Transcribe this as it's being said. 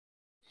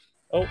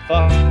Oh,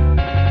 fuck.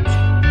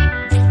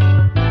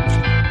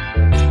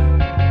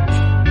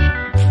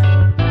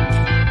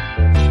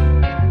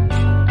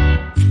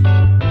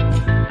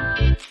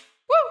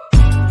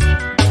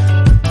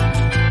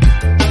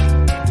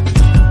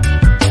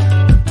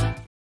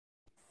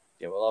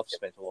 Yeah, well, I've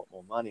spent a lot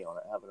more money on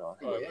it, haven't I?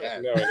 Oh, yeah.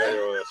 No,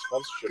 you're a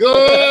sponsorship.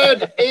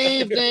 Good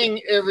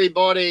evening,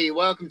 everybody.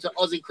 Welcome to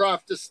Aussie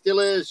Craft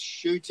Distillers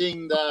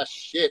Shooting the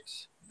Shit,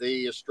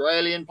 the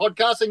Australian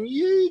podcast and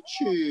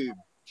YouTube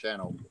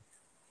channel.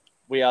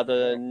 We are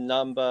the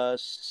number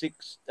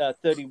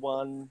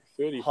 31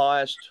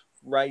 highest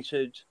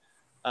rated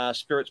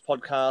spirits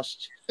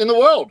podcast In the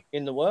world,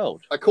 in the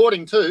world.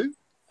 according to...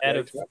 Out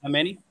of how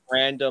many?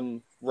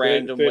 Random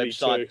 32.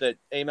 website that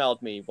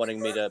emailed me wanting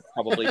me to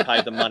probably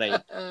pay the money.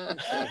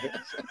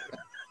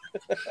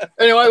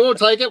 Anyway, we'll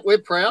take it. We're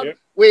proud. Yep.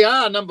 We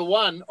are number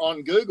one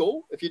on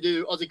Google. If you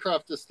do Aussie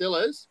Craft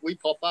Distillers, we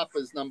pop up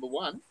as number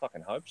one.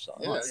 Fucking hope so.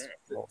 Yeah,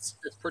 it's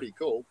pretty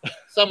cool.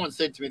 Someone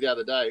said to me the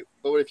other day,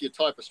 but what if you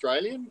type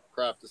Australian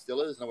Craft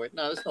Distillers? And I went,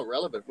 no, that's not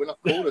relevant. We're not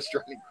called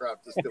Australian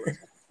Craft Distillers.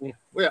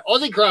 We're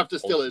Aussie Craft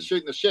Distillers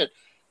shooting the shit.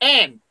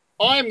 And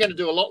I'm going to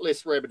do a lot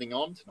less rabbiting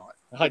on tonight.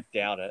 I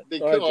doubt it. I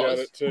doubt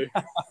it too.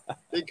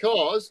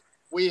 Because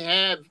we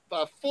have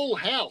a full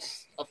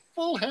house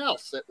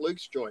at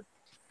Luke's joint.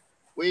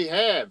 We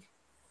have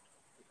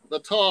the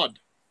Todd,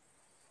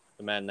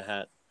 The man in the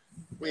hat.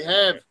 we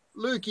have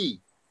Lukey,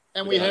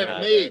 and we Yeah,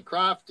 have me, yeah.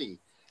 Crafty.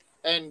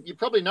 And you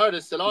probably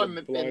noticed that I'm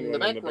The blind in the one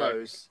back in the back.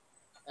 rows.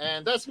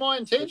 And that's my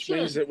Which intention.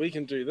 means that we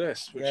can do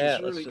this, which Yeah,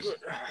 is really let's good.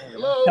 just-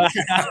 Hello.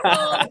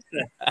 That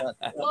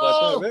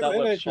Oh, works, that that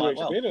works actually quite works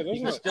well. better, You doesn't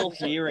can it? still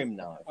hear him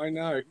though. I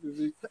know.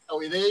 Are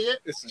we there yet?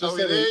 It's Are just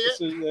we that, there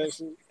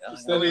it's Are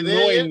that we there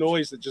annoying yet?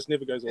 noise that just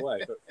never goes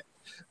away. But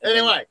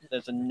Anyway,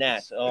 There's a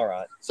gnat. All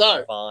right.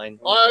 so Fine.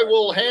 I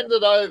will hand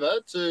it over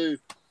to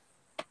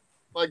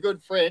my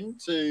good friend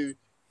to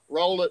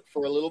roll it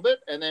for a little bit,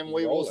 and then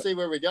we will Roll it. see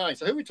where we're going.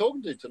 So who are we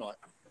talking to tonight?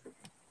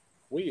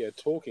 we are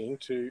talking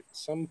to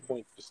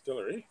Sumpoynt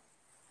Distillery,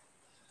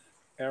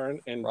 Aaron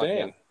and Right,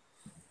 Dan.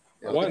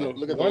 Yeah, One,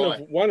 look at the one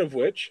line. of one of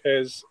which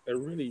has a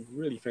really,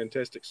 really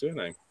fantastic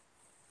surname.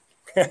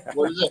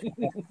 What is it?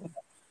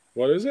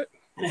 What is it?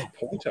 It's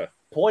Pointer.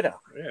 Pointer.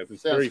 Yeah,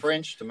 it's Sounds very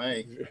French to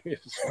me.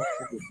 it's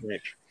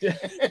French.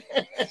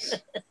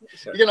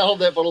 You're going to hold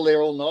that bottle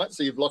there all night,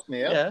 so you block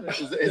me out? Yeah.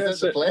 Is that That's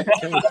the it. plan?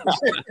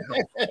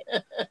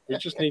 We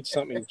just need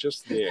something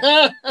just there.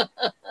 I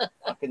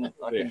can do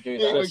Yeah, that. we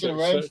That's can it.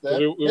 arrange So that.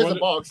 we There's want a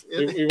box.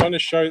 We want to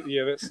show,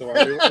 yeah, that's the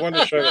one. We want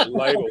to show that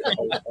label the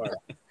whole time.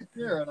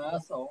 You're an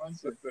asshole,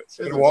 aren't you? That's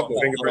There's it. a Wipe box.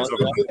 the fingerprints off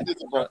it.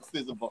 There's a box.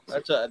 There's a box.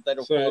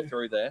 That'll So- fall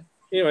through there.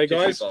 Anyway,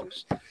 Tissue guys,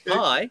 box.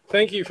 Hi.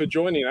 thank you for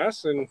joining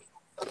us and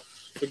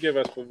forgive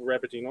us for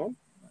rabbiting on.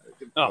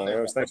 Oh,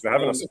 Thanks for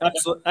having us.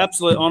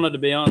 absolute honour to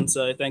be on.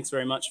 So thanks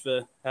very much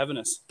for having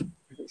us.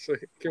 So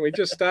can we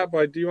just start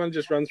by, do you want to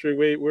just run through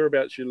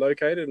whereabouts you're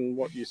located and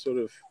what you sort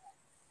of...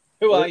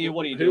 Who are you?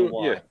 What are you doing?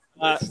 Why? Yeah.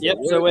 That's the Yep.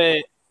 word. So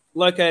we're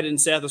located in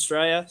South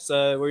Australia.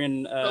 So we're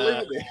in Oh, leave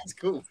it there. It's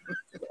cool.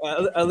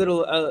 a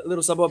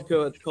little suburb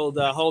called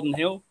Holden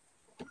Hill.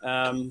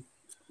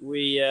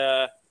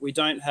 We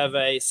don't have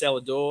a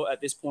cellar door at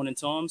this point in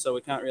time, so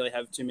we can't really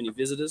have too many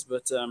visitors.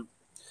 But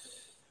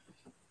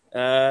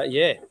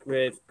yeah,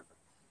 we're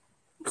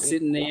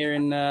sitting there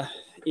in our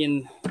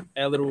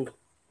little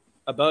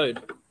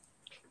abode.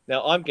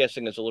 Now I'm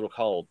guessing it's a little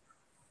cold.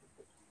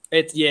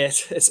 I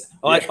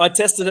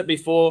tested it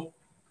before,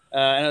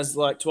 and it was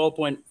like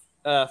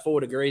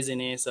 12.4 degrees in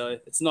here, so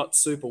it's not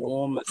super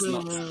warm. It's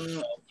not.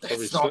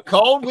 It's not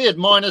cold. We had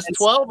minus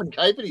 12 in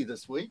Capity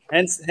this week.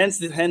 Hence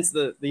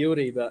the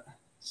hoodie, but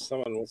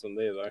Someone wasn't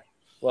there, though.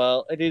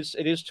 Well, it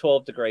is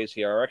 12 degrees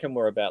here. I reckon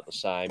we're about the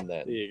same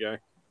then, There you go.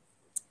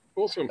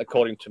 Awesome.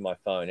 according to my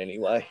phone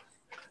anyway.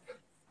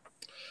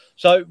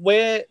 So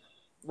we're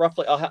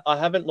roughly. I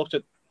haven't looked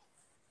at.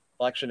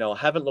 Well, actually, no, I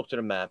haven't looked at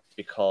a map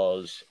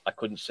because I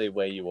couldn't see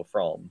where you were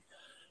from.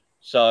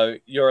 So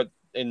you're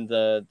in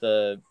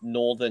the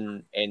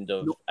northern end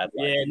of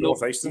Adelaide.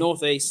 Northeastern.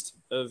 northeast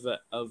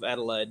of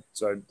Adelaide.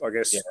 So I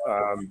guess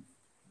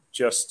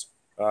just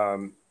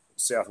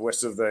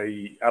southwest of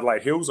the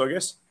Adelaide Hills, I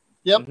guess.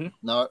 Yep. Mhm.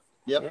 No.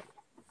 Yep.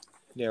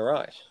 Yeah,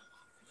 right.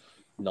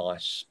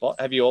 Nice spot.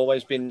 Have you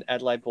always been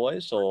Adelaide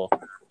boys, or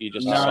you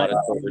just No. decided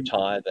to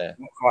retire there?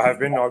 I have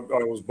been. I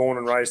was born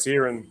and raised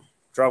here and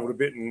travelled a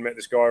bit and met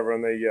this guy over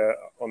on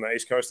the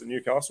east coast at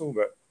Newcastle.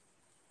 But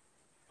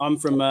I'm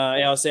from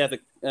south of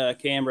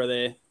Canberra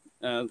there,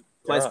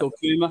 place Right. called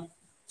Cooma.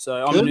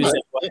 So I'm a New Cooma,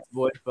 South Wales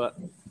boy, but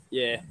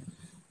yeah,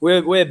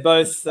 we're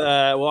both.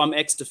 Well, I'm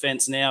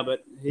ex-defence now,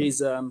 but he's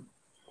still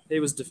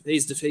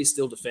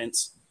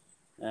defence.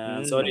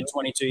 So I did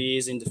 22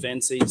 years in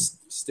defence. He's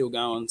still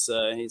going,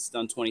 so he's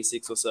done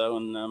 26 or so.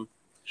 And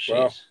Shit.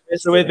 Wow.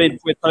 so we're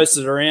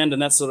posted around,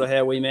 and that's sort of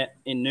how we met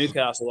in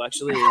Newcastle.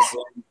 Actually,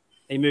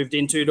 he moved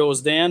in 2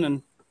 doors down,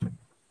 and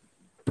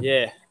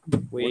yeah,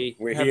 we're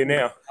here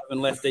now.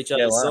 haven't left each Yeah,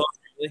 other's wow. side.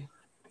 Really.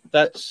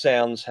 That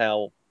sounds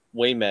how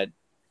we met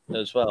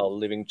as well,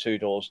 living 2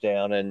 doors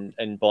down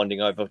and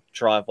bonding over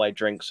driveway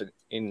drinks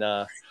in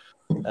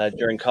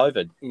during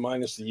COVID.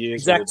 Minus the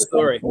years. Exact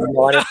story.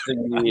 Minus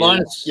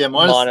the years,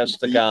 minus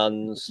the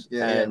guns,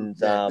 and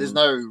there's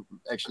no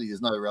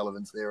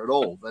relevance there at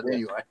all. But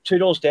anyway, 2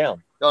 doors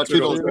down. Oh, two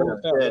doors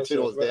down. Yeah, 2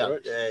 doors down.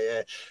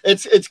 Yeah.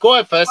 It's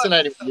quite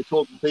fascinating when you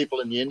talk to people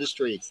in the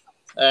industry,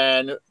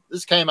 and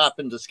this came up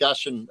in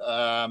discussion.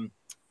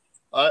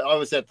 I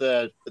was at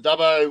the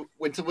Dubbo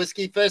Winter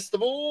Whiskey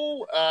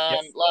Festival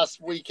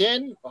last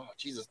weekend. Oh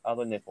Jesus!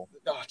 Other nipple.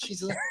 Oh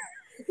Jesus!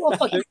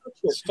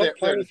 Stop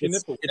playing with your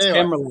nipple. It's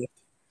camera left.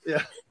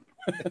 Yeah.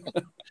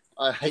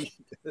 I hate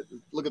it.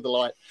 Look at the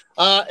light.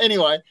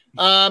 Anyway,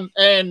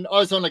 and I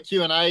was on a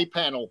Q&A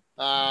panel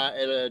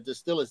at a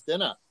distiller's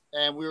dinner,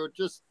 and we were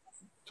just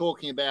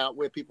talking about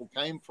where people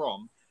came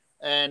from,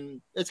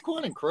 and it's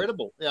quite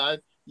incredible. You know,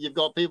 you've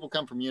got people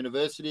come from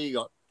university, you've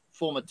got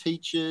former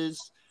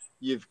teachers,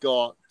 you've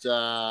got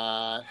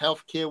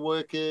healthcare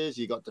workers,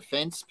 you've got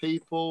defense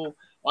people.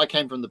 I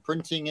came from the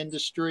printing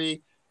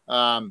industry.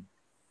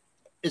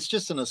 It's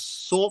just an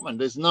assortment.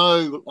 There's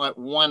no like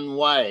one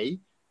way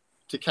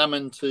to come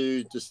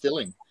into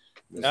distilling.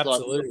 It's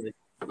Absolutely.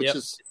 Which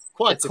is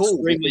quite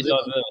cool. Extremely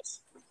diverse.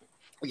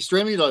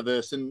 Extremely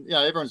diverse, and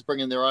everyone's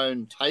bringing their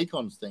own take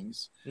on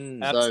things.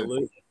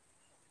 Absolutely.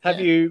 Have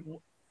you,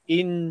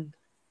 in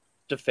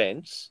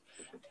defence,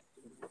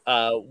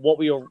 what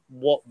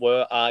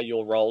are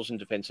your roles in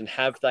defence, and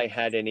have they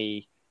had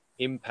any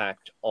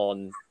impact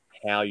on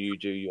how you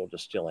do your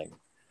distilling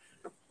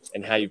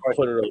and how you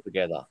put it all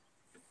together?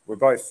 We're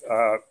both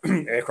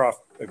aircraft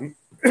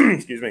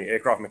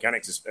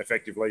mechanics,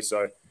 effectively.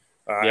 So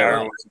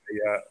Aaron was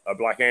a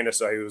blackhander,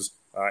 so he was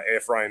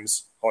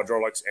airframes,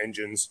 hydraulics,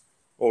 engines,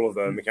 all of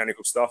the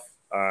mechanical stuff.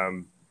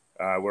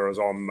 Whereas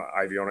I'm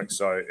avionics,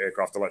 so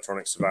aircraft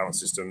electronics, surveillance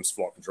systems,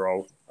 flight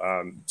control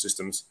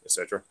systems,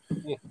 etc.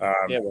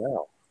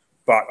 Wow.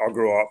 But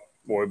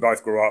we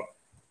both grew up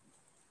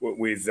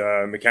with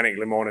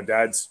mechanically minded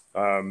dads,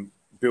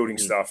 building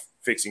stuff,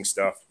 fixing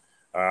stuff.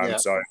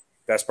 So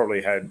that's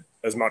probably had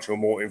as much or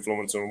more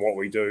influence on what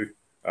we do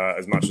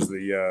as much as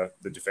the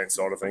defense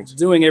side of things.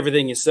 Doing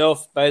everything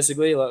yourself,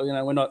 basically. Like,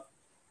 we're not,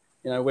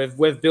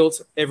 we've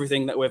built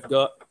everything that we've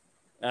got.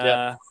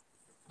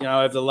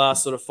 Over the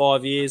last sort of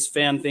 5 years,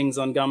 found things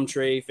on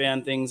Gumtree,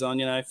 found things on,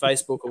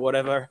 Facebook or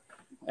whatever,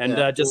 and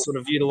just sort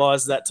of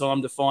utilized that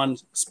time to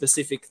find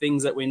specific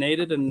things that we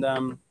needed. And,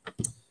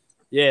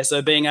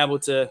 so being able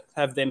to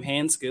have them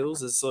hand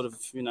skills is sort of,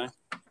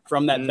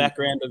 from that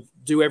background of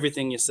do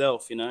everything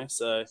yourself,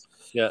 so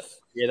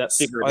that's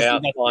figure it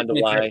out, find a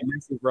way. A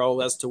massive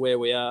role as to where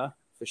we are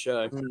for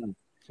sure.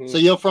 So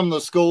you're from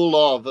the school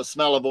of a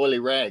smell of oily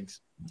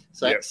rags.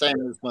 So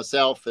same as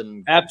myself,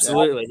 and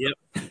absolutely,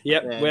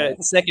 yep. We're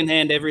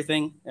secondhand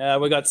everything.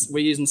 We're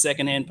using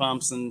secondhand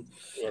pumps, and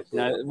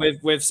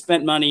we've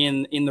spent money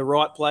in the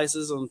right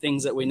places on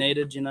things that we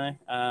needed.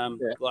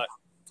 Like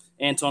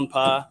Anton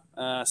Par,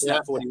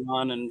 Snap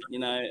 41, and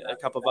a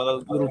couple of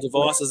other little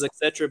devices,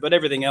 etc. But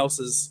everything else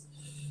is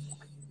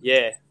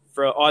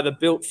for either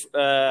built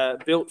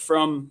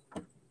from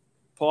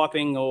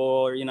piping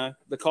or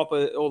the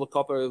copper. All the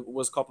copper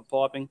was copper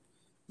piping.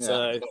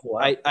 So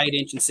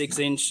 8-inch and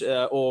 6-inch,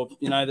 or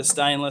the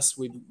stainless.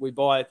 We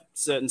buy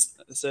certain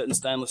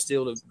stainless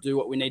steel to do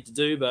what we need to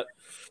do, but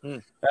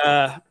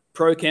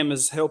ProChem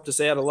has helped us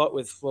out a lot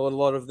with a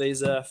lot of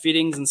these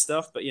fittings and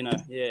stuff. But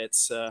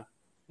it's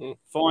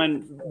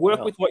fine.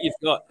 Work with what you've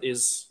got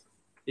is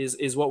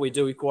what we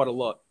do quite a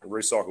lot.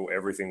 Recycle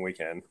everything we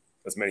can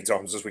as many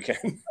times as we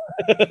can.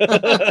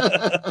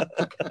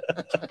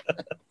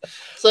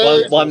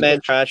 So one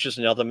man's trash is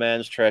another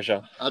man's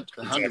treasure.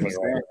 100%.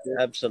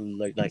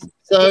 Absolutely.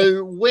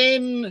 So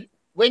when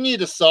you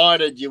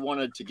decided you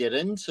wanted to get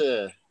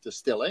into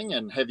distilling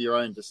and have your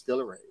own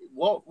distillery,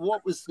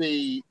 what was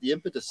the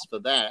impetus for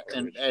that,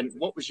 and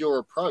what was your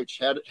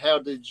approach? How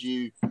did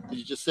you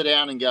just sit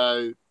down and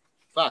go,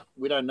 fuck,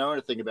 we don't know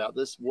anything about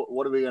this.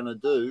 What are we going to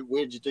do?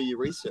 Where did you do your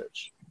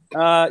research?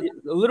 A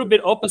little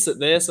bit opposite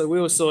there. So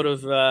we were sort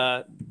of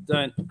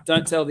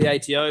don't tell the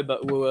ATO,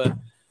 but we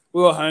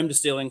were home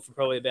distilling for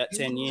probably about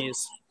 10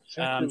 years.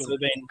 So we've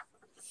been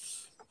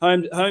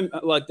home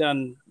like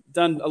done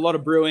a lot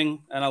of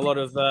brewing and a lot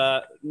of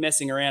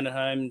messing around at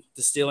home,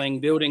 distilling,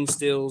 building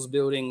stills,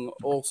 building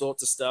all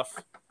sorts of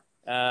stuff.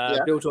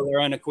 Built all our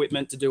own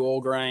equipment to do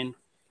all grain,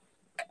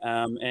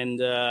 and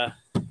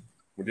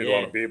we did a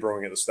lot of beer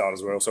brewing at the start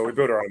as well. So we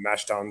built our own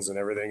mash tuns and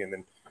everything, and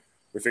then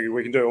we figured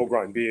we can do all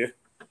grain beer.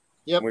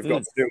 Yep. And we've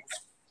got stills,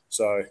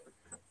 so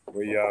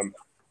we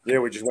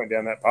just went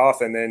down that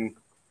path, and then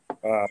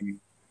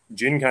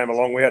gin came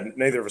along.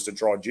 Neither of us had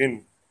tried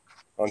gin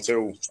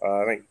until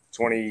I think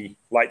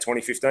late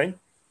 2015.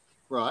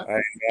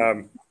 Right.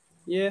 And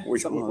we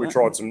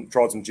tried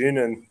some gin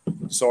and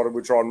decided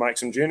we'd try and make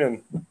some gin,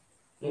 and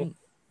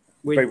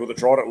people that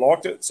tried it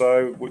liked it.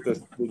 So with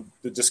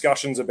the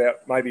discussions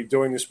about maybe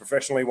doing this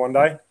professionally one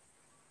day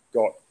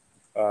got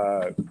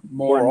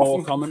more and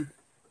more common.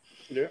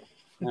 Yeah.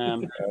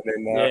 And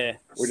then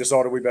we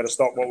decided we better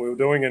stop what we were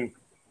doing and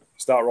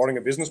start writing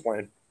a business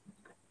plan.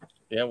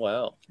 Yeah,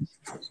 wow.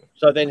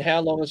 So then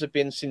how long has it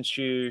been since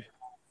you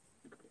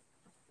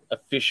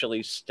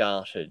officially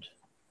started?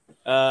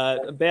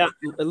 About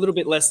a little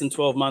bit less than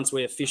 12 months,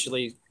 we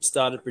officially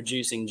started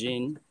producing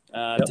gin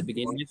to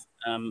begin with.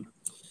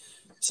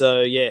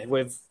 So yeah,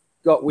 we've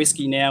got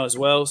whiskey now as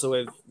well.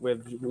 So we've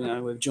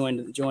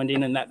joined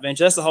in that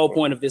venture. That's the whole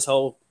point of this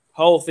whole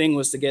thing,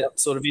 was to get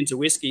sort of into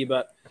whiskey.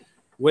 But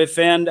we've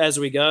found as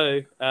we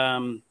go,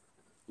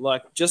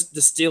 like just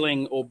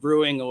distilling or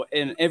brewing or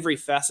in every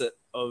facet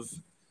of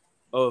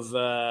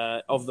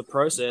the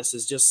process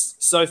is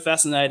just so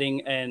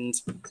fascinating and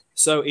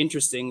so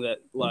interesting that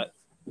like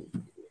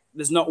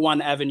there's not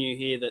one avenue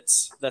here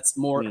that's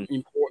more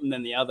important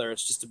than the other.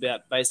 It's just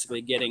about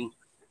basically getting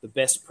the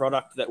best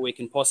product that we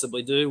can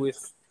possibly do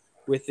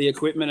with the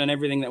equipment and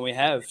everything that we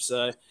have.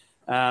 So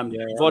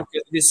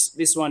vodka,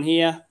 this one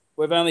here,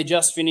 we've only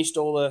just finished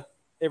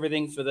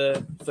everything for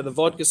the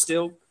vodka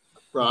still.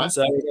 Right.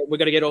 So we're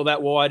going to get all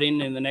that wired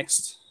in the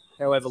next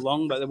however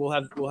long, but we'll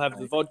have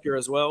the vodka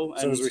as well.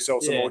 As soon as we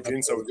sell some more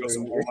gin, so we've got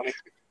some more money.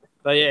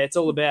 But yeah, it's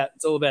all about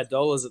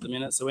dollars at the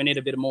minute. So we need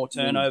a bit of more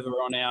turnover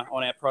on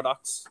our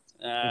products,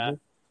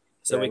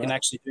 so we can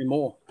actually do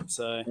more.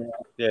 So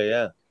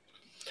yeah.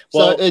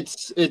 Well,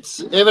 so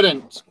it's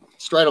evident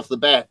straight off the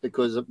bat,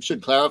 because I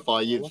should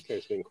clarify,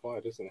 it's been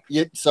quiet, isn't it?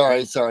 Yeah,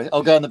 sorry.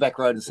 I'll go in the back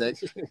road a sec.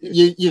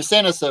 You've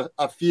sent us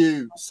a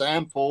few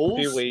samples.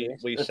 A few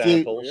wee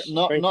samples.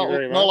 Not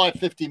like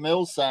 50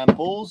 ml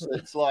samples.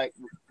 It's like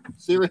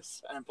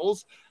serious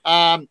samples.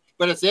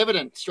 But it's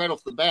evident straight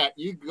off the bat,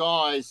 you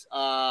guys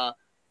are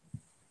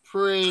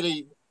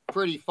pretty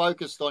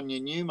focused on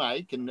your new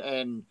make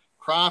and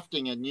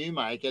crafting a new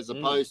make as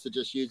opposed to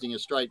just using a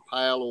straight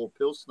pale or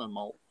Pilsner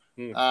malt.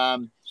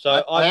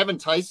 So I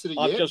haven't tasted it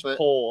yet. I've just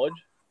poured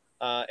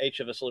each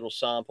of us a little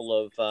sample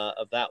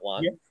of that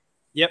one.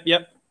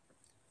 Yep.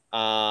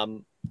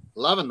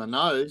 Loving the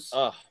nose.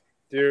 Oh.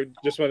 Do you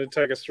just want to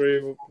take us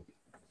through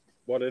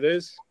what it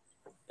is?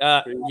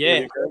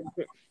 Yeah.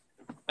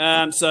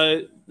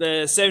 So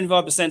the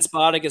 75%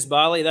 Spartacus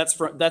barley,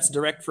 that's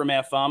direct from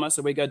our farmer.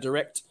 So we go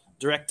direct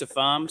to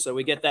farm. So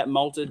we get that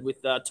malted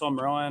with Tom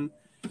Ryan.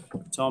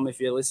 Tom, if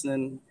you're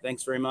listening,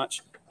 thanks very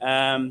much.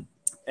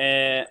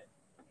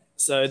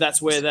 So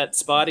that's where that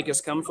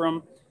Spartacus come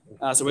from.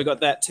 So we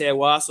got that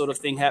terroir sort of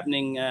thing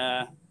happening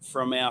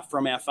from our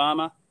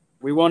farmer.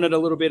 We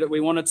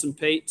wanted some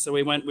peat, so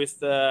we went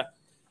with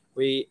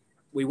we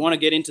want to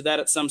get into that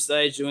at some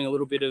stage, doing a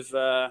little bit of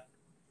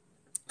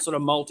sort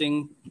of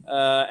malting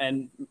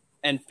and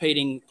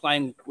peating,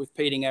 playing with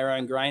peating our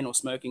own grain or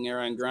smoking our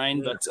own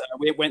grain. But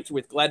we went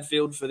with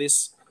Gladfield for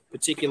this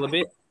particular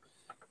bit.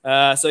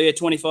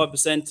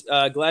 25%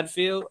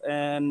 Gladfield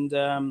and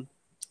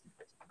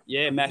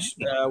mash.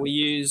 We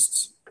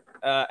used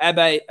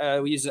Abbe.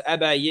 We used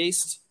Abbe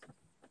yeast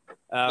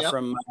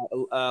from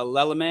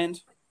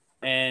Lallemand,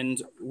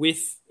 and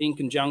in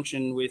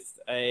conjunction with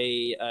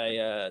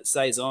a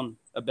saison,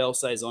 a Belle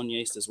saison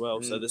yeast as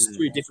well. So there's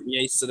 2 different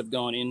yeasts that have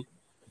gone in.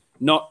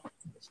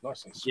 It's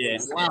nice and sweet. Yeah.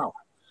 Wow.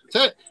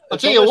 I'll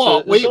tell you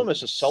what, there's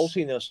almost a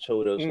saltiness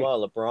to it as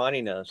well, a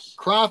brininess.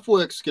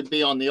 Craftworks could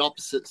be on the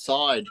opposite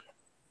side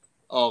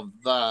of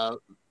the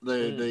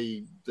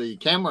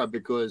camera,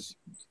 because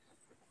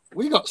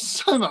we got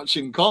so much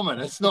in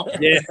common. It's not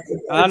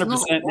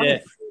 100%. Yeah.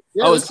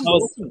 This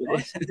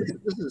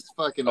is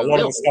fucking a lot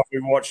of the stuff we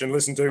watch and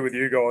listen to with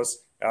you guys.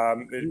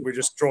 We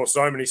just draw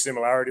so many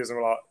similarities, and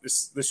we're like,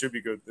 this should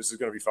be good. This is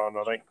going to be fun,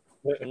 I think.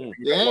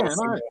 Yeah, I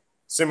know.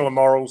 Similar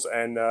morals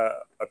and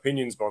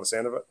opinions by the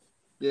sound of it.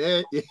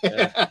 Yeah. Do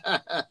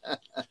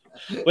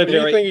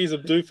you think he's a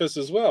doofus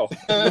as well?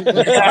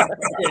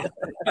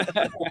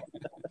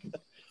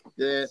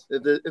 Yeah,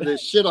 if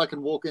there's shit I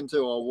can walk into,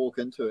 I'll walk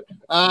into it.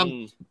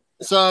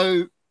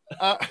 So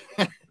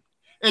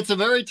it's a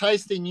very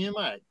tasty new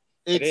make.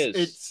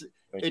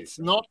 It's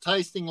not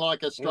tasting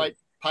like a straight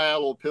pale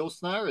or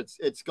Pilsner.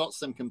 It's got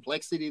some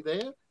complexity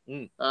there.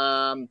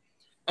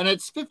 And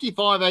it's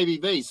 55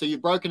 ABV. So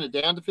you've broken it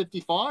down to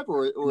 55,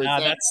 or is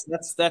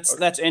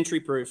that's entry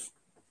proof.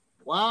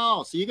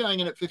 Wow. So you're going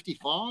in at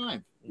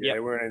 55. Yeah,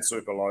 we're in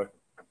super low.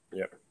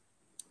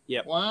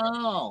 Yep.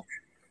 Wow.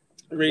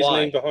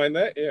 Reasoning behind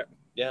that?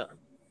 Yeah.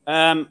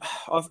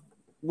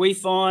 We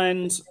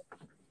find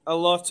a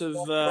lot of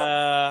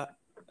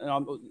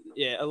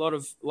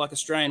like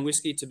Australian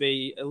whiskey to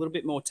be a little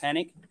bit more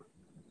tannic.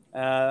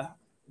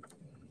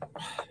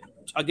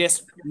 I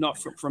guess not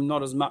from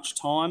not as much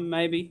time,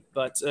 maybe,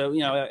 but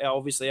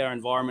obviously our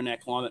environment, our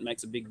climate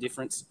makes a big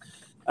difference.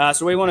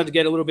 So we wanted to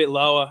get a little bit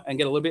lower and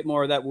get a little bit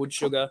more of that wood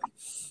sugar,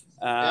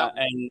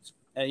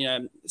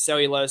 and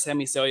cellulose,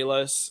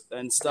 hemicellulose,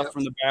 and stuff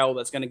from the barrel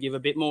that's going to give a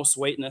bit more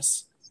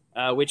sweetness,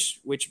 which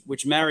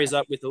marries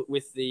up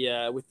with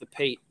the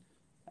peat.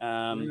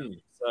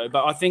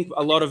 But I think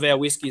a lot of our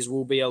whiskies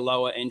will be a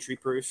lower entry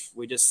proof.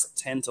 We just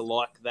tend to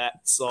like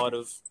that side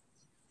of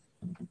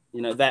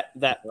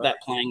that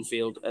playing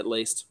field at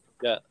least.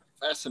 Yeah,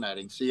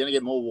 fascinating. So you're going to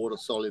get more water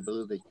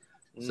solubility.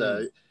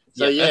 So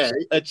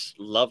it's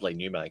lovely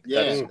new make.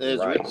 Yeah,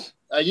 right.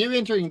 Are you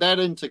entering that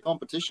into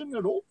competition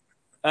at all?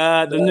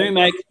 The new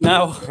make,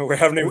 no. We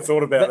haven't even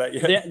thought about that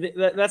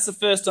yet. That's the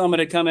first time it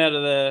had come out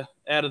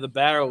of the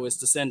barrel was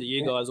to send to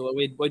you guys. Well,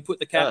 we put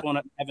the cap on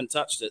it, haven't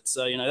touched it.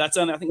 So that's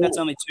only, I think that's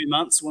only 2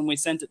 months when we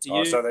sent it to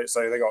you. So they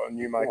got a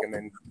new make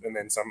and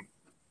then some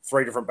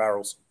 3 different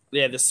barrels.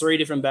 Yeah, there's 3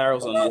 different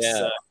barrels on this.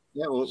 Yeah.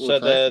 So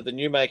the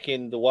new make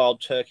in the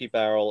Wild Turkey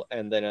barrel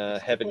and then a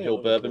Heaven Hill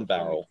Bourbon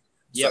barrel.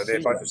 So they're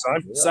both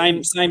the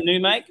same. Same new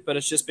make, but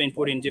it's just been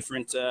put in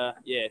different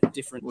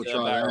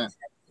barrels.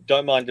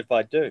 Don't mind if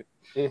I do.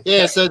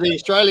 Yeah, so the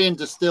Australian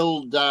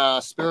Distilled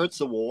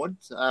Spirits Award,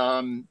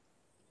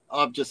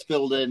 I've just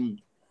filled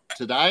in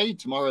today.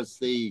 Tomorrow's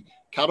the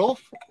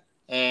cutoff,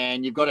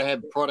 and you've got to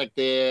have product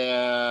there,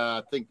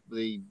 I think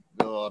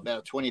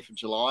about 20th of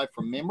July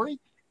from memory.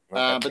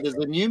 Okay. But there's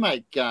a new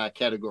make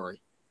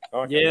category.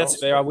 Okay, Yeah, that's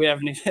fair. We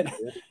haven't even.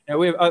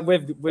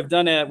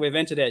 We've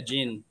entered our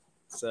gin.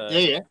 So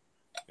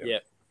yeah.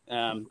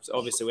 So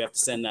obviously we have to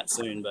send that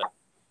soon, but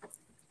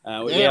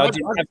we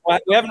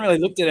haven't really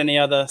looked at any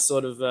other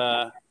sort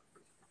of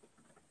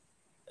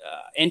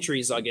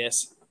entries, I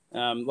guess.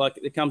 Like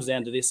it comes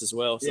down to this as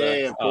well. So,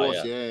 of course.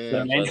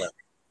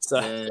 So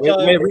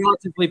we're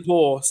relatively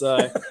poor,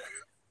 so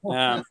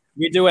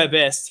we do our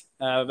best.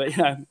 But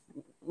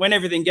when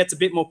everything gets a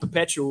bit more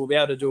perpetual, we'll be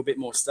able to do a bit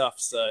more stuff.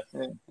 So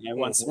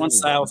once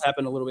sales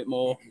happen a little bit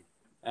more,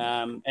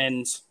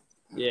 and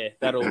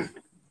that'll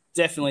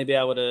definitely be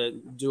able to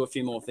do a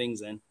few more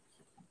things then.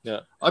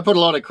 Yeah, I put a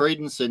lot of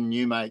credence in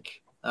new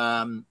make,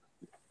 and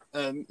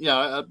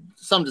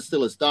some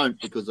distillers don't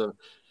because a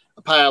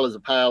pale is a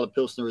pale, a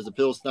pilsner is a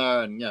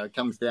pilsner, and it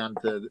comes down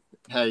to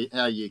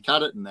how you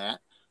cut it and that.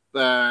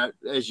 But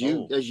as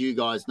you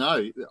guys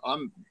know,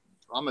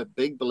 I'm a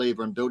big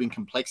believer in building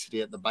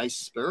complexity at the base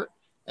spirit,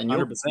 and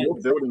you're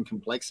building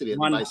complexity at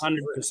the base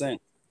 100%.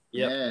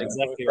 Yeah,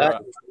 exactly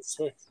right.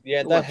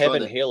 Yeah, that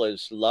Heaven Hill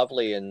is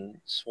lovely and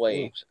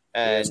sweet,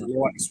 and it's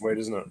light and sweet,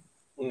 isn't it?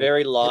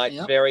 Very light,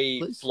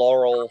 very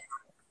floral.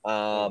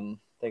 There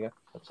you go.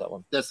 What's that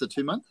one? That's the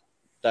 2 month?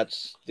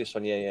 That's this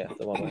one, the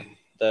one.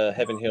 The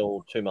Heaven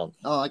Hill 2 month.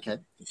 Oh, okay.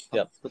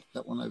 Yep. Put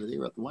that one over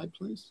there at the way,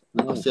 please.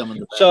 I'll see them in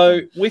the back.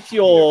 So with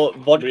your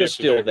vodka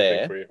still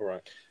there,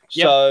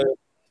 so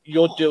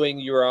you're doing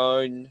your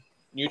own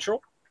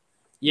neutral?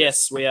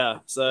 Yes, we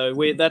are. So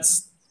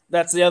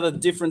that's the other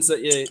difference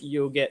that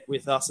you'll get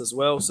with us as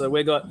well. So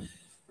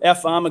our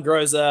farmer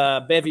grows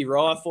bevy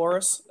rye for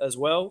us as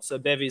well. So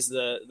bevy's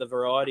the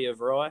variety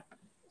of rye,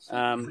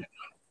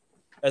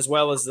 as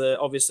well as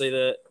obviously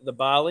the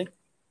barley.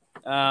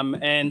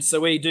 And so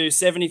we do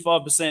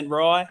 75%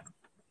 rye,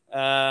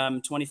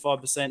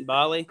 25%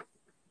 barley.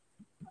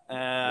 We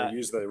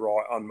use the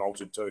rye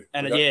unmalted too.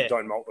 And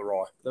don't malt the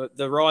rye.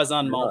 The rye's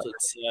unmalted,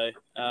 so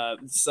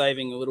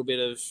saving a little bit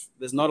of.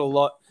 There's not a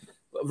lot.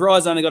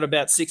 Rye's only got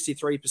about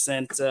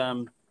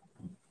 63%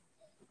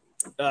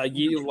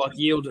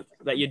 yield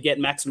that you'd get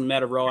maximum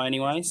amount of rye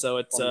anyway, so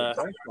it's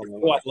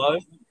quite low.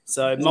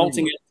 So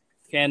malting it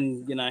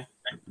can,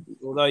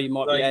 although you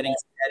might be adding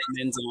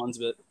enzymes,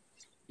 but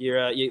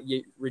you're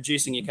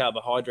reducing your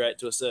carbohydrate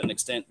to a certain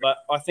extent. But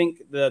I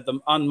think the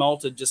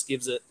unmalted just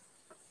gives it.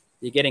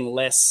 You're getting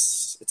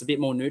less. It's a bit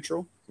more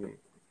neutral.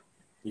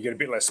 You get a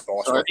bit less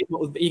spice.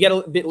 You get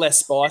a bit less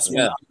spice from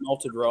the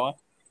unmalted rye.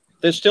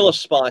 There's still a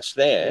spice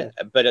there,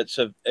 but it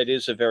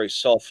is a very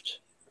soft.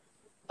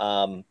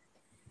 I'm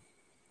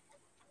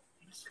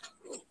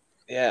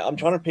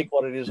trying to pick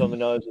what it is on the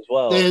nose as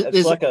well.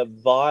 It's like a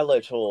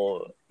violet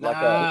or like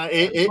what do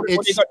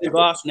you got in your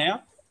glass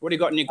now? What do you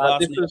got in your glass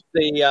this now? is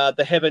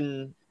the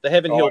Heaven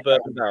Hill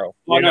Bourbon barrel.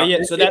 Oh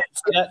no, so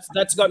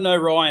that's got no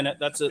rye in it.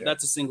 That's a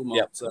single malt.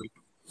 Yep.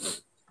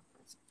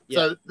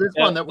 So this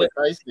one that we're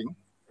tasting,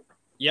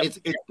 it's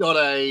got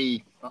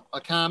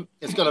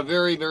it's got a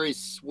very, very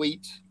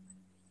sweet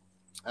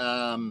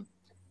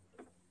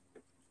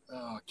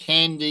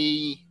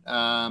candy.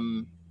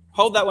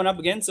 Hold that one up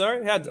again.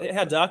 Sorry, how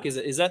dark is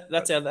it? Is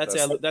that's our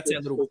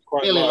little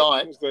fairly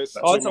light. It's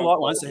a light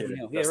one.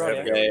 Yeah,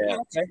 right.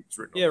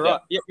 Yeah,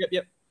 right.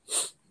 Yep.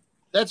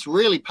 That's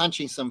really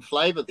punching some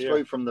flavour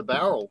through from the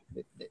barrel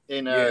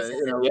in a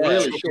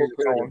really short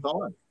period of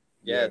time.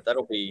 Yeah,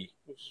 that'll be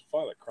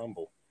violet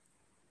crumble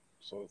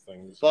sort of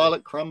thing.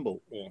 Violet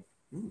crumble. Yeah.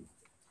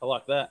 I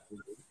like that.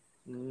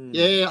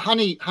 Yeah,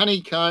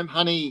 honeycomb,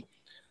 honey.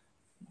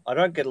 I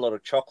don't get a lot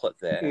of chocolate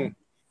there.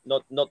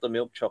 Not the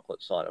milk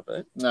chocolate side of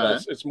it. No,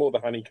 it's more the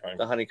honeycomb.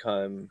 The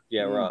honeycomb,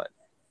 right.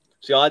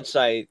 See, I'd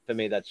say for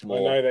me that's more.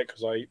 I know that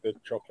because I eat the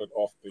chocolate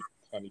off the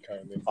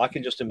honeycomb. Then. I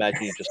can just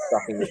imagine you just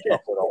sucking the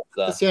chocolate off.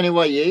 That's the only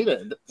way you eat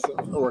it,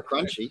 or a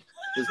crunchy.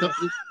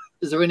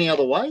 Is there any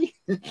other way?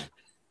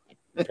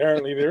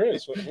 Apparently there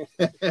is.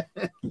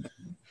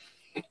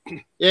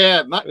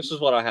 Yeah, this is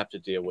what I have to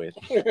deal with.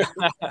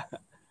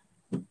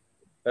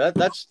 But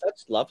that's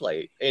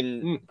lovely.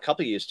 In a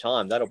couple of years'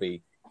 time, that'll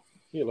be.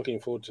 Yeah, looking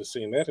forward to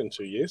seeing that in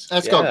 2 years.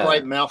 That's got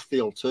great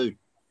mouthfeel too.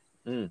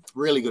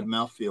 Really good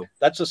mouthfeel.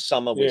 That's a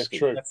summer whiskey. Yeah,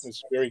 true.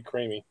 It's very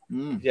creamy.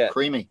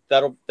 Creamy.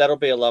 That'll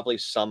be a lovely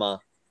summer.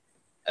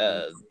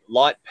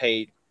 Light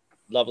peat,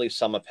 lovely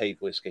summer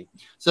peat whiskey.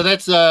 So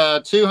that's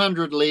a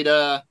 200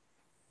 litre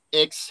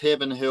ex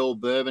Heaven Hill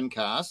bourbon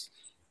cask.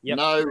 Yep.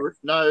 No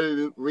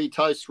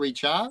retoast,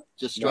 rechar,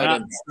 just straight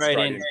in. Straight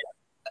in.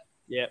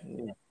 Yeah.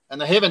 And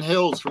the Heaven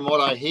Hills, from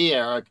what I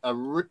hear,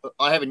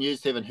 I haven't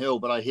used Heaven Hill,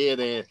 but I hear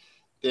they're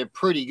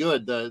pretty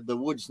good. The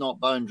wood's not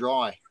bone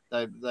dry.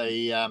 They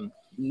go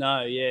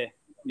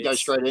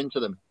straight into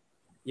them.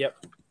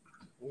 Yep.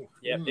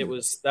 It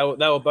was they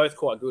were both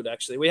quite good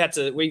actually.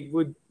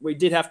 We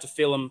did have to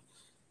fill them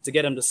to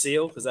get them to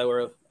seal because they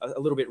were a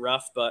little bit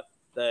rough, but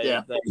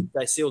they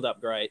sealed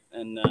up great,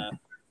 and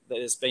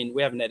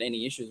we haven't had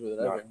any issues with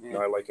it.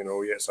 No leaking at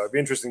all yet. So it'd be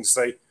interesting to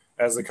see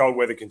as the cold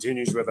weather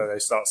continues whether they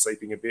start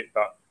seeping a bit,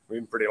 but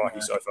we've been pretty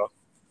lucky so far.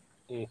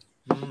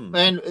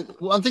 And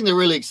one thing that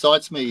really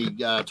excites me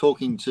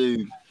talking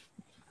to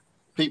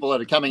people that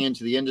are coming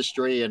into the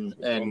industry and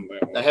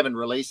they haven't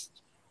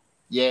released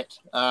yet,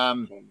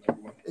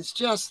 it's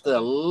just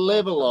the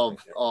level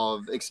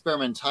of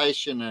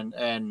experimentation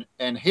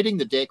and hitting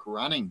the deck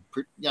running,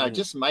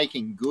 just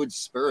making good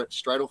spirit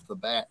straight off the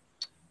bat.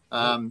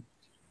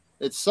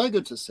 It's so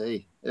good to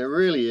see. It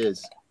really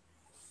is.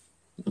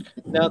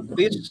 Now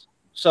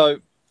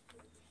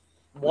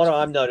what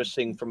I'm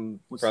noticing from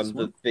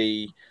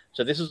the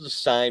so this is the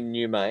same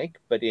new make,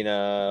 but in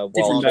a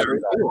different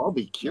wild. I'll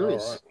be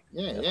curious.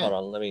 Right. Yeah. Hold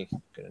on, let me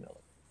get another.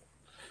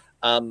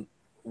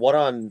 What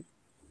I'm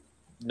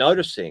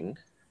noticing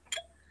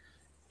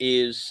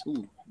is,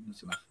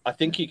 I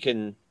think you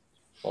can.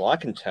 Well, I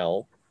can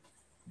tell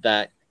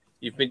that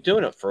you've been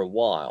doing it for a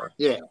while.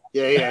 Yeah.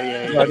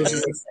 No, this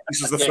is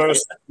the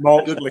first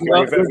malt liquor we've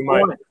ever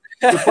made.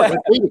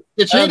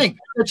 You're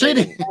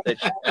cheating.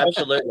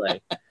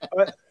 Absolutely.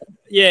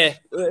 Yeah,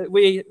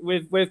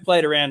 we've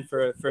played around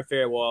for a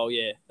fair while.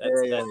 Yeah,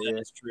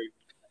 that's true.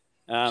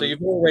 So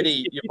you've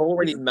already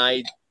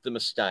made the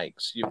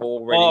mistakes. You've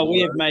already. Oh, we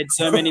have made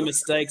so many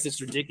mistakes.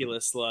 It's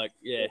ridiculous. Like,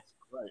 yeah,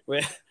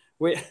 we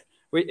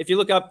if you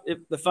look up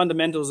the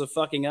fundamentals of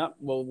fucking up,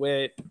 well,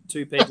 we're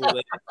two people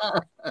there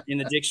in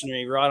the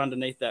dictionary right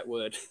underneath that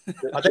word.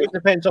 I think it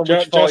depends on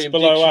which just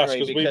below us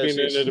because we've been in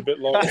it a bit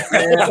longer.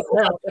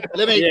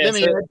 Let me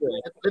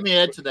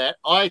add to that.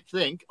 I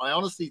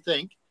honestly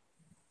think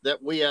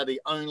that we are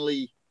the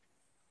only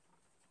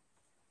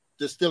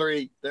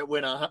distillery that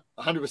went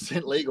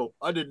 100% legal.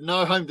 I did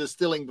no home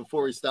distilling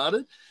before we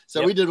started,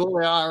 so we did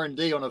all our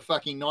R&D on a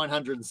fucking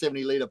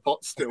 970 litre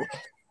pot still.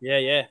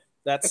 Yeah.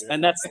 That's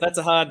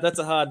a hard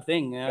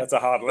thing. That's a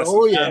hard lesson.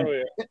 Oh yeah.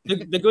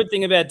 The good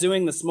thing about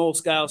doing the small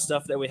scale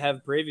stuff that we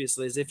have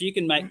previously is if you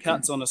can make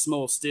cuts on a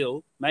small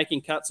still,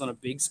 making cuts on a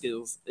big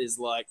still is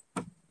like,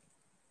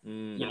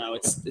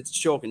 it's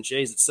chalk and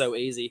cheese. It's so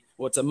easy.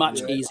 Well, it's a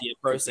much easier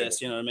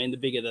process. You know what I mean? The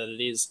bigger that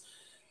it is,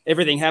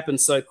 everything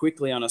happens so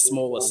quickly on a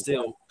smaller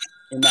still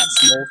in that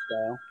small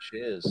scale.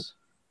 Cheers.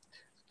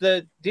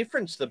 The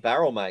difference the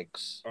barrel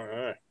makes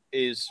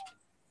is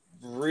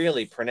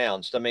really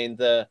pronounced. I mean,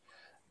 the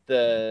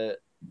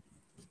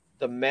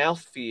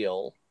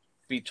mouthfeel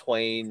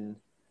between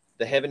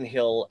the Heaven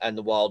Hill and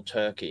the Wild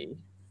Turkey,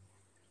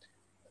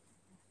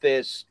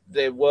 they're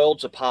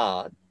worlds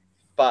apart,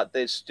 but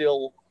there's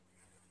still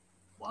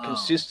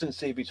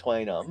consistency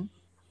between them,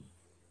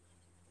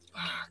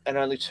 and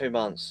only 2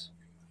 months.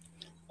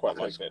 Quite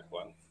like that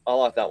one. I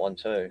like that one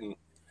too.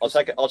 I'll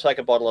take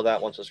a bottle of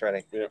that once it's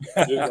ready. Yeah,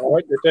 I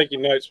hope you're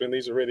taking notes when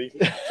these are ready.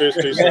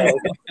 First two sales.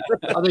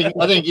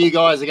 I think you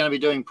guys are going to be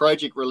doing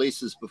project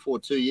releases before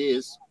 2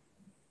 years,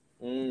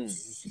 and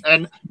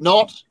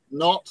not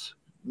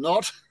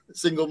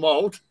single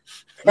malt.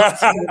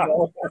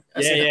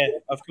 Yeah,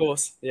 of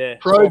course. Yeah,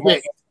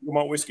 project single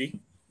malt whiskey,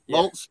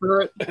 malt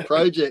spirit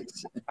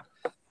projects.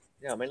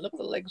 Yeah, I mean, look at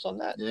the legs on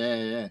that.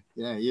 Yeah.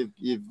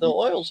 You've the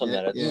oils on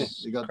that.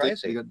 It's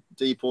crazy. You got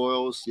deep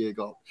oils. You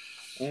got.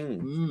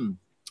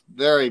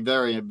 Very,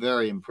 very,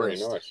 very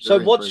impressed. Very nice. So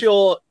what's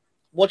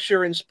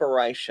your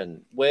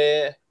inspiration?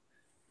 Where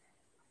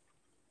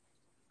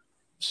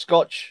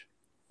Scotch,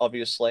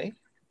 obviously.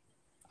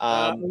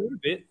 A little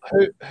bit.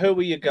 Who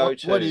will you go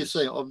to? What do you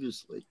say?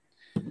 Obviously,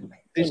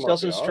 this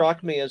doesn't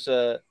strike me as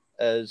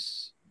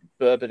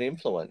bourbon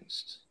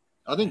influenced.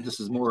 I think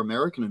this is more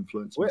American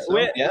influence.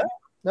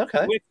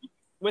 Okay.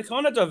 We're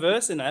kind of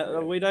diverse in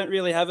that. We don't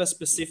really have a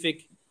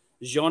specific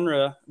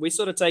genre. We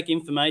sort of take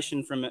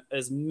information from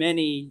as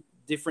many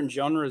different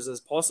genres as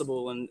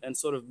possible and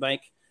sort of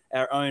make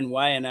our own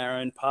way and our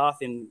own path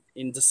in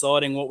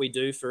deciding what we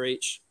do for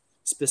each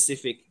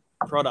specific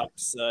product.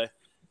 So,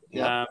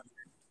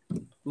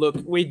 look,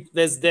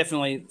 there's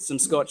definitely some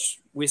Scotch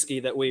whiskey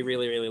that we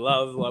really, really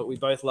love. Like we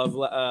both love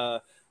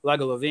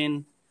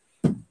Lagavulin,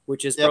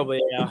 which is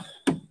probably our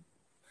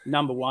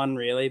number one,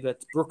 really.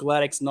 But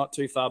Brookladdock's not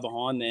too far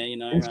behind there, you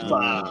know.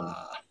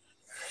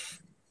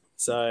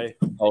 So,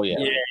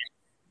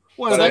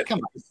 where did that come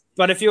from?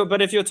 But if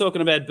you're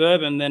talking about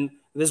bourbon, then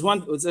there's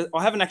one.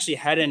 I haven't actually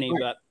had any,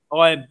 but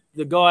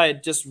the guy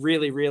just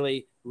really,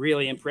 really,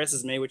 really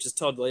impresses me, which is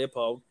Todd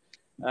Leopold.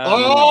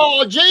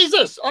 Oh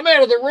Jesus! I'm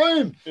out of the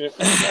room. These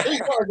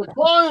guys are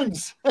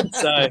clones.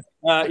 So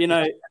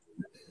Leopold,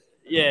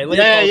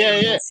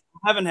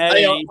 haven't had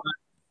any, but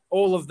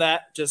all of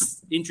that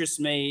just interests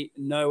me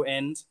no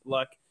end.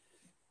 Like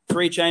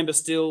 3-chamber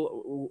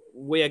still,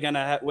 we're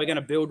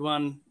gonna build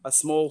one, a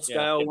small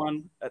scale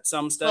one at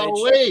some stage.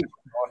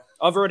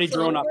 I've already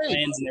drawn up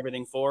plans and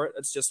everything for it.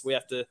 It's just we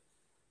have to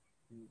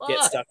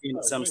get stuck in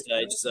at some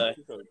stage. So.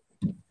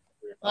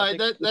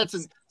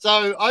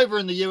 So over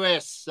in the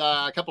US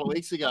a couple of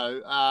weeks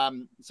ago,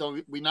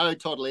 so we know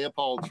Todd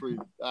Leopold through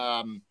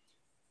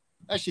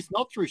actually it's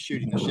not through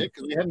shooting the shit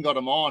because we haven't got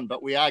him on,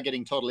 but we are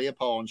getting Todd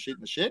Leopold on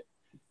shooting the shit.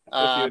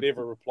 If you would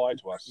ever reply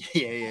to us.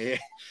 Yeah.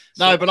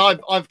 No,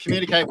 but I've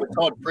communicated with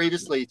Todd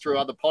previously through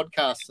other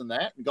podcasts and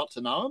that and got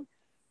to know him.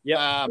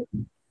 Yeah.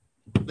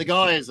 The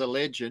guy is a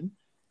legend.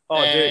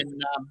 Oh, dude.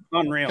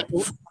 Unreal.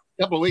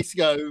 A couple of weeks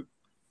ago,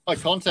 I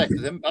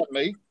contacted him, pardon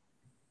me,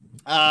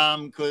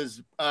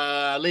 because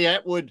Lee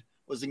Atwood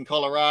was in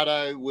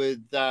Colorado with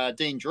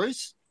Dean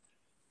Druce,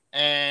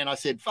 and I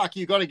said, "Fuck,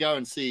 you got to go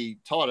and see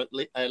Todd at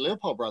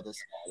Leopold Brothers."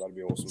 Oh, that'd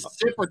be awesome.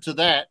 Separate to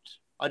that,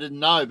 I didn't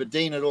know, but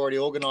Dean had already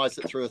organised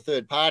it through a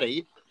third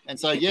party, and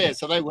so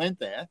they went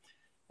there.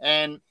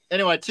 And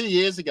anyway, 2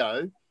 years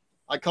ago,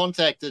 I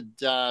contacted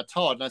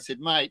Todd and I said,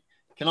 "Mate,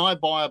 can I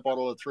buy a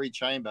bottle of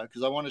 3-chamber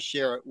because I want to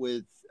share it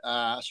with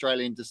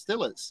Australian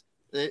distillers?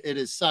 It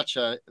is such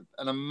an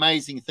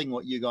amazing thing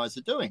what you guys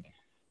are doing."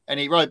 And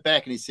he wrote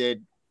back and he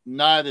said,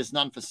 "No, there's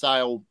none for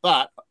sale,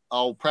 but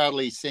I'll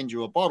proudly send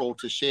you a bottle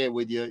to share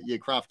with your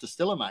craft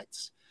distiller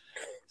mates."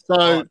 So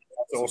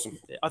that's awesome.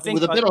 I think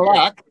with a bit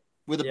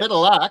of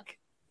luck,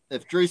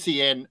 if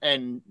Drucy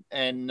and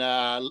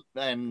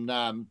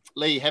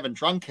Lee haven't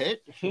drunk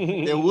it,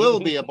 there will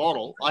be a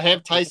bottle. I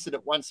have tasted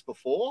it once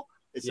before.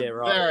 It's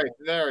very,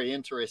 very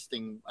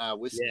interesting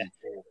whiskey. Yeah.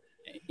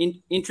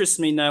 Interests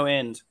me no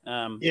end.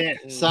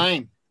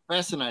 Same.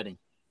 Fascinating.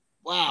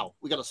 Wow,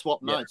 we got to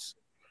swap notes.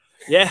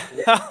 Yeah,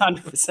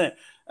 100%.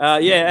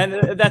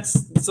 And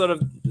that's sort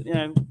of,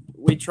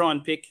 we try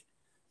and pick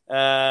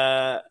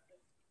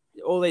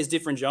all these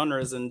different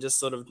genres and just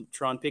sort of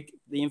try and pick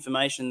the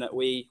information that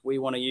we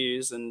want to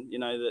use and,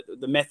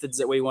 the methods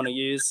that we want to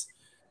use.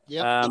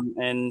 Yeah.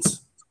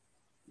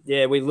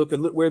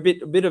 We're a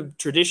bit of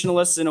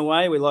traditionalists in a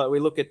way. We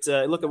look at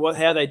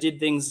how they did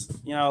things,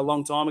 a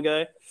long time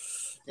ago,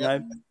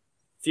 a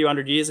few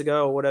hundred years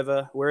ago or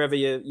whatever. Wherever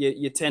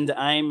you tend to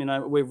aim,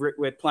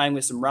 we're playing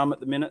with some rum at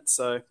the minute.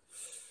 So,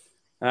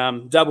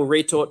 double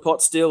retort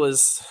pot still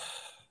is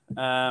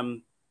a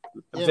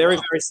very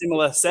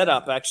similar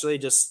setup actually.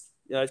 Just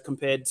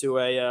compared to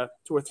a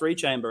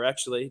 3-chamber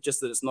actually, just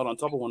that it's not on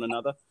top of one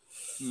another.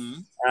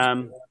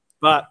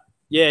 But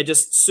yeah,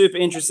 just super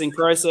interesting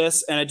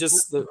process, and it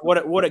just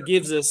what it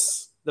gives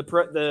us, the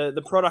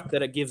product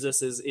that it gives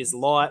us is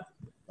light,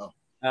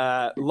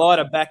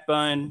 lighter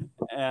backbone,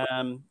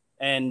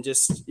 and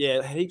just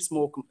heaps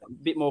more, a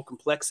bit more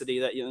complexity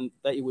that you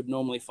would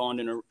normally find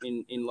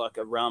in like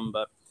a rum.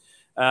 But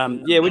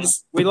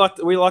we like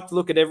to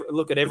look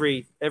at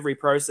every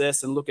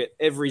process and look at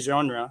every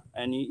genre,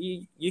 and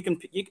you can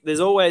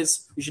there's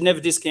always, you should never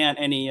discount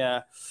any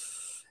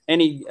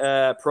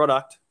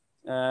product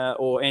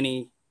or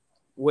any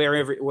where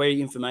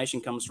information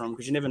comes from,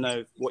 because you never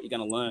know what you're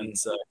going to learn.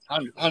 So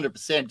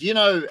 100%. Do you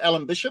know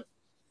Alan Bishop?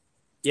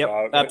 Yep,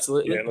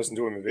 absolutely. Yeah, listen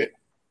to him a bit.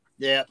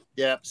 Yeah.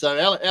 So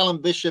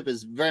Alan Bishop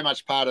is very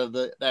much part of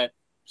that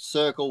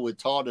circle with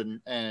Todd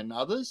and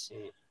others.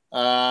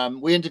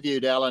 We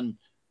interviewed Alan,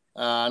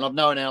 and I've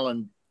known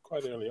Alan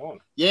quite early on.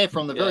 Yeah,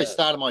 from the very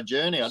start of my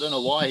journey. I don't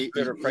know why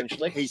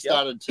he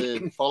started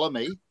to follow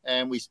me,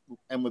 and we've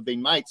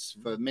been mates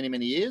for many,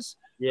 many years.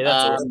 Yeah,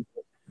 that's awesome.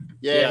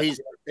 Yeah,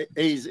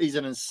 he's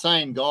an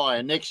insane guy.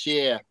 And next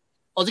year,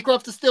 Aussie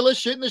Craft Distillers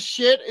Shooting the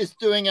Shit is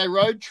doing a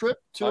road trip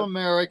to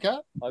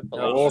America.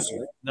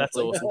 Awesome. That's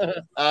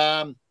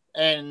awesome.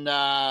 And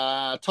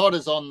Todd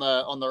is on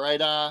the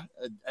radar.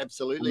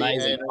 Absolutely.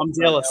 Amazing. And,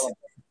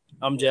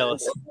 I'm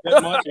jealous.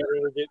 That might be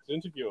where we get to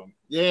interview him.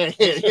 Yeah.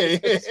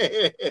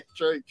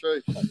 True.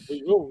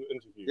 We will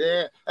interview him.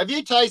 Yeah. Have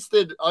you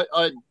tasted,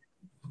 I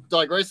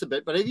digress a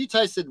bit, but have you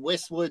tasted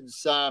Westwood's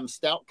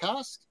stout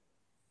cask?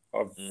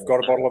 I've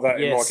got a bottle of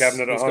that in my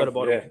cabinet at home. Got a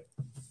bottle. Yeah.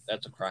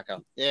 That's a cracker.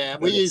 Yeah,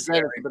 we use that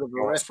as a bit of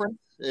a reference.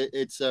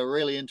 It's a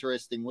really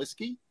interesting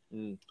whiskey.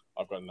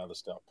 I've got another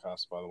stout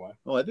cask, by the way.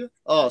 Oh, have you?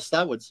 Oh,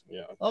 Starwoods.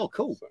 Yeah. Oh,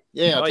 cool.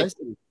 Yeah, I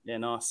tasted it. Yeah,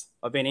 nice.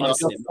 I've been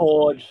interested.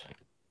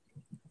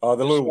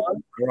 The little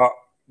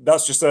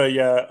that's just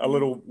a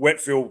little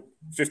wet fill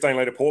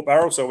 15-litre port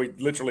barrel. So we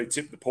literally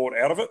tipped the port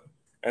out of it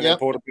and then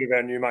poured a bit of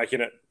our new make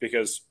in it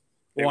because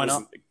why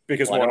not?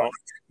 Because why not?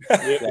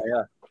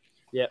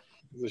 Yeah.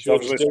 So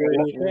it's a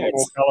lot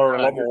more colour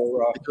and a lot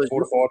more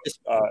fortified.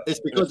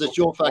 It's because it's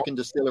your fucking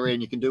distillery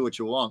and you can do what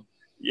you want.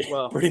 Yeah,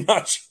 well, pretty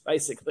much.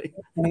 Basically.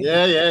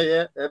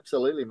 Yeah.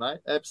 Absolutely, mate.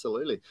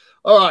 Absolutely.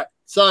 All right.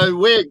 So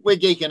we're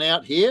geeking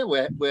out here.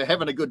 We're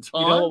having a good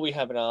time. You know what we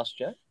haven't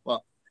asked yet?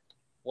 What?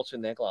 What's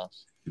in their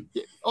glass?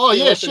 Yeah. Oh,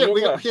 yeah,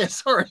 shit.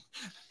 Sorry.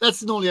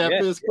 That's normally our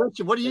first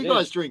question. What are you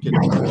guys drinking?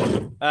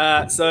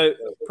 So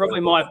probably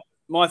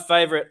my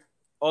favourite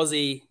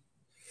Aussie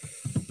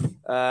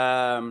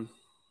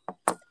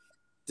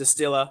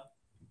distiller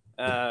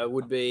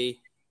would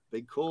be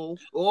Big call.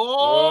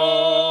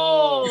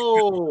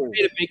 Oh,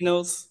 Peter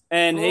Bignell's,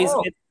 and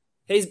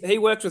he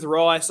worked with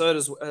rye, so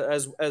does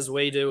as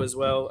we do as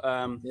well.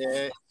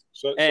 yeah.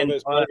 So And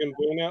there's Bogan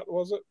Burnout,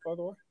 was it, by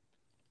the way?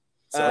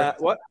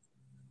 what?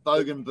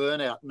 Bogan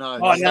Burnout. No.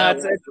 Oh no,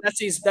 that's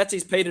his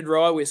peated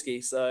rye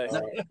whiskey. So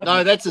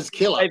No, that's his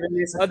killer.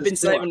 I'd been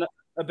saving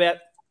about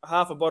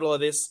half a bottle of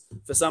this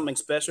for something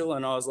special,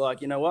 and I was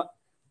like, you know what,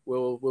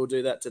 we'll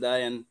do that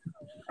today and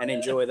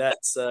enjoy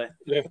that. So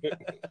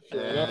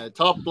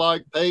top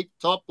bloke, Pete.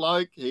 Top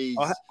bloke. He's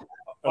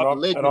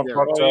legendary. I've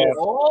got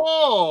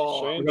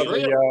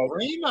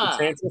Rima.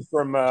 the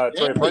from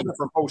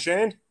from Paul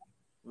Shand.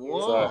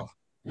 Whoa.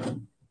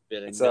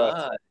 Very It's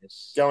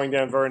nice. going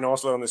down very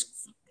nicely on this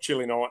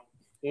chilly night.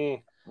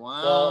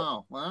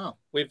 Wow. Wow.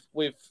 We've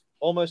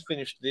almost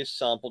finished this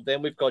sample.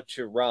 Then we've got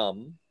your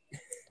rum.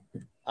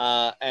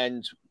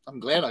 And I'm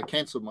glad I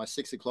cancelled my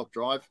 6 o'clock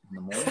drive in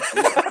the morning.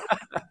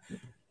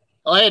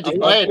 I had to.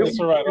 That's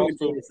all right. I'll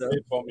still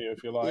bomb you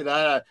if you like.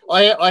 I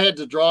had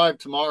to drive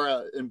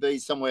tomorrow and be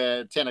somewhere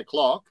at 10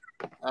 o'clock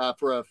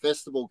for a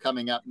festival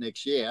coming up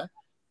next year,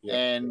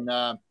 and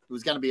it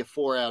was going to be a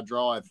 4-hour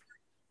drive,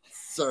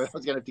 so I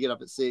was going to have to get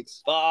up at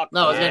 6. fuck.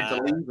 No, I was going to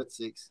have to leave at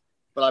 6,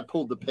 but I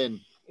pulled the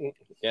pin.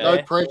 Yeah.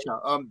 No pressure.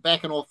 I'm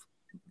backing off.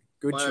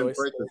 good my own choice.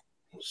 pressure.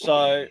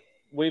 So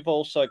we've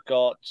also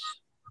got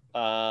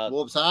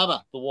Warbs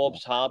Harbour. the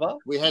Warbs Harbour.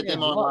 We had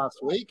them on last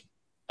week.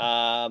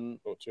 Or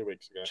 2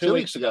 weeks ago. 2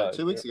 weeks ago.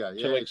 2 weeks ago.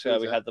 2 weeks ago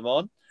we had them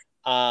on.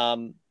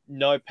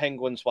 No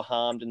penguins were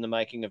harmed in the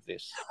making of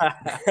this.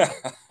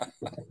 That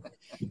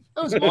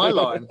was my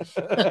line.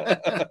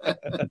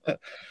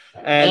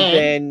 And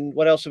then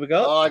what else have we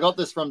got? I got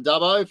this from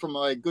Dubbo from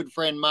my good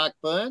friend Mark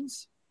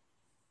Burns.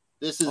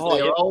 This is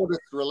their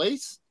oldest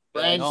release,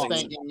 brand nice.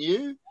 spanking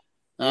new.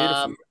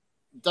 Beautiful.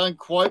 Don't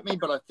quote me,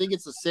 but I think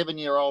it's a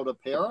 7-year-old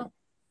Apera.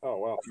 Oh,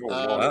 wow.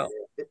 Wow.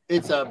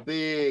 It's a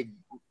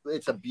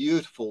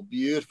beautiful,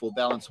 beautiful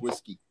balanced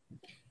whiskey.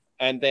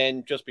 And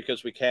then just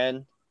because we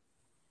can,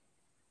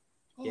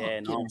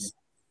 Nice.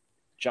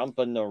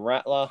 Jumping the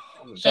Rattler.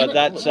 So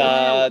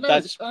And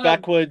that's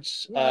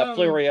backwards, no.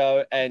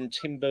 Flurio and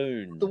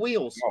Timboon. The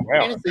wheels, Oh,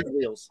 wow. aniseed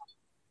wheels.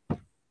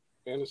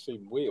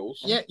 Aniseed wheels.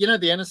 Yeah, you know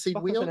the aniseed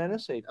What was wheel. an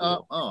aniseed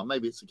Oh, wheel?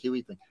 maybe it's a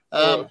Kiwi thing.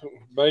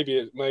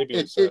 Maybe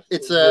it's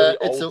It's a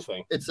a old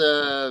thing. it's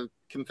a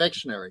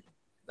confectionery.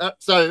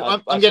 So I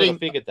I'm sort getting. of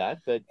figured that,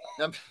 but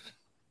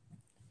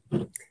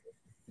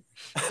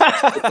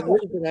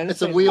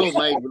It's a wheel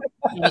made with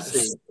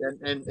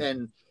aniseed,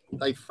 and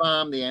they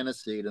farm the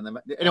aniseed. And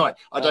anyway,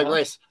 I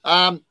digress.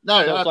 so No,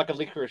 it's like a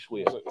licorice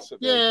wheel.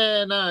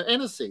 yeah, no,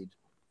 aniseed.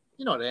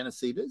 You know what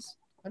aniseed is?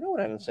 I know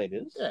what aniseed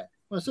is. Yeah,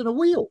 well, it's in a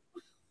wheel.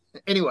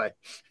 Anyway,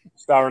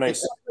 Star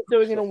Anise. What are they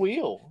doing in a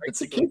wheel?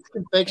 it's a kid's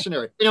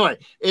confectionery. Anyway,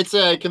 it's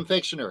a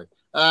confectionery.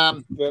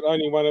 That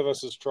only one of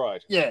us has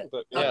tried. Yeah,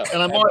 But, Yeah.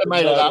 and I might have made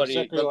it up. Nobody-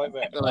 Exactly like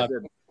that. but I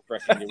didn't.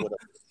 Reckon you would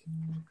have.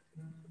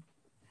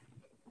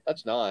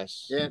 That's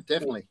nice. Yeah,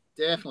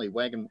 definitely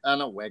wagon.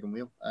 Not wagon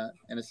wheel.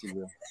 Aniseed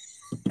wheel.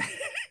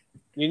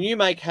 Your new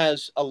make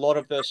has a lot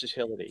of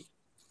versatility.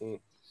 Mm.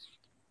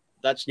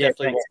 That's Yeah,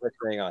 definitely thanks. what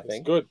we're seeing, I It's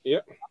think. good. Yeah.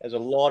 There's a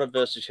lot of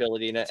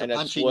versatility in it, It's a and it's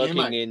punchy new working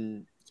make.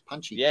 in It's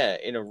punchy.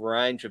 in a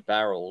range of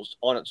barrels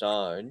on its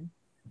own.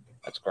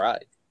 That's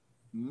great.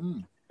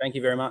 Mm. Thank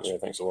you very much. Yeah,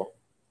 thanks a lot.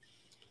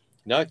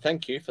 No,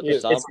 thank you for the Yeah,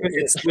 sample.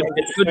 It's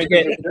good to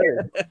get.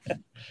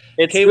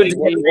 It's Kiwi, good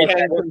to we get.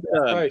 can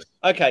confirm. Nice.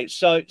 Okay,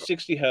 so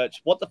 60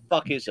 hertz. What the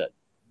fuck is it?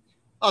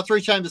 Oh,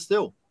 3-chamber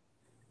still.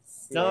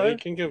 No. You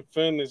can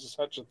confirm there's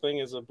such a thing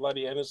as a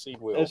bloody aniseed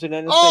wheel. There's an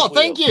aniseed Oh, wheel.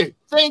 thank you.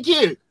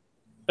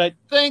 But-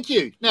 thank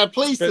you. Now,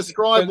 please But-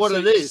 describe but what see,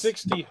 it is.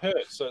 60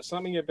 hertz. So it's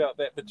something about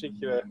that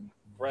particular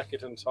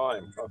bracket and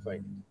time, I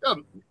think.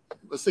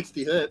 The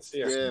 60 hertz.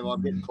 Yeah. Yeah, well,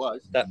 I'm getting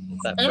close. That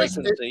Aniseed-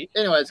 frequency.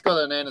 Anyway, it's got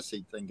an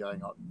aniseed thing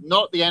going on.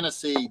 Not the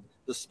aniseed,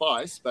 the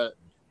spice, but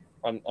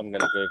I'm going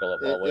to Google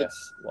it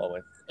while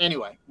we're.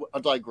 anyway, I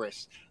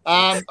digress.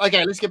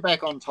 Okay, let's get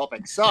back on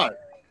topic. So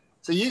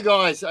you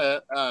guys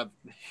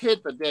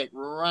hit the deck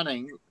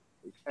running,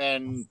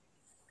 and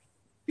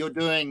you're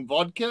doing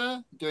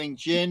vodka, doing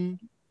gin.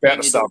 About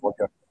to start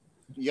vodka.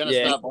 You're going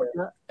to start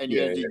vodka, and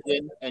you're going to do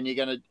gin, and you're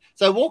going to.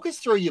 So walk us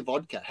through your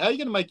vodka. How are you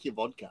going to make your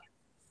vodka?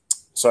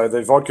 So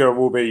the vodka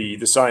will be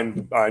the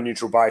same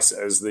neutral base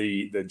as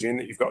the gin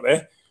that you've got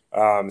there.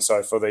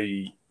 So for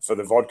the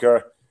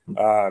vodka,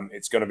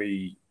 it's going to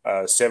be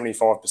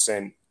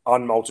 75%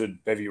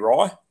 unmalted bevy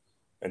rye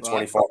and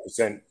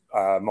 25%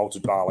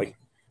 malted barley.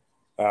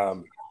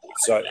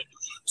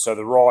 So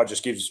the rye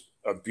just gives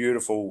a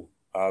beautiful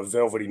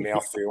velvety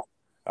mouthfeel.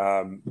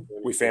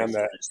 We found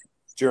that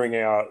during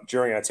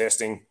our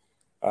testing,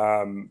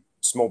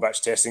 small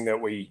batch testing,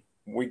 that we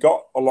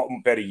got a lot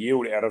better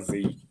yield out of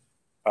the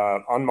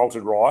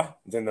unmalted rye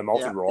than the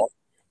malted rye,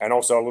 and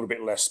also a little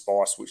bit less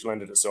spice, which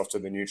lended itself to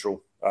the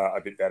neutral a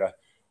bit better.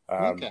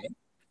 Okay.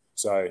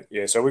 So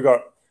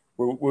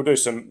we'll do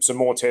some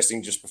more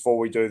testing just before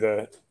we do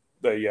the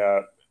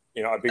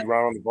a big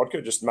run on the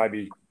vodka, just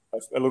maybe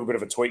a little bit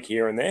of a tweak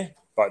here and there,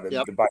 but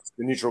the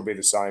neutral will be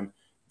the same.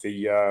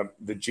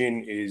 The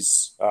gin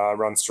is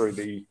runs through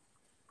the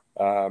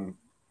hang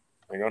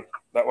on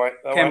that way.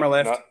 Camera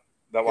left. No,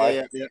 that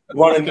way. Yeah.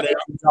 One in the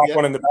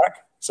one in the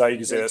back. So you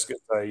can see that's got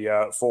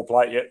a 4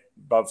 plate yet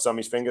above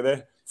Summy's finger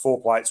there.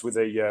 4 plates with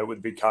a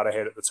big cutter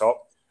head at the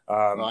top.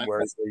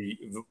 Whereas the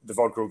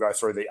vodka will go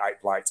through the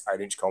 8 plates,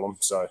 8-inch column.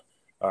 So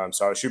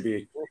it should be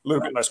a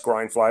little bit less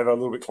grain flavour, a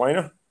little bit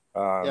cleaner,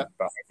 but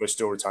hopefully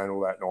still retain all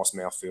that nice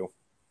mouthfeel.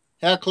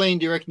 How clean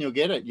do you reckon you'll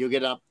get it? You'll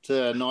get up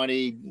to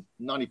 90,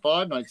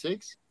 95,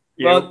 96?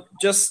 Yeah. Well,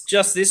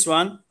 just this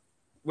one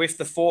with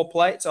the 4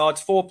 plates. Oh,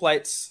 it's 4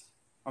 plates.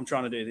 I'm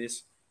trying to do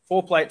this.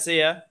 4 plates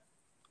here.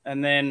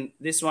 And then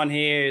this one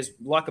here is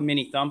like a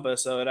mini thumper.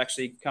 So it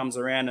actually comes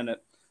around and the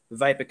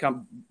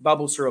vapor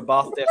bubbles through a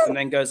bath depth and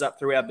then goes up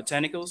through our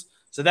botanicals.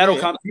 So that'll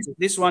come.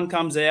 This one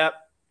comes out.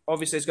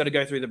 Obviously, it's got to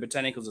go through the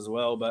botanicals as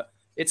well, but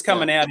it's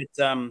coming out. It's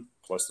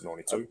close to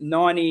 92.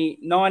 90,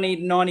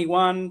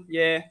 91,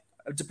 yeah,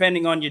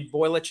 depending on your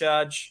boiler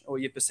charge or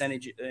your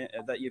percentage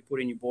that you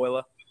put in your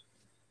boiler.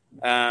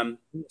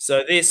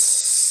 So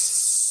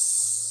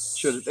this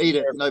should eat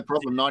it, no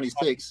problem.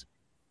 96.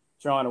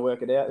 Trying to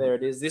work it out. There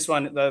it is. This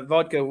one, the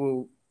vodka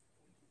will.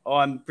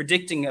 I'm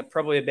predicting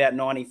probably about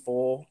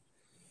 94.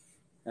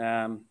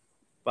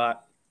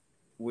 But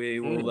we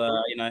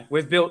will,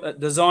 we've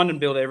designed and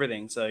built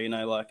everything. So,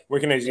 we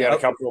can easily add a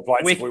couple of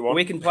plates if we want.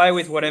 We can play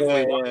with whatever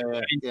we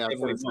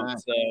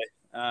want. So,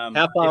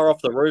 how far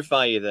off the roof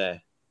are you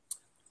there?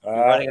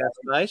 Running out of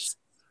space?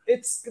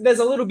 There's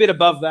a little bit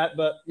above that,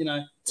 but,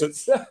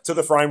 to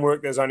the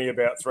framework, there's only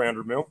about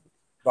 300 mil.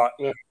 But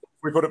if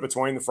we put it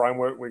between the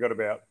framework, we got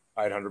about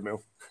 800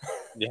 mil.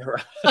 Yeah,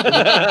 right.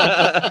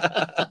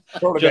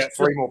 Probably about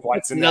 3 more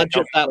plates in there. Nudge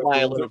it that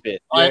way a little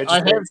bit. I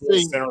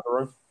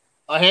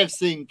have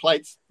seen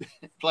plate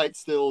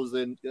stills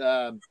and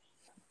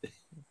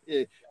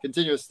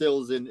continuous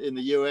stills in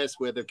the US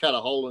where they've cut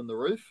a hole in the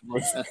roof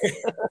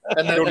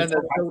and they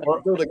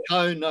build a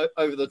cone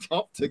over the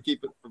top to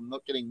keep it from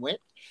not getting wet.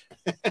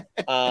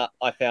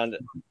 I found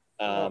it.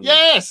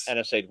 Yes,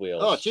 aniseed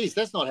wheels. Oh, geez,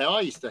 that's not how I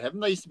used to have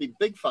them. They used to be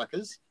big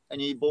fuckers,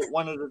 and you bought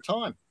one at a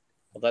time.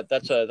 Well,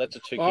 that's a 2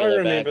 kilo. I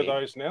remember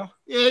those now.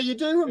 Yeah, you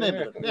do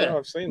remember them. Yeah,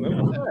 I've seen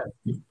them.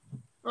 Yeah.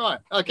 Right.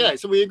 Okay.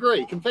 So we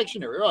agree.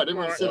 Confectionery. Right.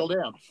 Everyone settle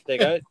down. There you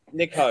go.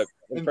 Nick Hope.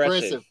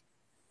 Impressive.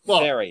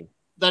 Well, very.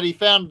 That he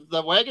found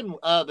the wagon,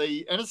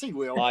 the aniseed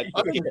wheel. I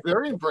think it's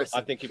very impressive.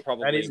 I think he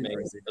probably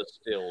means the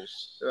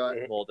stills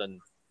more than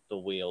the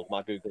wheel.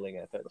 My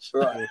Googling efforts.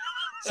 Right.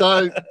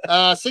 So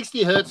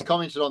 60 Hertz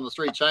commented on the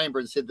 3-chamber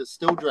and said that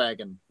Still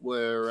Dragon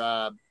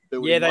were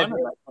building one.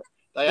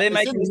 They're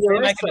making a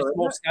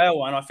small scale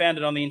one. I found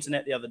it on the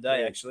internet the other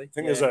day, actually. I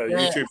think there's a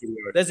YouTube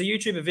video. There's a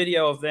YouTube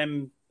video of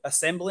them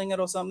assembling it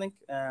or something.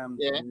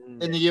 In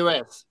the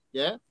US.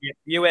 Yeah.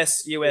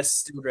 US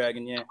Still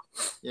Dragon. Yeah.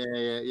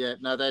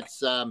 No,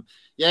 that's I've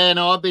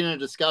been in a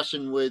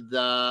discussion with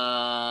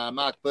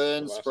Mark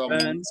Burns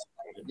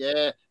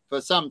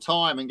for some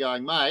time and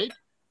going, mate,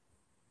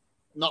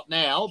 not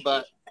now,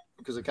 but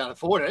because I can't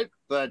afford it.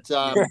 But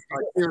I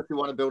seriously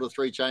want to build a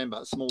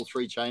small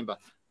 3-chamber.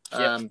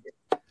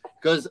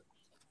 Because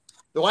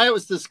the way it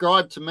was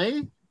described to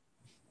me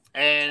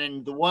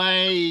and the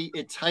way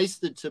it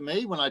tasted to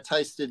me when I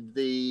tasted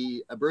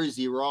the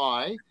Abruzzi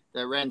rye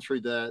that ran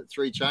through the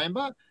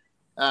 3-chamber,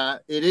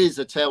 it is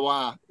a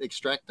terroir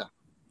extractor.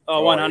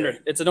 Oh, 100. Yeah.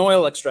 It's an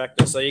oil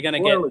extractor, so you're going to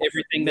get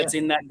everything that's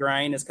in that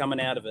grain is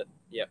coming out of it.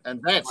 Yeah.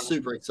 And that's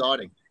super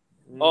exciting.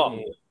 Oh,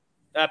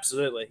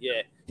 absolutely,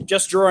 yeah.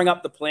 Just drawing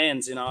up the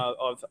plans,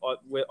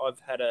 I've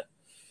had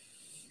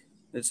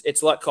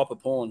it's like copper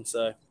porn,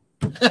 so.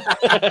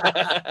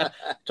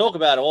 Talk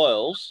about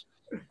oils.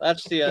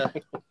 That's the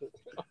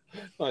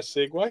nice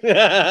segue.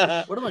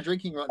 What am I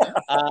drinking right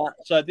now?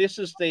 So this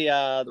is the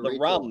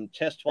rum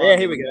test one. Yeah,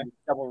 here we go.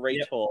 Double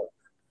retort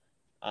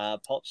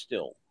pot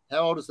still. How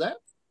old is that?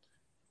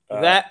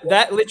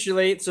 That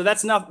literally. So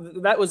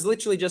that was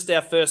literally just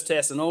our first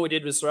test, and all we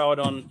did was throw it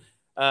on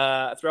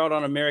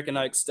American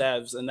oak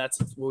stavs, and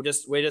we're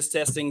just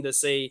testing to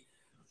see.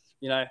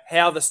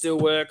 How the still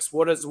works,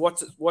 what's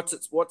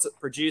it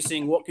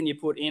producing, what can you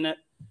put in it?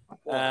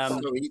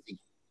 So easy.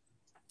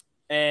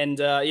 And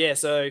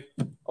so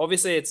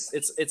obviously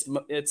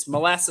it's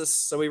molasses.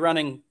 So we're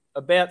running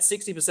about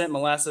 60%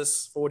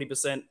 molasses,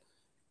 40%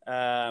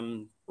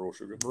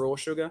 raw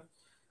sugar.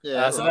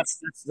 Yeah. So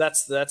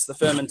that's the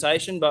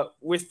fermentation. But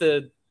with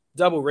the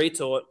double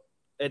retort,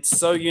 it's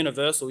so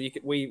universal. We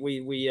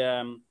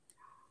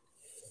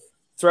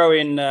throw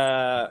in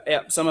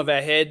some of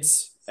our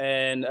heads.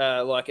 And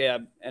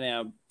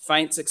our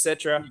feints,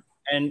 etc.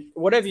 And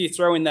whatever you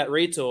throw in that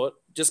retort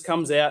just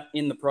comes out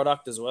in the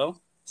product as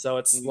well. So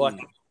it's like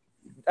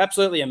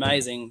absolutely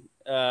amazing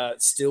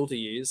still to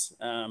use.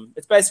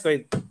 It's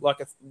basically like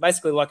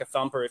a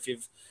thumper if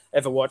you've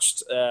ever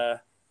watched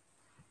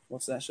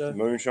what's that show?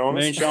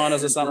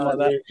 Moonshiners or something like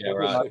that. Yeah,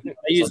 right.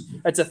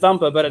 It's a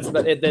thumper, but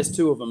there's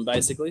 2 of them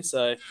basically.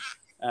 So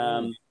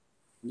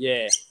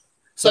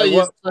So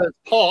it's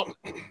pot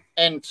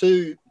and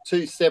two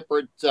two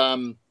separate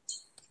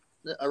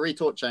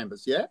retort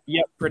chambers. Yeah.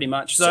 Yep, pretty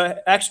much. So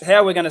actually,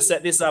 how we're going to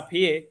set this up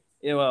here?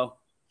 Yeah, well,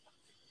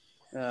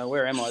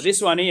 where am I?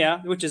 This one here,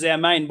 which is our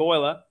main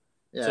boiler.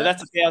 Yeah. So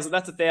that's 1,000.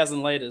 That's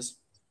 1,000 liters.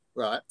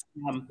 Right.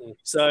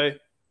 So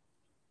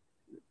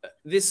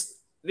this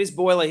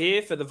boiler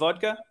here for the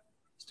vodka,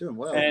 it's doing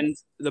well, and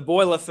the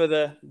boiler for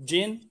the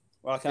gin.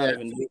 Well, I can't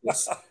even do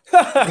this.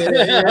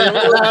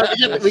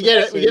 We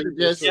get it. We get the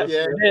gist.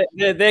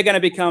 Yeah. They're going to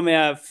become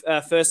our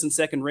first and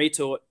second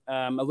retort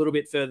a little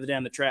bit further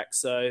down the track.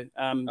 So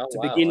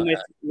begin with,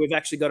 we've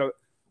actually got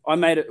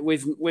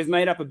we've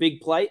made up a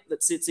big plate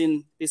that sits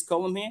in this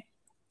column here.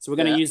 So we're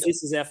going to use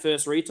this as our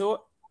first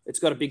retort. It's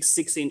got a big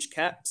 6-inch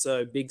cap,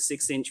 so big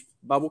 6-inch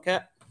bubble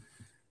cap.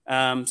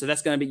 So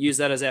that's going to be use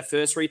that as our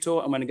first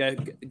retort. I'm going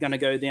to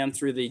go down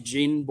through the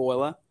gin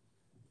boiler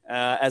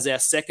as our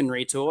second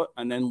retort,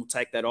 and then we'll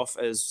take that off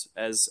as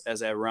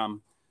our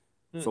rum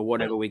for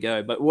whatever we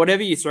go. But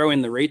whatever you throw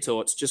in the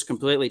retorts just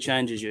completely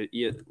changes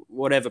your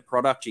whatever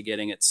product you're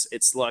getting.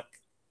 It's like,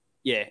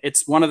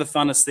 it's one of the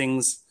funnest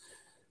things.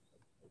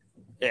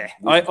 Yeah,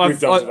 I've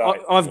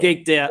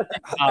geeked out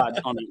hard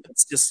on it.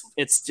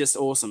 It's just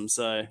awesome.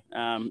 So,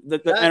 and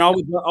I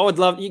would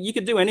love you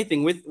could do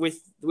anything with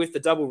the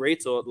double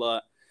retort,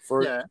 like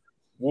fruit,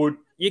 wood.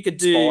 You could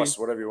do spice,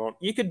 whatever you want.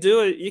 You could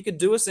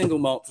do a single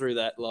malt through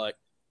that, like,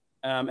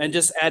 and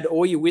just add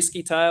all your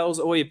whiskey tails,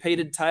 all your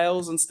peated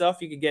tails and stuff.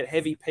 You could get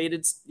heavy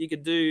peated. You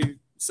could do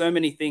so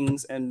many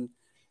things, and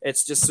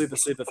it's just super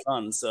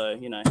fun. So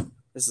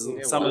this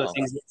is some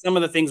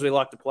of the things we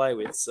like to play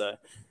with. So.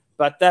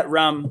 But that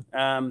rum,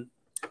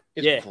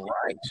 it's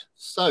great.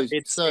 It's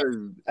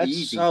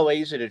easy. So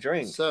easy to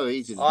drink. So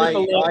easy. I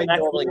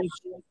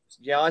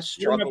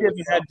struggle.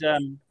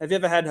 Have you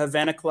ever had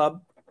Havana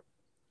Club?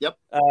 Yep.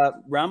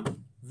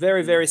 Rum,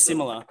 very very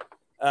similar,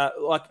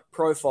 like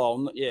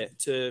profile,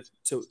 to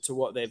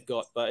what they've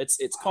got, but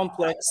it's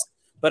complex,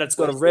 but it's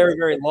got a very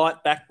very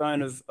light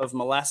backbone of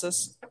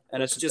molasses,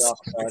 and it's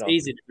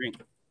easy to drink.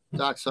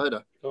 Dark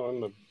soda. Oh,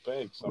 in the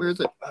bag. Where is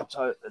it?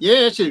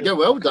 Yeah, it should go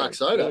well with dark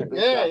soda.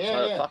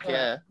 Yeah. Fuck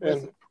yeah.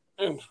 And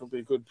it'll be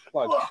a good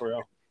plug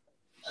for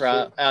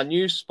our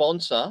new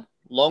sponsor,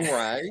 Long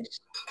Rays.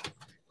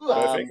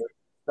 I've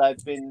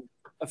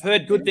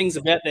heard good things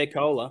about their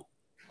cola.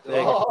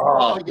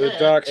 The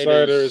dark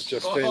soda is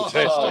just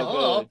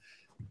fantastic.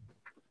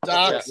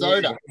 Dark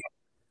soda.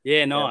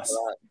 Yeah, nice.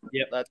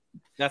 Yep,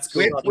 that's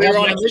good. We're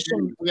on a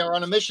mission. We are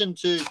on a mission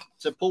to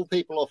pull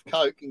people off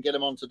Coke and get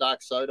them onto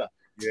dark soda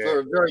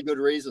for very good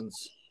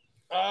reasons.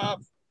 No,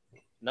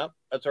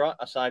 that's all right.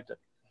 I saved it.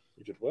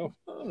 You did well.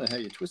 I don't know how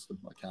you twist them.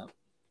 I can't.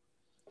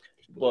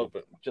 Well,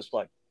 just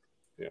like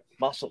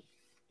muscle.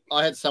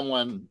 I had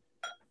someone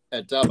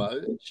at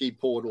Dubbo. She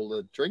poured all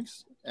the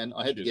drinks, and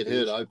I had to get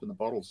her to open the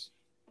bottles.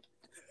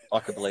 I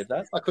could believe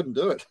that. I couldn't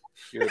do it.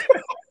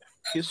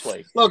 You're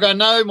sweet. Look, I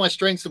know my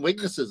strengths and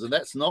weaknesses, and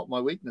that's not my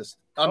weakness.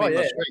 I mean,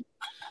 my strength.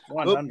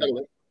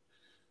 100.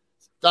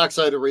 Dark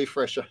soda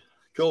refresher.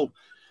 Cool.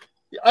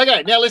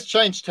 Okay, now let's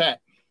change tack.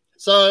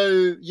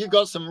 So you've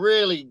got some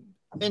really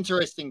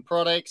interesting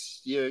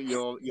products.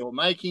 You're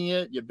making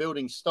it. You're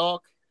building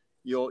stock.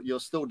 You're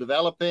still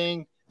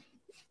developing.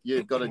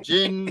 You've got a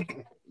gin.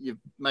 You're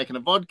making a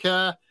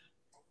vodka.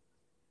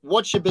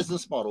 What's your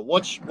business model?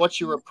 What's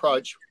your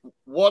approach?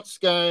 What's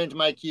going to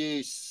make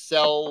you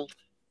sell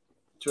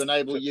to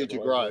enable you to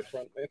grow?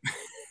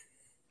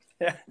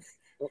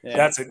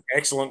 That's an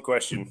excellent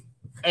question.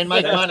 And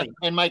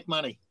make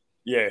money.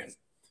 Yeah.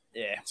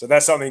 So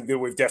that's something that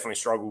we've definitely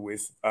struggled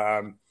with.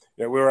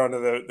 We're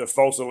under the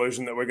false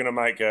illusion that we're going to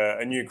make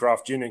a new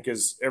craft gin,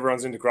 because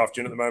everyone's into craft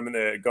gin at the moment.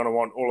 They're going to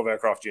want all of our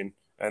craft gin,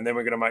 and then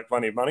we're going to make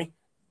plenty of money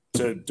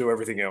to do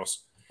everything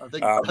else. I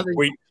think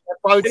we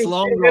learned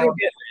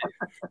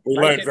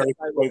very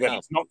quickly that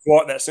it's not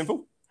quite that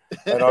simple.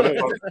 And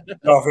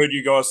I've heard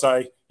you guys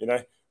say,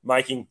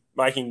 making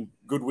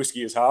good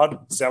whiskey is hard.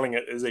 Selling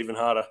it is even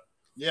harder.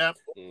 Yeah.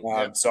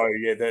 So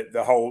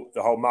the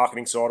whole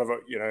marketing side of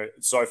it,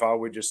 so far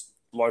we're just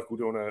local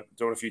doing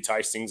a few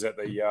tastings at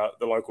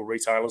the local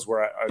retailers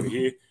we're at over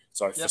here.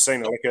 So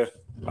Facina Liquor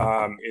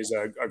is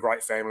a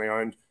great family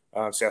owned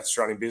South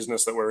Australian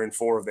business that we're in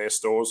 4 of their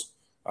stores.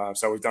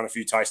 So we've done a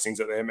few tastings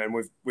at them, and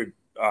we've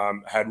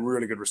had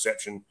really good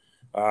reception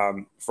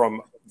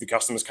from the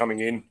customers coming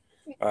in.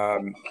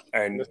 And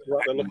that's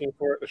what they're looking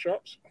for at the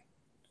shops.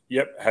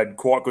 Yep, had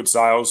quite good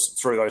sales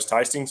through those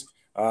tastings.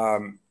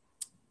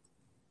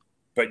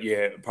 But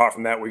apart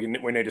from that, we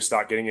need to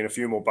start getting in a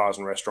few more bars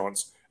and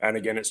restaurants. And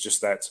again, it's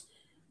just that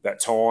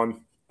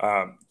time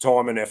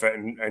and effort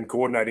and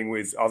coordinating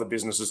with other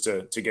businesses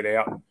to get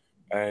out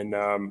and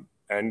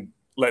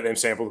let them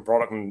sample the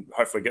product and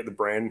hopefully get the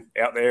brand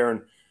out there,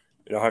 and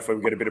hopefully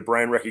we get a bit of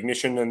brand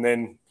recognition, and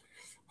then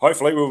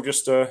hopefully we'll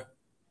just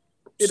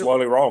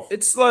slowly roll.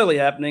 It's slowly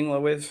happening.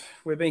 Like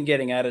we've been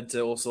getting added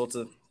to all sorts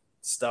of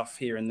stuff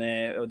here and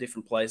there, or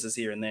different places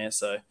here and there.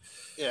 So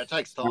it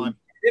takes time.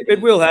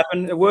 It will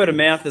happen. Word of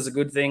mouth is a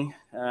good thing.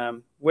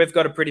 We've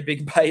got a pretty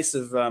big base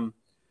of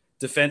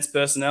defence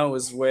personnel,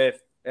 as we're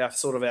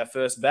our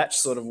first batch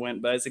sort of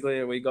went.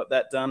 Basically, we got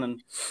that done,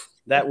 and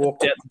that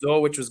walked out the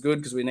door, which was good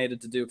because we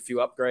needed to do a few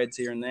upgrades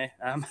here and there.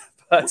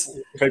 But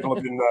people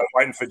have been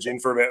waiting for gin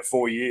for about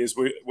 4 years.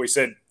 We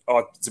said,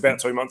 it's about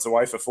 2 months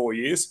away for 4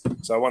 years.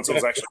 So once it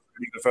was actually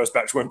the first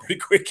batch went pretty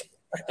quick.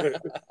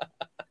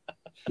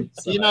 Do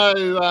you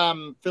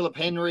know Philip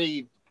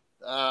Henry?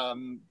 I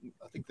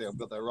think they've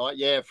got that right.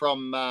 Yeah,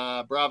 from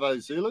Bravo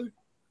Zulu.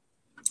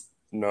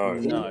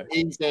 No.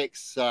 He's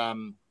ex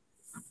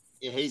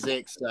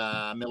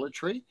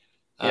military.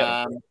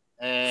 Yeah.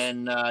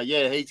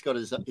 He's got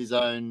his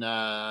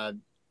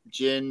own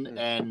gin,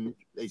 and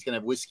he's going to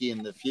have whiskey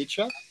in the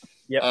future.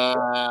 Yep.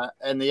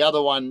 And the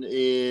other one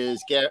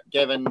is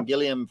Gavin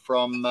Gilliam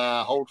from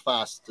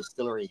Holdfast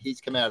Distillery.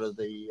 He's come out of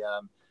the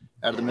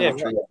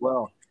military as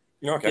well.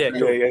 Okay. Yeah,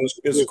 cool.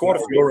 There's quite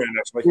a few around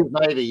actually. He was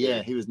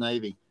Navy, he was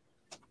Navy.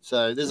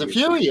 So there's a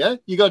few here.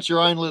 You got your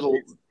own little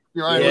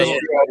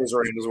others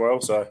around as well.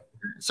 So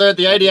at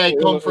the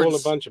ADA conference, all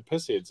a bunch of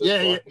pissheads.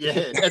 Yeah.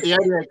 At the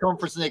ADA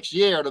conference next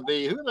year, it'll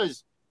be who are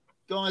those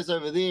guys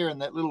over there in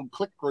that little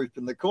click group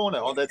in the corner?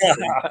 Oh, that's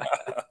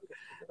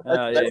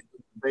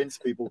Ben's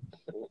people.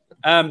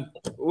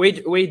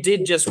 We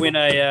did just win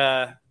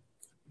an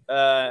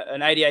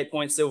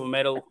 88-point silver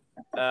medal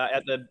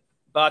at the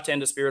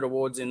Bartender Spirit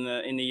Awards in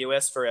the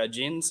US for our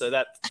gin. So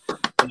that,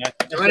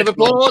 round of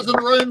applause in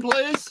the room,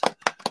 please.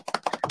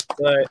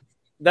 So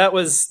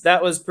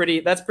that's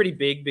pretty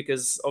big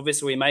because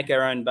obviously we make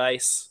our own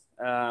base,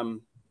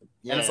 and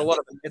it's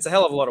a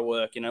hell of a lot of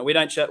work. We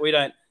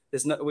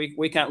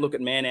can't look at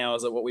man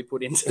hours at what we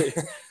put into.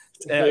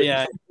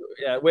 Our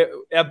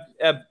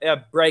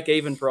break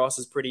even price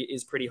is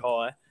pretty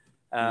high.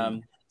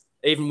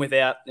 Even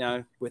without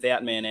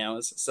man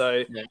hours.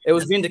 So it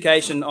was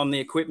vindication on the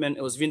equipment.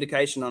 It was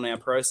vindication on our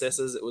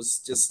processes. It was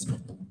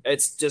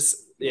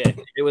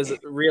it was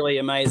really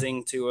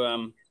amazing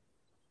to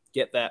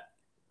get that.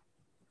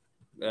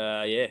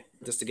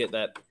 Just to get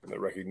that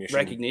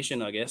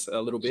recognition, I guess, a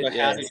little bit.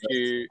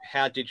 So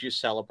how did you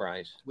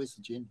celebrate? Where's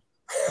the gin?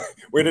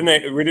 we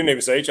didn't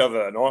even see each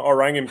other, and I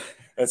rang him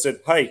and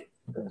said, "Hey,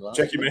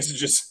 check your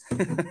messages."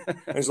 And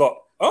he's like,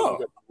 "Oh,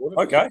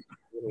 okay."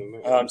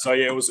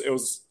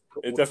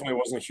 It definitely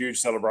wasn't a huge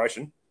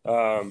celebration,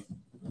 but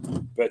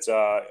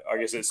I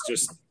guess it's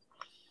just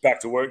back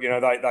to work.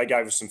 They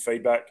gave us some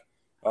feedback.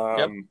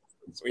 I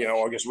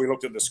guess we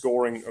looked at the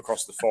scoring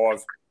across the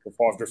five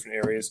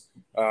different areas.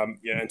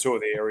 And two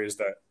of the areas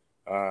that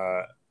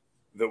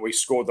we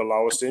scored the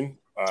lowest in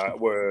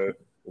were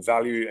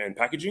value and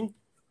packaging,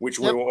 which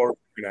we're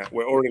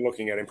already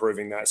looking at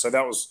improving that. So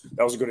that was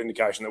a good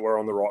indication that we're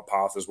on the right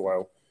path as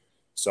well.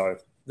 So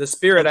the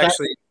Spirit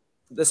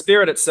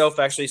itself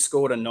actually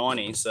scored a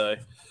 90. So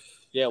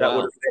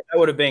that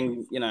would have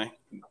been, was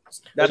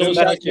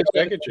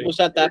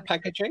that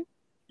packaging?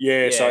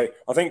 Yeah, so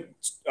I think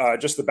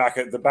just the back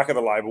of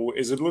the label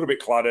is a little bit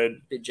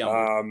cluttered.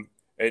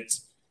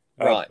 It's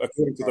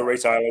according to the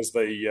retailers,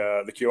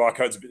 the QR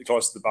code's a bit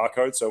close to the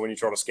barcode. So when you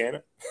try to scan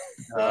it,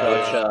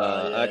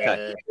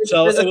 okay.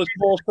 So it was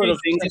more sort of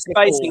things.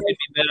 Spacing could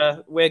be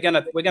better. We're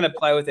gonna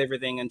play with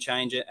everything and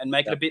change it and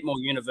make it a bit more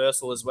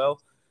universal as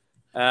well.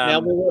 Now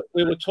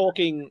we were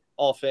talking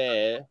off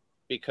air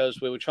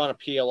because we were trying to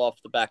peel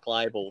off the back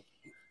label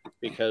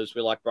because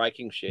we like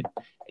breaking shit,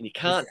 and you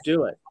can't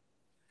do it.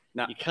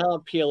 No, you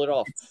can't peel it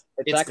off.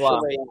 It's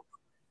actually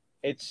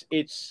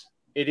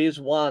it is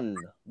one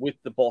with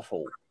the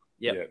bottle.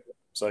 Yep. Yeah.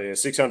 So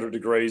 600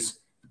 degrees.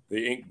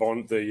 The ink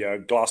bond,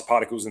 the glass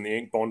particles in the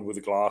ink bond with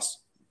the glass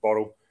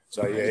bottle.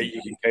 So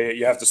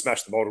you have to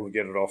smash the bottle to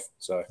get it off.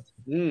 So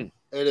it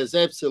is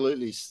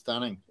absolutely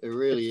stunning. It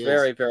really is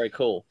very, very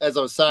cool. As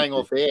I was saying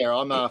off air,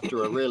 I'm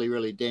after a really,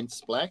 really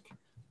dense black.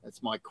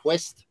 That's my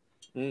quest.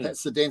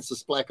 That's the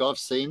densest black I've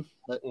seen.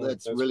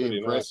 That's really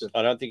impressive. Nice.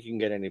 I don't think you can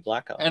get any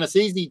blacker, and it's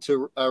easy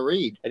to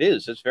read. It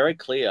is. It's very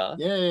clear.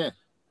 Yeah.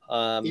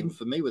 Even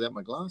for me without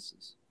my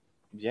glasses.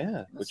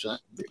 Yeah, that's saying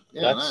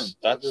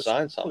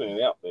something. Putting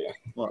it out there.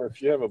 What?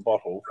 If you have a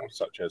bottle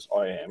such as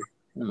I am,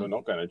 we're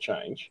not going to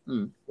change.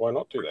 Why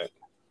not do that?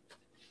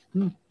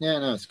 Yeah,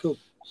 no, it's cool.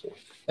 So,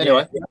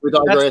 anyway, we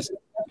digress.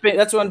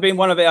 That's been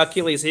one of our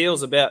Achilles'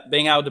 heels about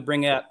being able to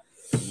bring out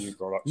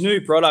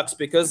new products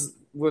because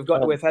we've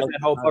had that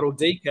whole bottle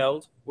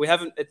decaled. We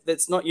haven't.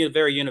 It's not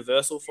very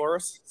universal for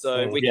us,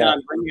 so we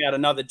can't bring out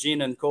another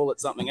gin and call it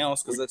something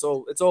else because it's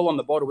all on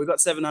the bottle. We've got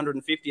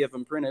 750 of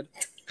them printed.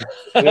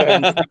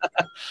 And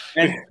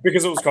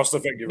because it was cost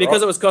effective.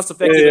 Because it was cost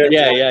effective.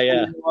 Yeah.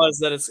 Realize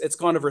that it's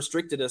kind of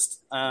restricted us.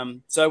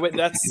 So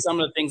that's some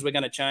of the things we're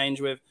going to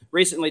change. We've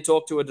recently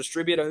talked to a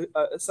distributor,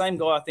 same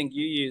guy I think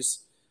you use,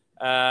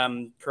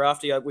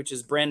 Crafty, which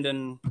is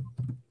Brendan.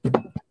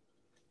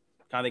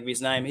 Can't think of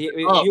his name.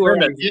 You were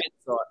on his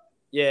website.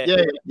 Yeah.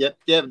 So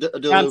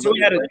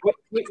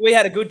we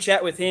had a good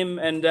chat with him,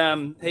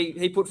 and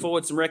he put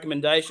forward some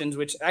recommendations,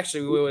 which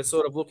actually we were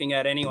sort of looking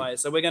at anyway.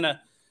 So we're going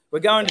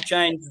to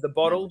change the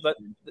bottle, but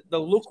the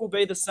look will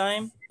be the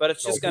same, but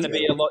it's just going to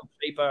be a lot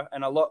cheaper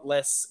and a lot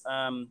less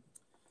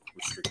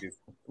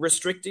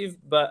restrictive,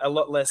 but a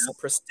lot less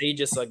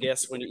prestigious, I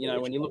guess. When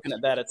when you're looking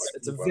at that,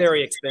 it's a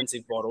very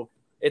expensive bottle.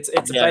 It's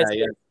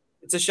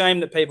a shame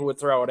that people would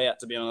throw it out,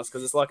 to be honest,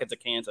 because it's like a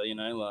decanter,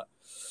 like.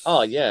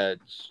 Oh yeah,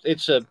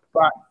 it's a.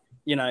 But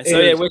we're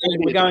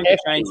going to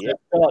change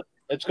that.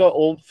 It's got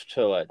oomph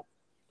to it.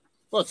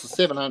 Well, it's a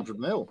 700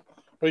 mil.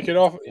 We could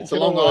offer. It's a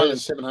Long Island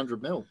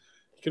 700 mil.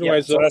 You can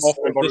always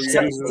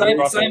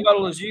offer same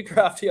bottle as you,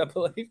 Crafty, I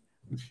believe.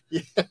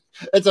 Yeah,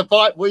 it's a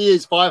five. We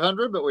use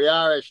 500, but we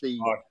are actually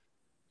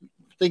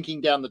thinking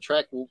down the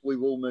track. We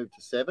will move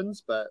to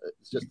 7s, but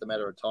it's just a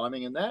matter of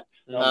timing and that.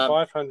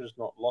 500 is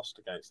not lost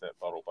against that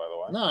bottle, by the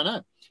way.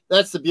 No,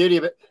 that's the beauty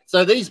of it.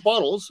 So these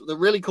bottles, the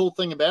really cool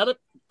thing about it,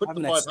 put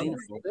the 500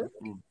 there.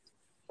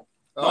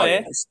 Oh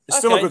yeah, it's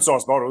still a good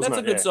size bottle, isn't it?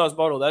 That's a good size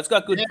bottle. That's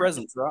got good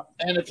presence, right?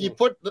 And if you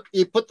put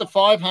the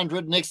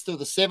 500 next to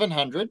the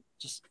 700,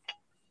 just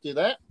do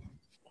that.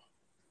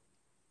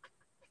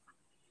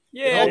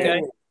 Yeah,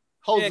 okay.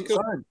 Holds its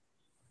own.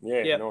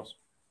 Yeah, nice.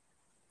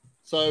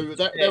 So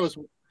that was,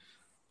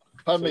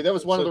 pardon me, that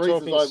was one of the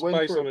reasons I went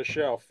space for on a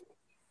shelf.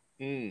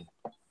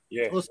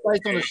 Yeah, well,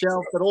 space on a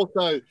shelf, but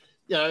also,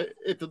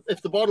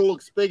 if the bottle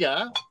looks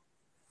bigger,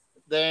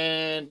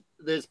 then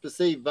there's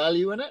perceived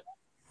value in it.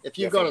 If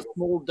you've got a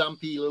small,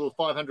 dumpy little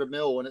 500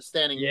 mil and it's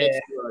standing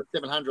next to a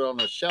 700 on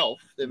a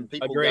shelf, then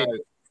people go,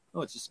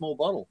 "Oh, it's a small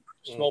bottle."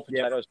 Small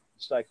potatoes,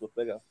 steak look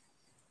bigger.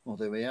 Well,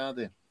 there we are.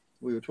 Then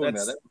we were talking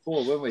about that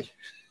before, weren't we?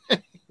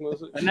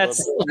 And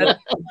that's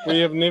we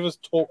have never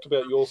talked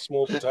about your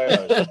small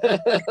potatoes.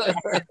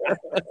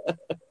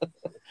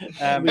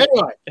 Anyway,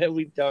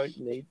 we don't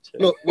need to.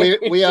 Look,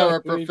 we are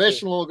a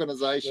professional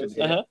organisation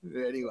here.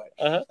 Anyway,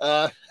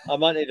 I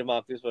might need to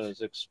mark this one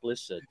as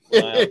explicit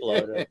when I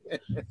upload it.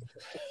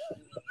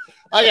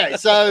 Okay,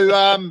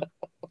 so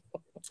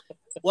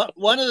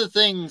one of the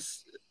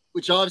things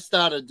which I've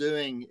started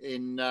doing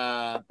in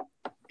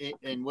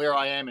where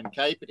I am in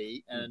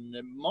Capity, and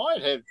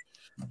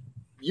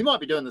you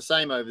might be doing the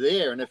same over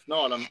there, and if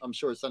not, I'm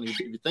sure it's something you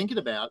should be thinking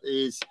about.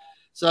 Is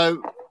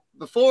so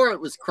before it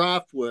was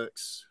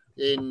Craftworks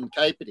in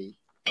Capity,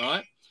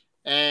 right?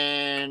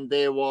 And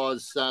there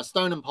was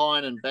Stone and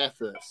Pine and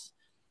Bathurst.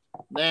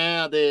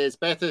 Now there's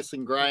Bathurst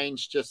and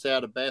Grange just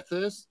out of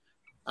Bathurst.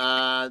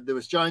 There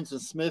was Jones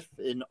and Smith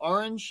in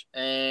Orange,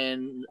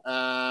 and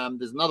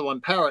there's another one,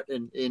 Parrot,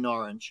 in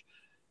Orange.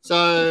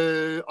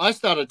 So I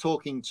started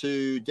talking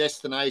to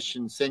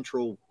Destination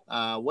Central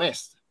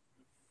West,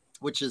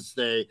 which is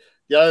the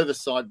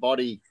oversight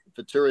body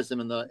for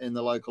tourism in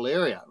the local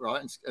area,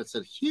 right? It's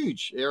a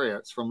huge area.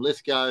 It's from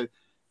Lithgow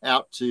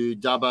out to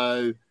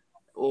Dubbo,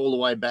 all the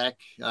way back,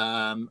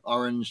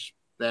 Orange,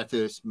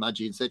 Bathurst,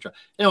 Mudgee, etc.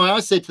 Anyway, I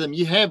said to them,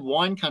 "You have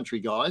wine country,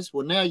 guys.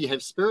 Well, now you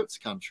have spirits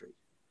country."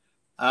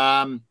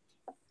 And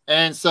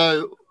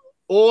so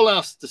all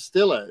us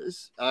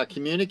distillers are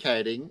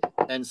communicating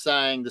and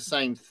saying the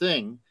same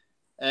thing,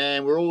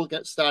 and we're all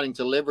starting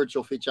to leverage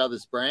off each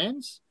other's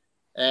brands,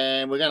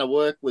 and we're going to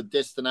work with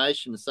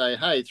Destination and say,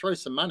 "Hey, throw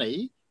some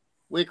money.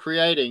 We're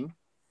creating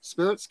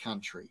spirits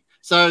country."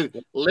 So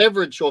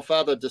leverage off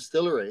other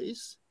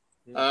distilleries,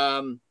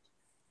 and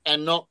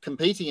not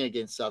competing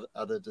against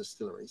other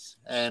distilleries.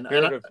 And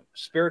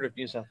Spirit of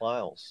New South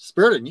Wales.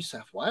 Spirit of New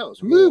South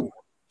Wales. Woo!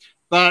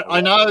 But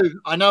I know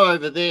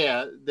over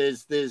there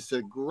there's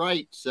a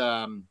great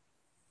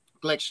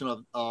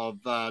collection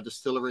of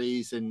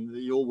distilleries, and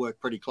you all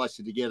work pretty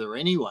closely together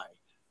anyway.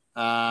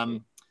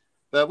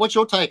 But what's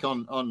your take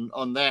on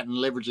that and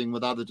leveraging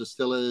with other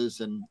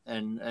distillers and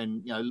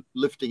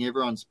lifting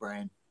everyone's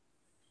brand?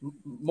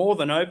 More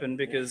than open,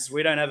 because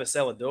we don't have a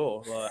cellar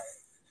door. Like,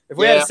 if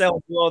we had a cellar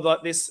door,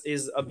 like, this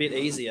is a bit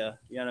easier.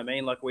 You know what I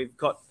mean? Like, we've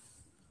got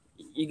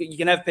you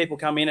can have people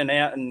come in and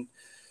out, and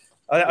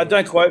I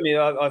don't quote me.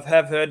 I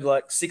have heard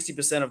like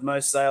 60% of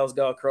most sales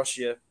go across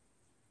your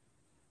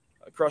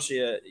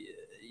through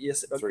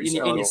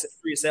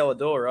your cellar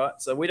door, right?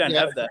 So we don't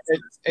have that.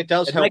 It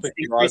does help it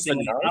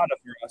increasingly harder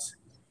for us.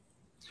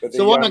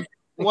 So want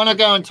to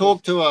go and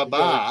talk to a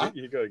bar,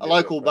 a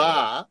local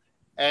bar,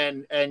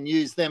 and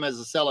use them as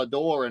a cellar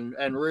door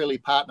and really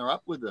partner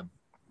up with them.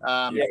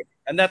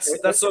 And that's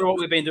sort of what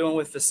we've been doing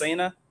with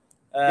Facina,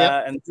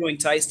 and doing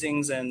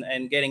tastings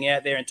and getting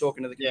out there and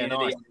talking to the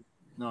community.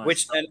 Nice.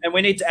 Which and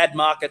we need to add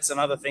markets and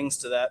other things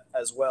to that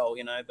as well,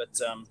 but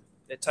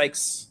it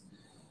takes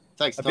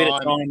a bit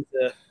of time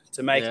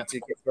to make to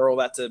get for all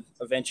that to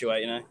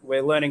eventuate.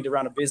 We're learning to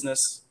run a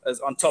business as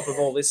on top of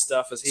all this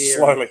stuff as here.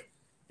 Slowly.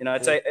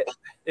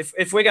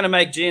 If we're going to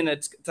make gin,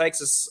 it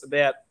takes us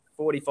about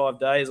 45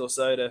 days or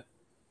so to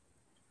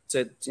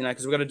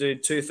because we've got to do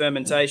 2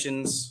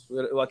 fermentations,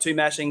 two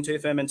mashing, 2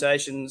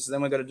 fermentations,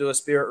 then we've got to do a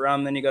spirit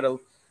run, then you've got to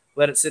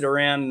let it sit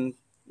around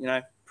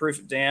and proof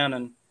it down,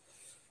 and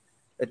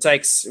it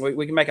takes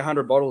we can make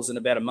 100 bottles in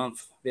about a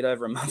month, a bit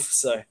over a month.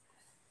 So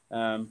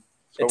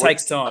it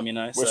takes time,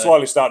 We're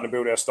slowly starting to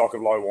build our stock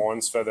of low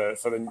wines for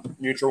the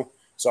neutral.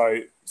 So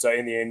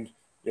in the end,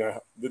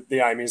 the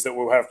aim is that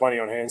we'll have plenty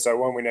on hand. So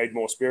when we need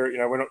more spirit,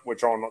 we're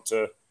trying not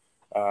to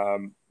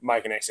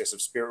make an excess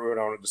of spirit. We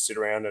don't want it to sit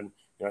around and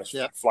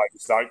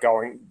flavors start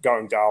going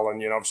dull,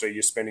 and obviously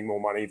you're spending more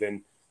money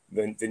than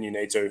you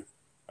need to.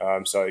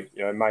 So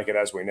make it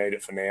as we need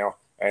it for now,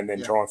 and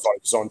then try and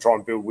focus on try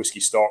and build whiskey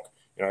stock.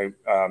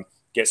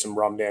 Get some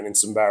rum down in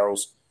some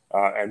barrels,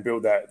 and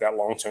build that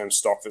long term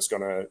stock that's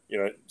going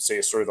to see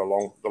us through the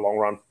long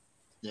run.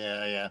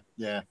 Yeah.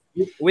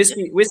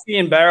 Whiskey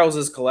in barrels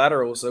is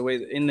collateral. So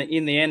in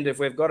the end, if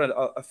we've got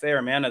a fair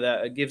amount of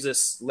that, it gives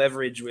us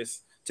leverage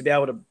to be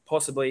able to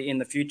possibly in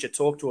the future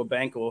talk to a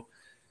bank or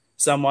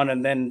someone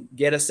and then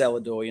get a cellar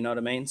door. You know what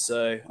I mean?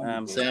 So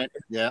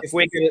if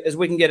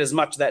we can get as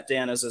much of that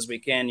down as we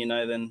can,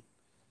 then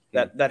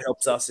that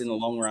helps us in the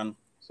long run.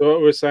 So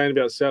what we're saying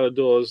about cellar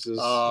doors is,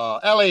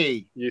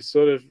 Ellie, you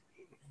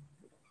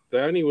they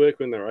only work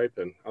when they're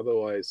open.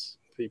 Otherwise,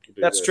 people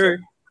do. That's true.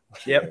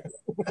 Yep.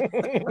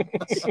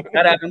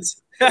 That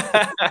happens.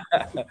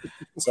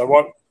 So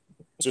what?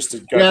 Just to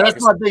go. Yeah,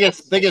 that's my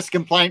biggest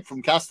complaint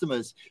from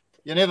customers.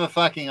 You're never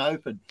fucking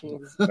open.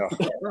 No.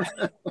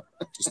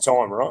 Just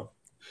time, right?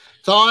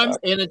 Time,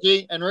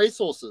 energy, and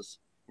resources.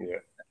 Yeah.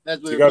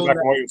 To go back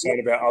on what you were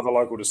saying about other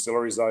local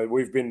distilleries, though,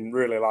 we've been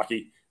really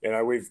lucky.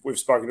 We've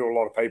spoken to a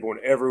lot of people, and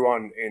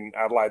everyone in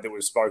Adelaide that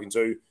we've spoken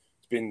to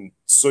has been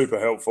super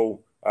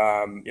helpful.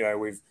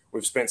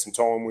 We've spent some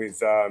time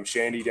with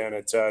Shandy down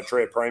at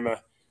Tria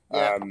Prima,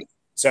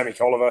 Sammy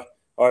Colliver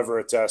over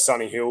at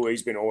Sunny Hill.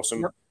 He's been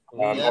awesome.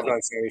 I've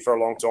known Sammy for a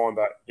long time,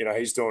 but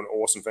he's doing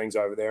awesome things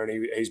over there,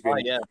 and he's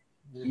been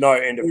no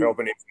end of help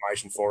and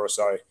information for us.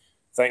 So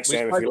thanks,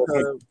 Sam.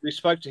 We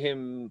spoke to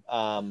him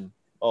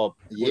over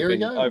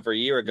a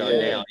year ago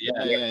now.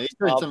 Yeah. He's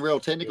doing some real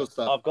technical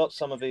stuff. I've got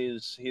some of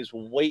his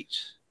wheat,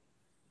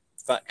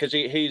 because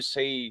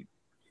he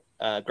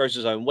grows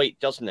his own wheat,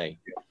 doesn't he?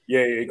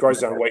 Yeah, he grows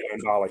his own wheat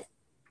and barley.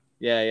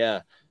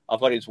 Yeah. I've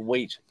got his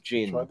wheat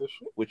gin,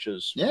 which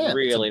is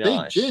really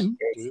nice. Gin.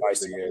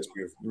 It's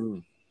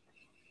beautiful.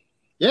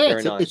 Yeah,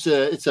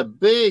 it's a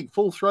big,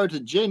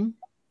 full-throated gin.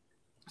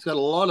 It's got a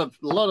lot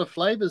of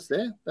flavors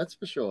there. That's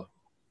for sure.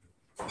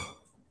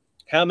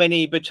 How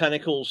many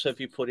botanicals have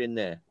you put in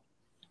there?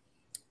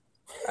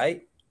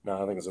 8.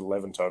 No, I think it's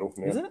 11 total.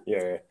 Now. Is it?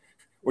 Yeah.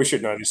 We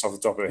should know this off the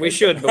top of our head. We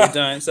should, but we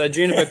don't. So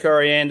juniper,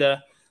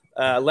 coriander,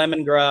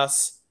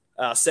 lemongrass,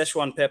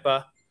 Szechuan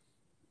pepper,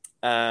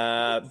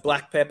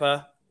 black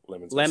pepper,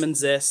 lemon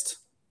zest,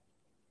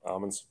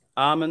 almonds.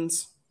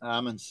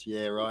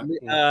 Yeah, right.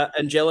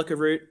 Angelica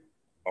root,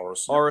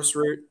 orris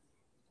root.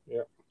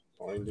 Yeah,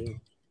 finding.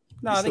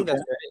 No, I think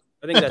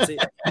that's it.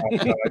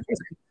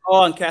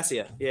 Oh, and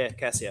cassia. Yeah,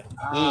 cassia.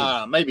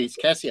 Maybe it's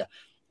cassia.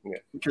 Yeah.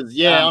 Because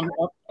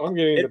I'm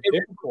getting the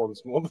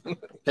peppercorns more than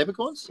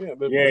peppercorns. It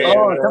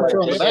comes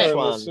through on the back.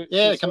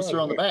 It comes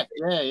through on the back.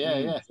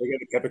 Yeah. So you get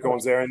the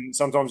peppercorns there, and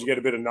sometimes you get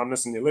a bit of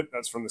numbness in your lip.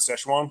 That's from the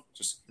Szechuan.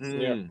 Just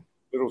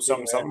little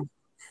something.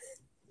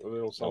 A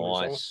little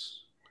something. Nice.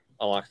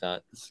 I like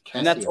that.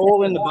 And that's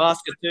all in the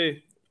basket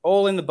too.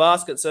 All in the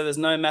basket, so there's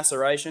no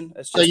maceration.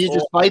 It's just so you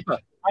just vapor.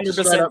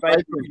 100%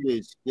 vapor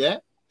infused. Yeah.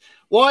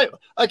 Why?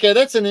 Okay,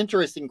 that's an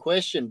interesting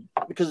question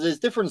because there's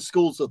different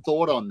schools of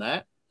thought on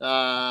that.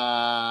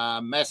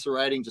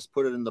 Macerating, just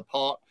put it in the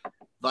pot.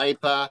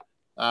 Vapor.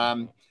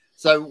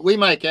 So we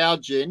make our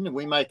gin, and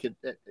we make it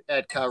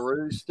at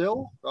Karoo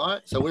still,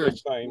 right? So we're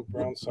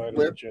brown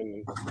soda and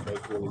gin. Goes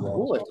really well.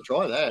 We'll have to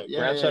try that.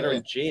 Brown soda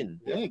and gin.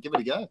 Yeah, give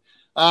it a go.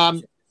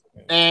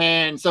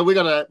 And so we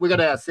got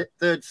our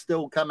third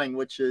still coming,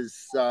 which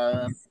is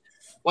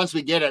once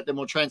we get it, then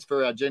we'll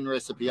transfer our gin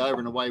recipe over,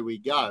 and away we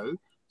go.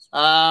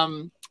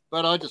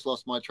 But I just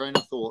lost my train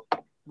of thought.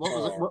 What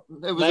was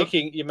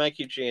it? You make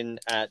your gin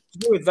at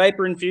with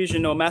vapor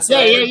infusion or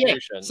maceration.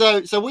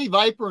 Yeah. So we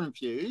vapor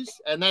infuse,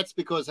 and that's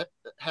because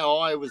how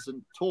I was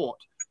taught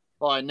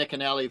by Nick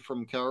and Ali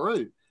from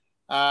Karoo.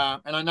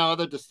 And I know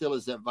other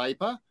distillers that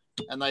vapor,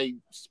 and they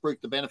spruik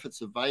the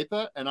benefits of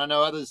vapor, and I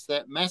know others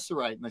that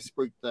macerate and they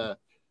spruik the.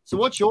 So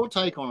what's your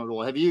take on it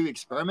all? Have you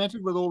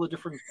experimented with all the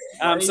different?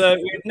 So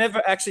we've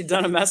never actually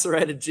done a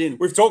macerated gin.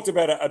 We've talked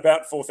about it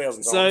about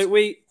 4,000 times.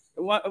 So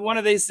one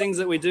of these things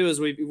that we do is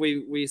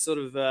we sort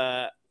of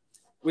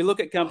we look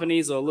at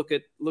companies or look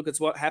at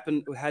what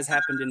has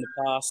happened in the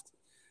past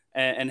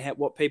and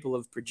what people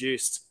have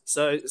produced.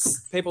 So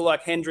people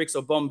like Hendrix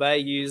or Bombay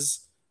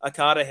use a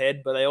Carter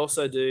head, but they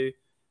also do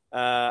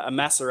a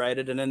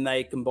macerated, and then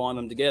they combine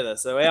them together.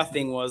 So our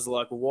thing was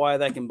like, why are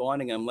they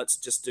combining them? Let's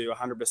just do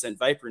 100%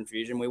 vapor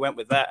infusion. We went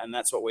with that, and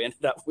that's what we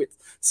ended up with.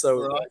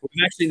 So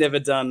we've actually never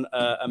done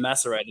a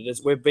macerated.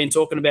 We've been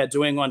talking about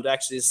doing one to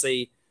actually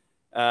see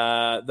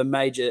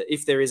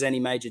if there is any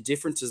major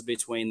differences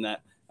between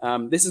that.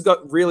 This has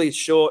got really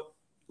short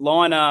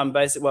line arm,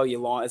 basically.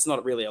 It's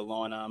not really a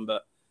line arm,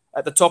 but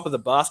at the top of the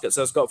basket.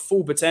 So it's got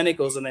full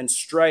botanicals and then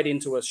straight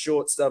into a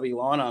short stubby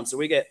line arm. So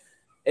we get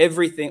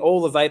everything.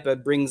 All the vapor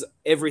brings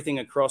everything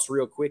across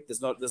real quick.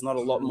 There's not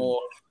a lot more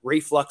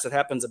reflux that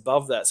happens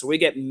above that. So we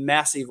get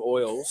massive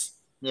oils.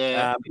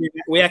 Yeah.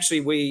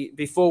 We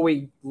before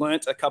we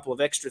learnt a couple of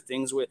extra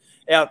things.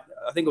 I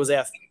think it was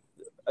our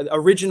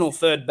original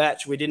third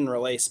batch we didn't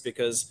release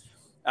because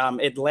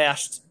it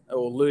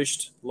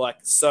looshed like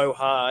so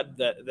hard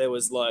that there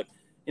was like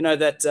you know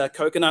that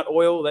coconut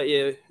oil that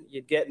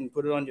you'd get and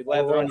put it on your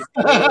lather on your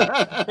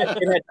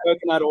it had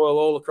coconut oil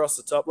all across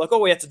the top. Like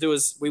all we have to do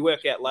is we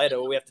work out later.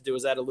 All we have to do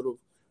is add a little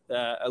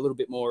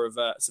bit more of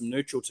some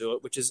neutral to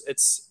it, which is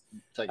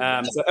so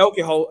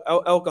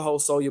alcohol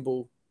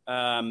soluble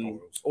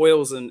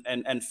oils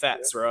and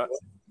fats, right?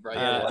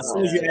 As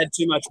soon as you add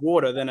too much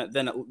water, then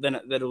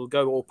it'll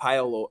go all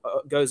pale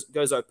or goes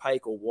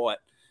opaque or white.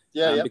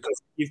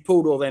 Because you've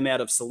pulled all them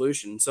out of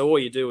solution. So all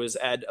you do is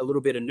add a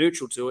little bit of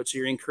neutral to it. So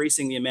you're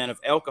increasing the amount of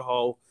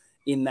alcohol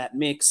in that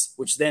mix,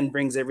 which then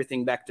brings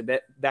everything back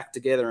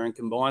together and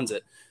combines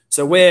it.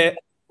 So where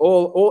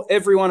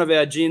every one of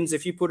our gins,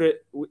 if you put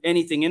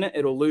anything in it,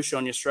 it'll loosh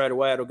on you straight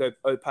away. It'll go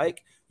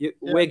opaque.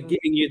 We're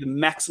giving you the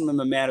maximum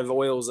amount of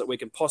oils that we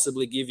can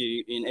possibly give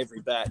you in every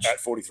batch at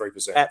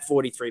 43%. At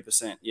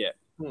 43%, yeah.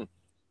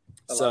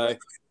 So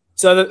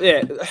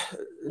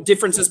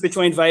differences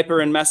between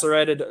vapor and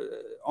macerated.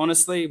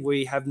 Honestly,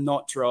 we have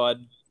not tried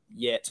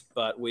yet,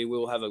 but we're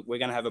going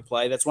to have a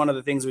play. That's one of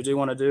the things we do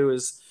want to do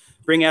is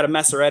bring out a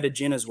macerated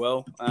gin as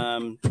well.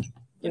 It'd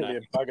be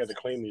a bugger to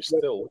clean these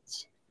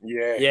stills.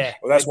 Yeah.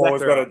 Well, that's why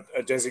we've got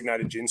a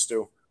designated gin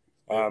still.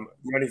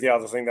 The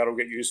other thing that'll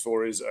get used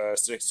for is a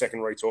second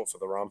retort for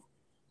the rum.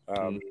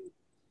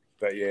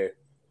 But yeah.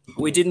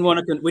 We didn't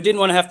want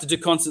to have to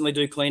constantly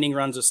do cleaning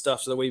runs of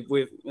stuff, so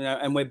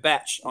and we're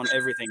batch on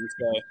everything.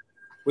 So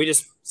we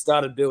just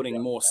started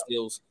building more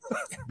stills.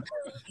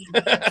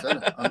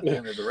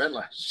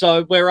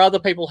 So where other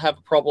people have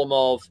a problem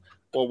of,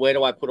 well, where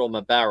do I put all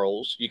my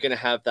barrels? You're going to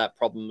have that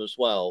problem as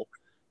well.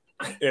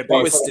 Yeah,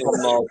 but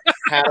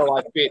how do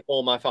I fit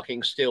all my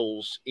fucking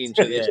stills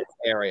into this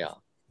area?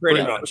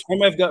 Pretty much. And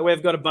we've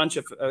got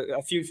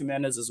a few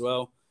fermenters as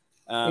well.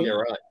 You're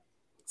right.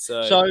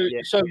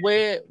 So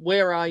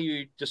where are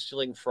you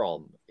distilling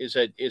from? Is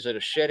it a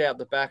shed out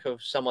the back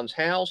of someone's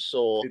house,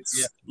 or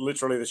it's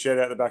literally the shed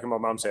out the back of my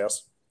mum's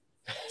house?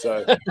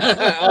 So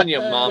on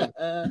your mum.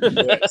 How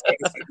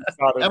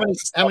many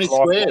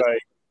squares?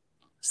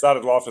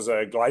 Started life as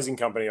a glazing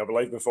company, I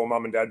believe, before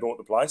mum and dad bought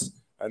the place,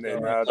 and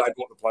then they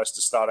bought the place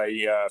to start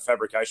a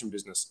fabrication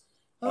business.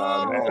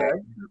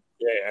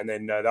 And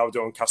then they were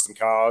doing custom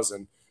cars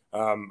and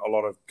a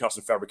lot of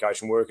custom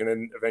fabrication work, and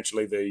then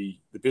eventually the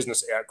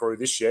business outgrew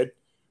this shed,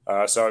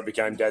 so it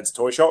became Dad's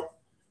toy shop,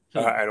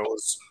 and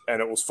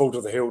it was full to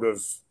the hilt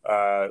of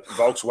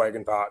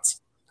Volkswagen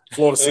parts,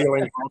 floor to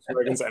ceiling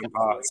Volkswagens and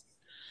parts.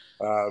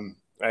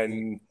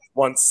 And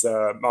once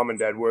Mum and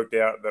Dad worked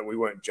out that we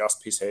weren't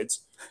just piss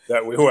heads,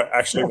 that we were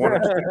actually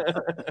wanted to do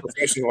it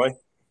professionally,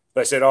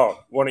 they said,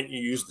 "Oh, why don't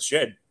you use the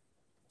shed?"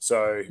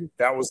 So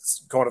that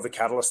was kind of the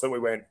catalyst that we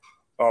went,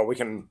 "Oh, we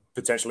can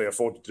potentially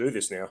afford to do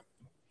this now."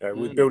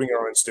 With building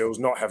our own stills,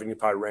 not having to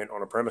pay rent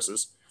on a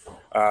premises.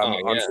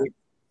 Unfortunately,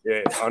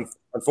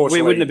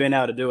 we wouldn't have been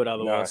able to do it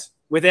otherwise. No.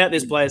 Without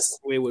this place,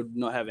 we would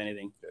not have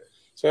anything. Yeah.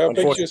 So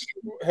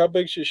how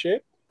big's your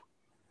shed?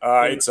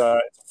 It's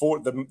for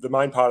the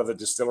main part of the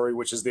distillery,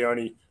 which is the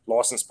only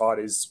licensed part,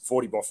 is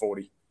 40 by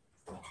 40.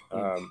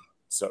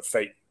 So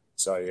feet.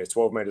 So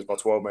 12 meters by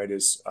 12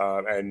 meters,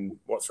 and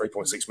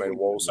 3.6 meter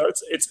walls. So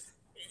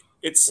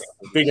it's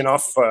big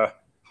enough for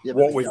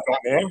what we've got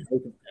now.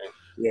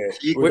 Yeah,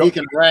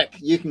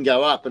 you can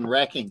go up and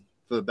racking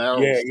for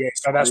barrels. Yeah.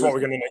 So that's what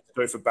we're going to need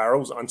to do for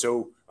barrels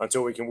until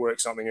we can work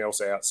something else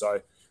out.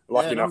 So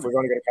lucky enough, we've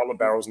only got a couple of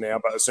barrels now,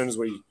 but as soon as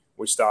we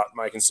start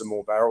making some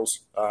more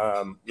barrels,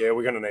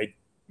 we're going to need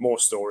more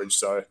storage.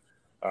 So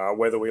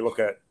whether we look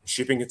at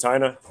shipping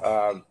container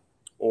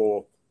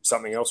or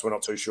something else, we're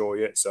not too sure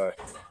yet. So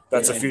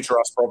that's a future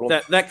us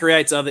problem. That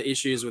creates other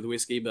issues with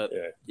whiskey, but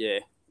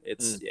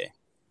it's.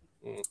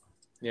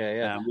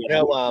 Yeah.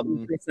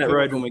 That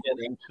road when we get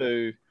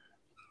into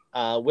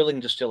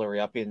Willing Distillery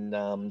up in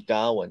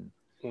Darwin.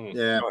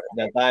 Yeah.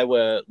 Now they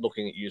were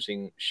looking at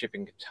using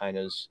shipping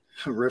containers,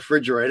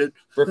 refrigerated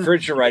shipping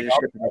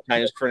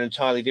containers for an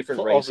entirely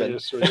different reason.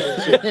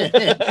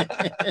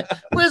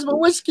 Where's my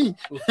whiskey?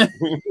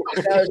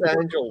 Those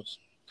angels.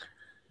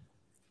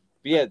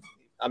 Yeah,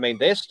 I mean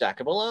they're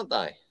stackable, aren't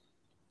they?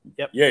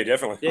 Yep. Yeah,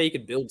 definitely. Yeah, you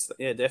could build.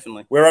 Yeah,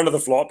 definitely. We're under the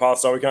flight path,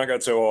 so we can't go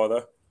too high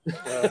though.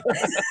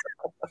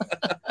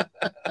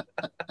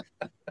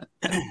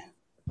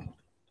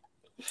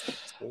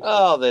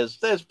 Oh, there's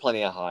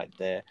plenty of height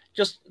there.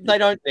 Just they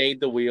don't need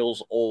the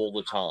wheels all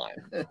the time.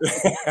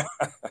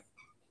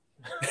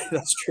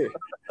 That's true.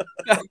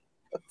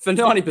 For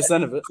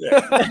 90% of it.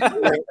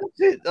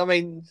 Yeah. I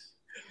mean,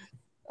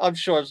 I'm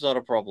sure it's not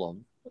a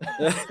problem.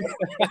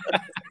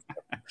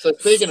 So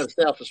speaking of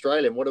South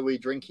Australian, what are we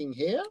drinking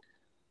here?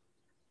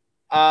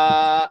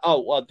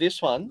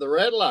 This one. The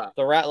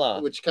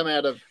Rattler. Which come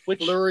out of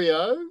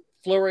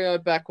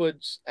Flurio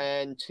backwards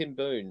and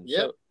Timboon.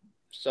 Yep.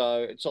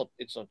 So it's not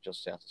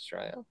just South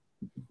Australia.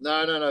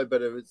 No,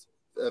 but it was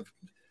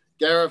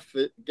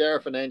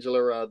Gareth and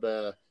Angela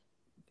are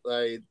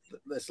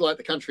it's like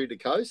the country to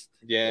coast.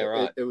 Yeah,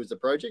 right. It was a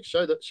project.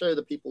 Show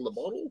the people the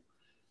bottle.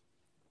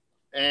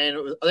 And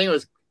I think it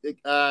was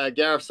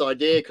Gareth's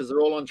idea because they're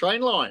all on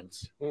train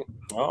lines.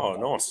 Oh,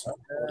 nice.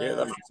 Yeah,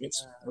 that makes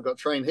sense. We've got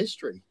train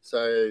history.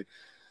 So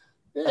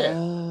Yeah.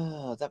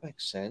 Oh, that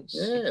makes sense.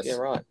 Yes. Yeah,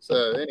 right.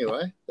 So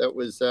anyway, that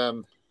was.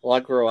 Well, I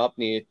grew up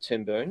near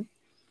Timboon.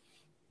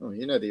 Oh,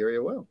 you know the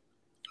area well.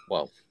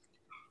 Well,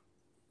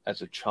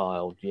 as a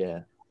child,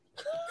 yeah.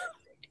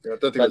 Yeah, I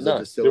don't think it was a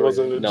distillery. There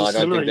wasn't a No, I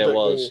don't think distillery there back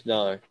was. then.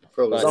 No.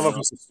 Probably Some not. of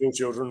us are still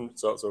children,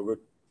 so it's all good.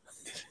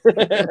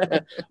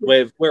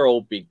 we're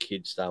all big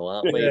kids, though,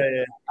 aren't we?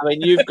 Yeah. I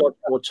mean, you've got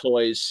your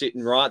toys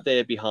sitting right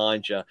there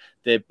behind you.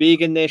 They're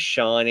big and they're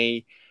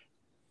shiny,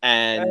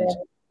 and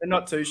They're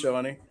not too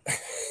shiny.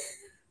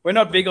 We're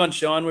not big on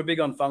shine. We're big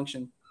on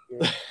function.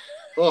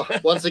 Oh,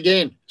 once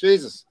again,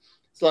 Jesus.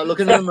 It's like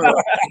looking in a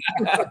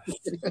mirror.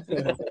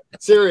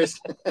 Serious.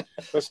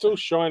 They're still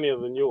shinier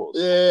than yours.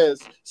 Yes.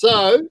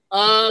 So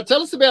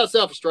tell us about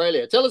South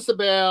Australia. Tell us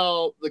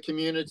about the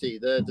community,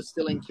 the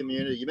distilling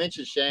community. You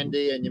mentioned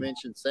Shandy and you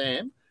mentioned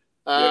Sam.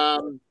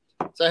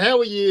 So how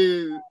were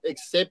you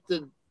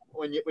accepted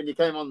when you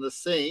came on the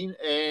scene,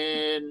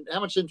 and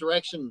how much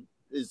interaction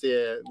is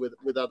there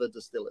with other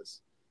distillers?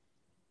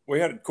 We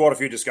had quite a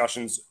few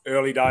discussions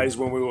early days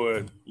when we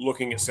were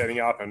looking at setting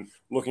up and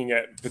looking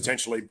at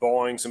potentially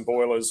buying some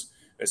boilers,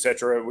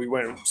 etc. We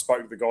went and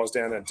spoke to the guys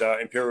down at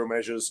Imperial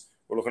Measures.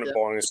 We're looking at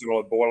buying a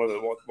similar boiler to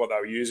what they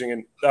were using,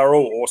 and they were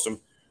all awesome.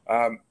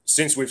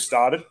 Since we've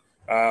started,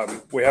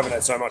 we haven't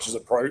had so much as a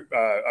what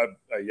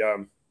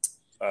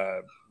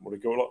do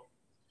you call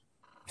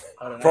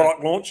it?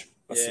 Product launch.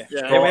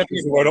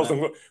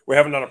 We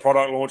haven't done a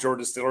product launch or a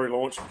distillery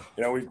launch.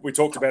 You know, we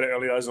talked about it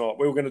early days, and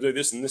we were going to do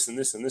this and this and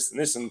this and this and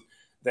this, and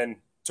then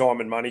time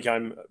and money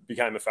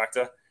became a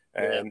factor,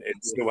 and it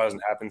still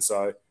hasn't happened.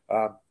 So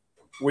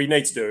we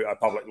need to do a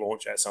public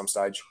launch at some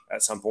stage,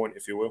 at some point,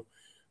 if you will,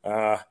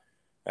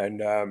 and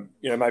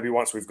you know, maybe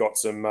once we've got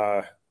some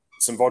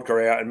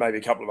vodka out and maybe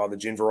a couple of other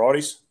gin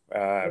varieties,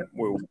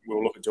 we'll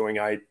look at doing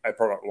a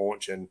product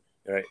launch, and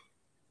you know,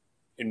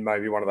 in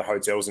maybe one of the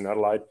hotels in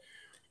Adelaide.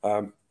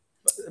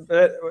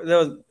 But there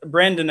was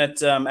Brandon at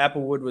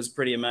Applewood was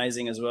pretty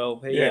amazing as well.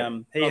 He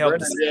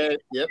helped us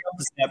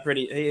out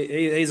pretty.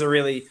 He's a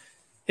really,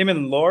 him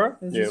and Laura.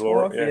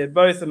 Laura,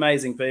 both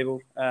amazing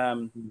people.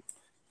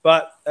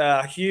 But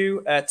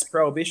Hugh at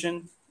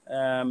Prohibition,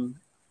 I've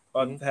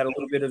had a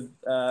little bit of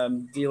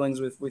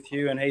dealings with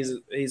Hugh, and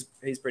he's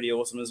pretty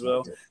awesome as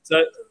well.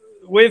 So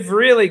we've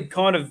really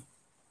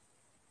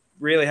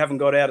haven't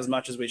got out as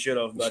much as we should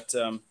have, but.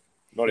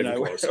 Not even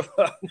close.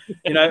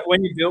 You know,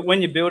 when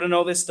you're building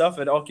all this stuff,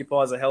 it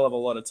occupies a hell of a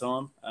lot of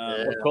time.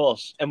 Of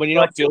course, and when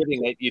you're not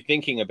building it, you're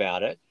thinking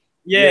about it.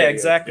 Yeah,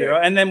 exactly.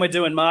 Right, and then we're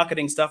doing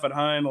marketing stuff at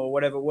home or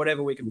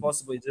whatever we can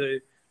possibly do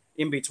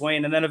in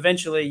between, and then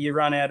eventually you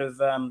run out of.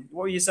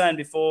 What were you saying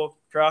before,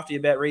 Crafty,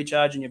 about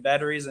recharging your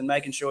batteries and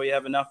making sure you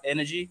have enough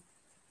energy?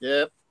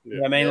 Yep. You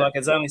know what I mean, like,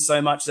 there's only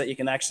so much that you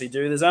can actually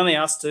do. There's only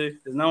us two.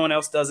 There's no one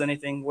else does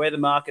anything. We're the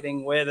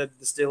marketing. We're the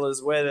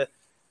distillers. We're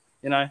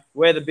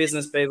the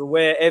business people,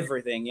 we're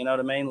everything, you know what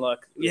I mean?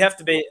 Like, you have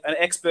to be an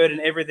expert in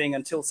everything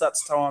until such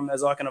time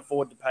as I can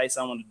afford to pay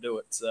someone to do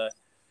it. So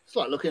it's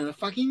like looking in a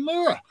fucking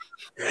mirror.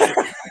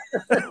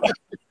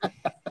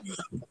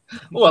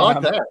 Well, I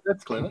like that.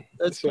 That's clever.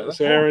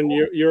 So Aaron,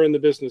 you're in the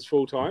business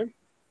full time?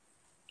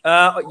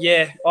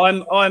 Yeah,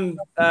 I'm.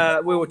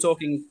 We were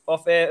talking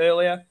off air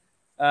earlier.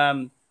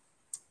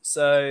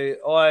 So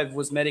I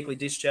was medically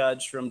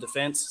discharged from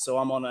defence, so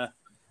I'm on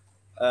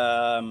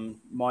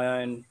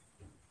my own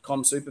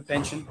Com Super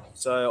pension.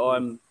 So I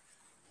am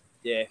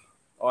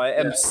I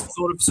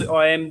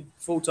am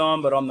full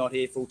time, but I'm not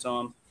here full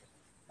time.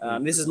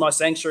 This is my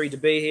sanctuary to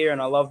be here,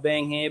 and I love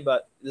being here.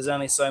 But there's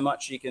only so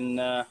much you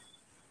can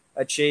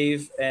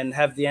achieve and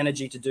have the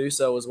energy to do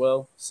so as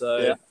well.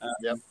 So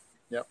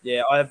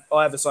I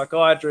have a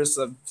psychiatrist,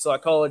 a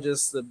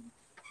psychologist.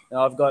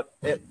 I've got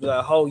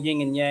the whole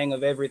yin and yang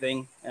of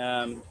everything.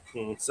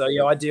 So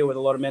I deal with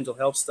a lot of mental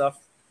health stuff.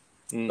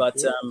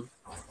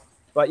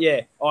 But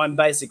yeah, I'm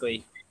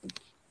basically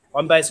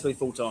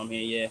full time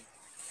here. Yeah,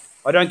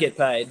 I don't get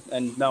paid,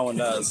 and no one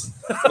does.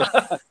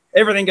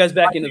 Everything goes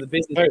back into the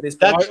business at this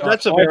point.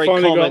 That's a very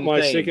common thing. I finally got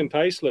my second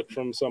pay slip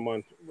from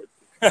someone.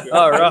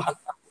 Oh, right.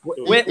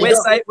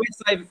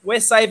 We're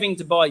saving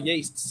to buy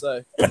yeast,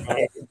 so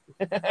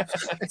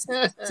it's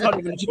not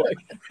even a joke.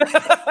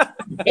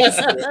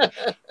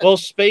 Well,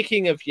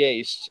 speaking of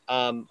yeast,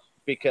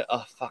 because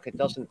it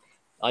doesn't.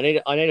 I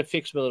need to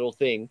fix my little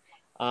thing.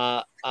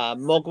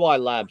 Mogwai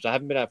Labs. I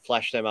haven't been able to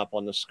flash them up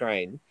on the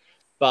screen,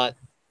 but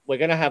we're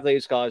going to have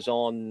these guys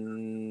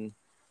on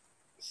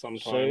sometime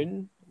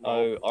soon.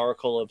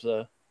 Oracle of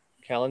the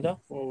calendar.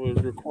 Well, we'll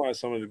require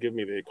someone to give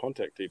me their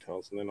contact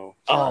details, and then I'll.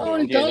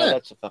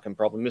 That's a fucking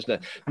problem, isn't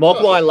it?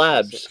 Mogwai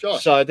Labs.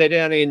 So they're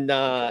down in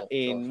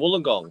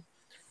Wollongong.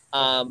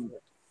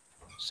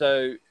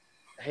 So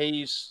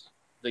he's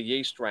the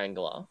yeast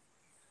wrangler,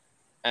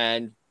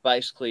 and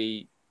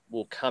basically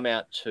will come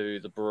out to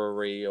the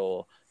brewery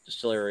or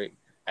distillery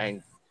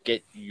and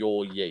get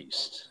your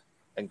yeast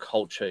and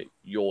culture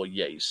your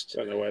yeast.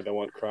 Don't know why they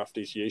want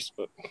Crafty's yeast,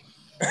 but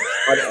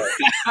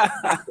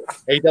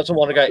He doesn't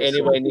want to go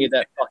anywhere near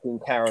that fucking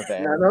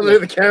caravan. No, not near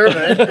the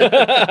caravan.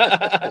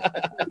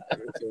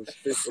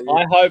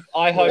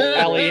 I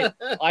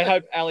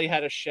hope Ali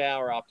had a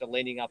shower after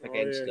leaning up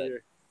against it. Yeah.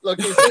 Look,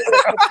 you see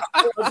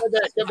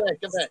that, come back.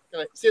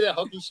 See that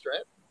hockey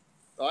strap,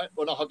 right?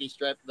 Well, not hockey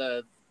strap.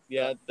 The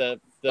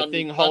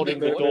thing holding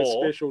the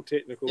door. Special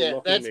technical. Yeah,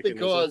 locking that's mechanism.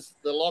 because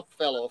the lock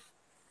fell off.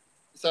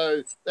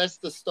 So that's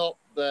to stop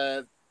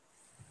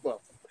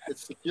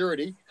it's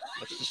security.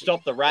 It's to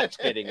stop the rats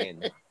getting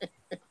in.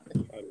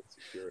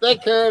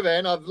 That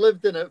caravan, I've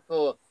lived in it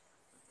for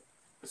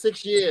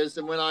 6 years,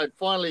 and when I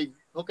finally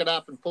hook it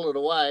up and pull it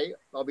away,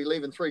 I'll be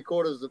leaving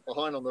 3/4 of it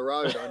behind on the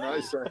road. I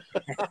know. So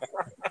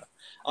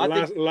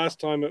last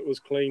time it was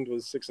cleaned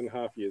was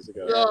 6.5 years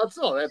ago. No, it's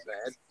not that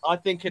bad. I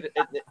think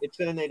it's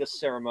going to need a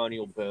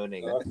ceremonial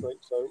burning. I think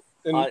so.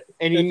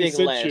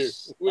 Anything less, it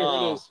is.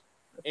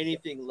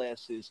 anything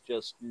less is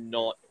just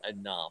not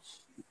enough.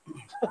 You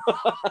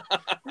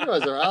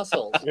guys are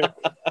assholes. Yeah.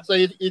 So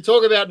you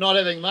talk about not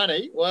having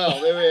money.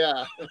 Well, there we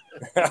are.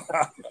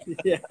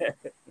 Yeah.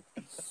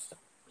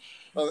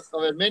 I've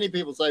had many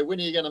people say, "When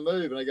are you going to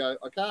move?" And I go,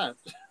 "I can't."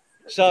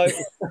 So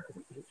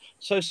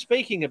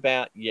speaking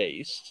about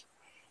yeast,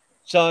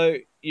 so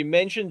you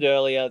mentioned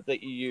earlier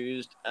that you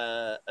used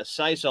a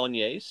saison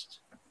yeast.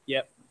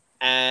 Yep.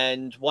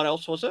 And what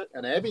else was it?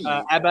 An Abbey.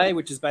 Abbey,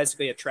 which is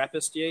basically a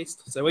Trappist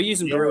yeast. So we're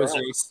using brewer's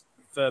yeast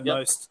for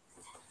most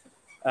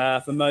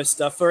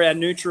stuff. For our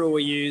neutral,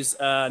 we use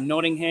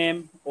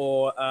Nottingham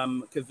or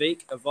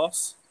Kavik, a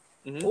Voss.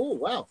 Mm-hmm. Oh,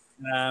 wow.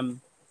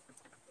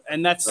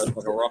 And that's like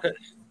a rocket.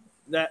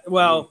 That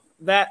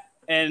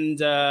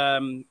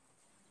and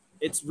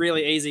it's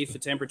really easy for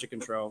temperature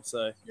control.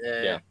 So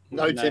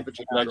no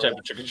temperature control.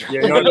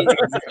 Yeah,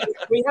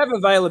 we have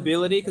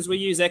availability because we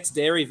use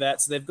ex-dairy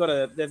vats. They've got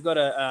a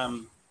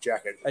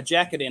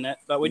jacket in it,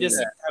 but we just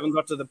haven't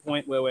got to the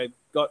point where we've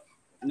got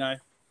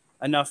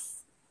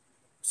enough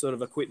sort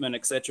of equipment,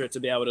 etc., to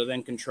be able to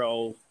then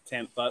control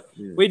temp. But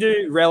we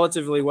do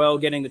relatively well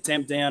getting the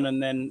temp down,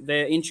 and then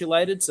they're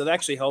insulated, so they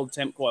actually hold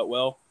temp quite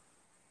well.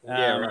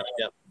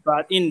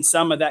 But in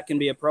summer, that can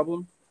be a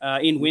problem.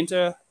 In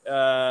winter,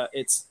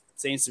 it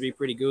seems to be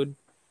pretty good.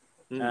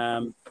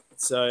 But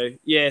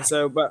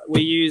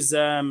we use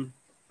we're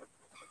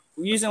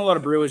using a lot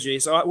of brewer's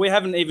yeast. So we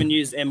haven't even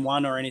used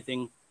M1 or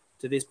anything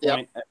to this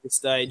point at this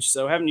stage.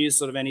 So we haven't used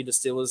sort of any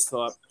distillers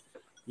type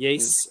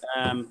yeasts.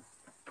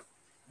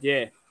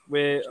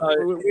 We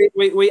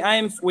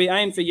aim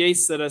for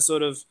yeasts that are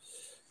sort of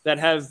that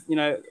have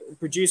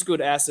produce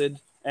good acid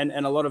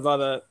and a lot of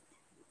other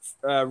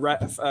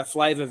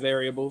flavor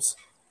variables.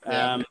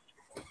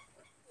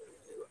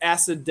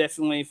 Acid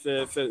definitely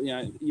for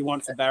you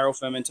want for barrel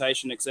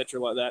fermentation, etc.,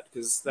 like that,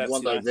 because that's you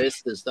want those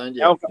esters, don't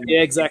you?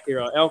 Yeah, exactly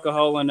right.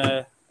 Alcohol and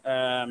I've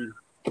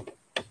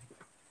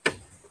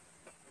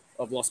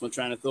lost my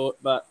train of thought,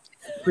 but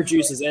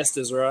produces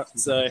esters, right?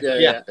 So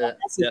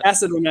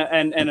acid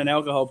and an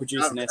alcohol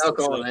produce an ester.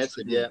 Alcohol and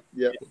acid,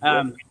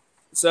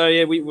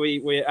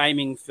 we're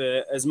aiming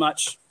for as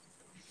much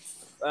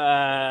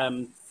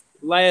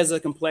layers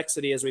of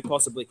complexity as we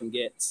possibly can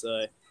get.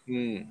 So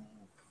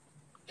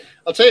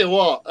I'll tell you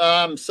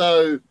what.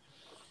 So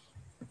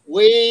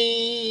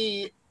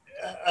we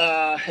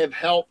have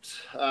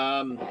helped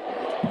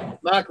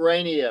Mark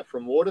Rainier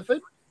from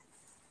Waterford.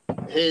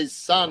 His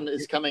son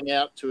is coming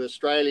out to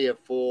Australia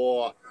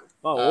for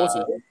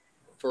awesome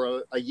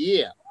for a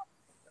year.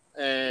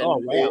 And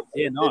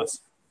nice.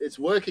 It's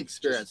work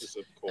experience,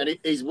 and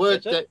he's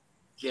worked at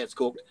it's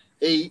cooked.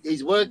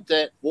 He's worked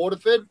at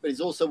Waterford, but he's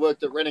also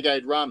worked at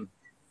Renegade Rum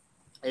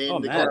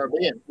in the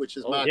Caribbean, which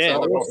is Mark's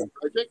other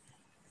project.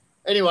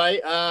 Anyway,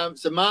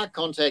 so Mark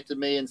contacted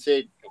me and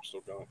said, I'm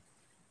still going.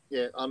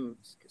 Yeah, I'm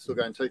still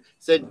going too.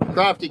 Said,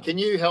 Crafty, can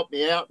you help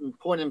me out and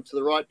point him to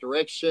the right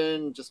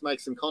direction? Just make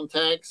some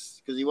contacts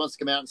because he wants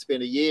to come out and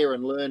spend a year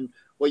and learn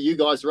what you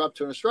guys are up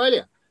to in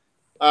Australia.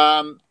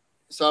 So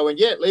I went,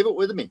 leave it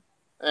with me.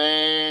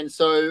 And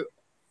so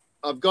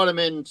I've got him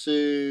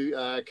into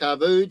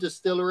Sumpoynt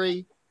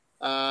Distillery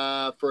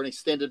for an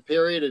extended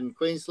period in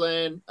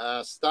Queensland,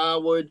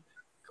 Starwood,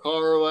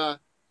 Corowa,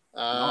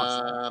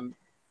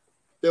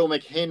 Bill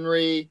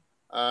McHenry.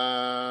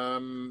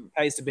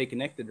 Pays to be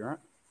connected, right?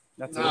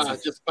 That's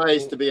it just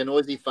pays to be a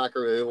noisy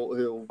fucker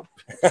who'll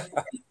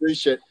do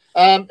shit.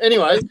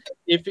 Anyway,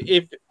 if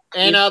he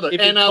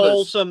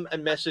calls them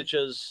and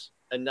messages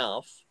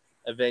enough,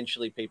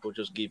 eventually people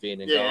just give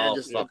in and go,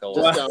 fuck off.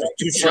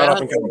 Shut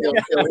up and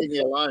leave me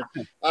alone.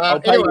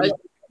 Anyway,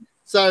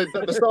 so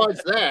but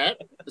besides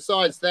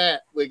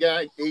that, we're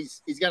going.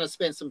 He's going to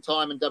spend some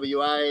time in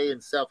WA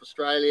and South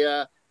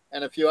Australia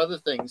and a few other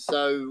things.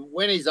 So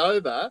when he's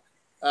over,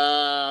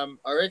 I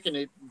reckon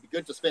it'd be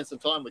good to spend some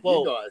time with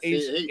you guys.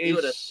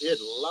 He'd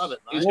love it,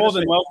 mate. He's more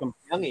than welcome.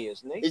 Youngie,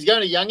 isn't he? He's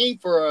going to Youngie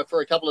for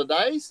a couple of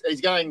days.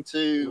 He's going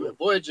to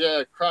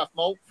Voyager Craft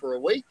Malt for a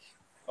week.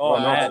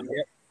 Man.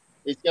 Yep.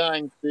 He's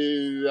going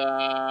to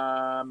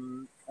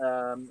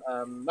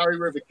Murray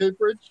River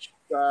Cooperage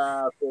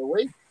for a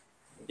week.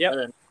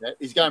 Yep.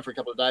 He's going for a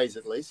couple of days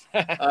at least.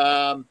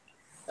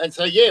 And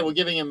so, yeah, we're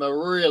giving him a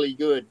really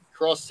good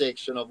cross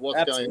section of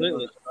what's going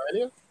on in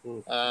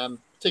Australia,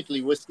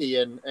 particularly whiskey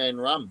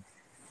and rum.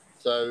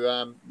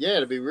 So, yeah,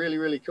 it'll be really,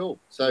 really cool.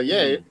 So,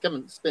 yeah, come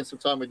and spend some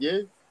time with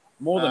you.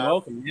 More than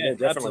welcome. Yeah,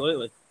 definitely.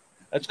 absolutely.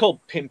 It's called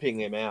pimping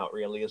him out,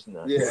 really, isn't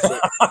it? Yeah.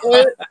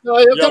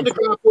 He'll come to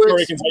Craftworks. Sure,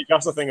 he can take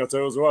us a thing or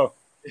two as well.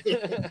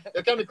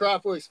 He'll come to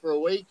Craftworks for a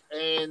week,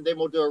 and then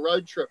we'll do a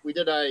road trip. We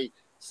did a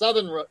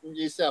southern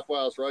New South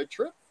Wales road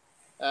trip,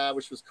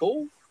 which was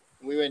cool.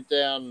 We went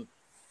down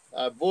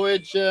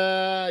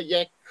Voyager,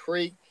 Yak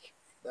Creek,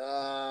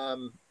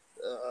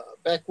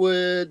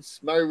 backwards,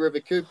 Murray River,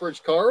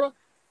 Cooperage, Cora.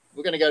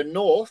 We're going to go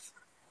north,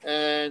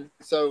 and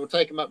so we'll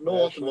take them up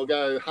north, and we'll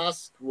go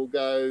Husk. We'll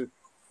go.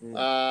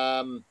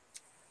 I'm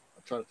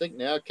trying to think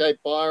now. Cape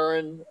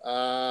Byron.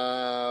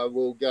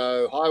 We'll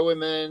go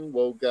Highwayman.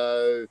 We'll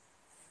go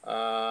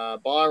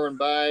Byron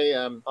Bay.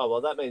 Oh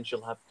well, that means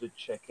you'll have to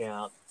check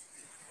out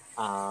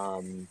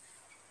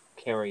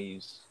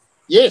Kerry's.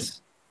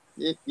 Yes.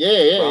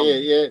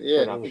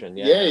 Yeah. Production.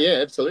 Yeah,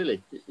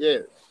 absolutely. Yeah.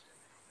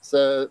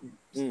 So,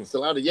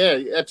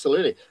 yeah,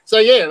 absolutely. So,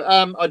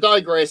 yeah, I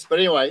digress. But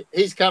anyway,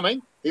 he's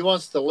coming. He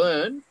wants to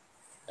learn.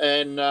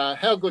 And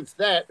how good's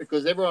that?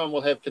 Because everyone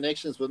will have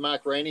connections with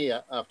Mark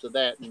Rainier after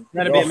that. And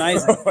that'd be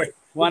amazing.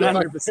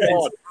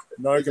 100%.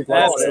 No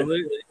complaints.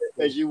 Absolutely.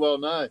 As you well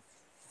know.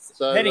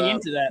 So heading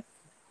into that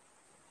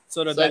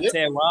sort of that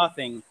terroir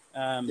thing.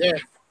 Yeah.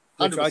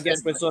 Which I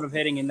guess we're sort of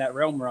heading in that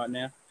realm right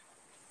now.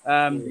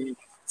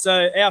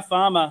 So our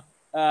farmer,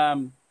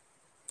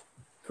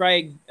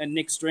 Craig and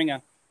Nick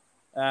Stringer,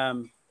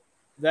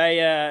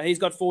 he's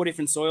got 4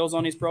 different soils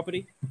on his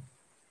property.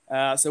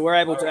 So we're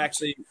able to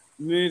actually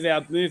move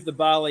the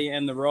barley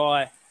and the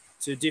rye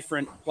to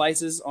different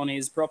places on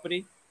his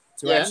property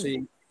to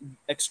actually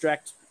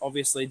extract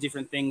obviously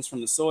different things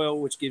from the soil,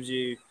 which gives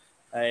you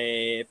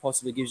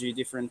possibly gives you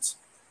different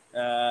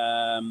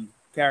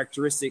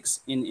characteristics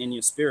in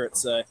your spirit.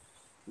 So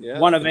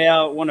one of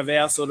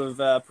our sort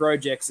of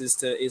projects is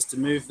to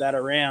move that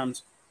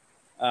around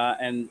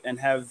and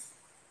have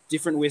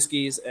different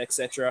whiskies,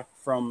 etc.,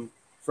 from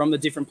the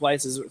different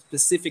places,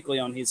 specifically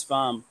on his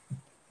farm.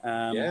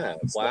 Wow.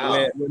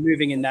 So we're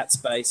moving in that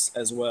space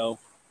as well.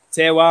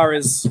 Terroir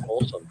is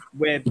awesome.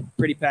 We're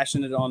pretty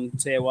passionate on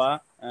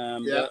terroir.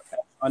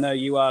 I know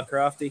you are,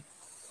 Crafty.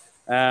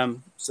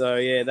 So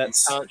yeah,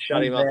 that's can't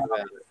shut him up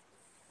about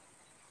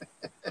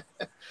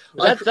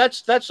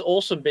it. That's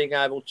awesome. Being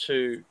able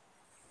to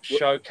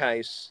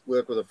showcase,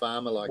 work with a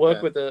farmer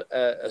with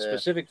a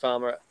specific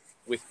farmer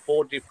with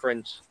 4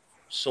 different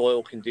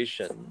soil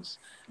conditions.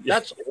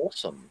 That's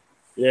awesome.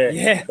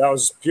 Yeah, that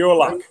was pure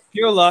luck.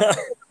 Pure luck.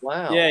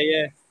 Wow.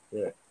 Yeah.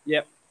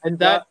 Yep. And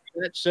that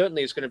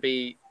certainly is going to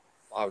be,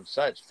 I would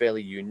say, it's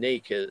fairly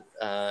unique in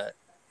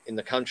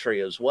the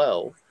country as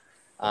well.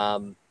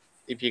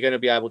 If you're going to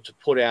be able to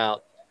put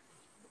out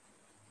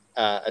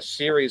a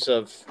series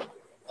of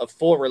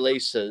 4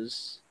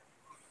 releases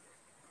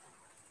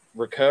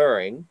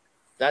recurring,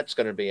 that's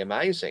going to be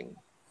amazing.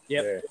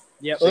 Yep.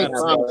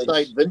 Farm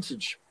State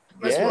Vintage.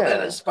 That's what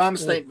that is. Farm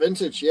State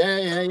Vintage. Yeah.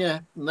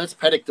 And that's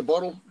paddock to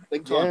bottle.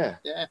 Big time.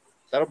 Yeah.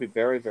 That'll be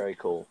very, very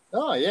cool.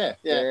 Oh, yeah.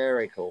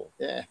 Very cool.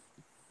 Yeah.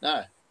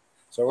 No.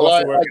 So we'll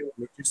have to work on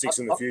logistics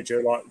in the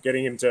future, like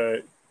getting him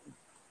to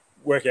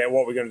work out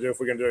what we're going to do, if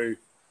we're going to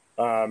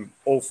do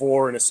all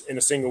 4 in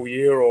a single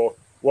year, or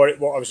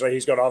what obviously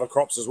he's got other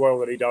crops as well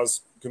that he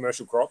does,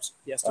 commercial crops.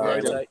 Yes, to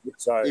rotate.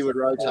 So he would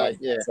rotate,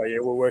 So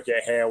we'll work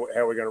out how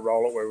we're going to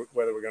roll it,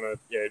 whether we're going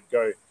to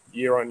go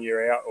year on,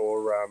 year out,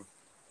 or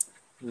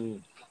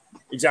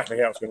exactly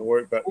how it's going to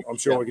work. But I'm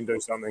sure we can do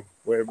something.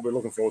 We're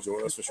looking forward to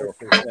it, that's for sure.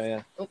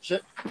 Yeah. Oh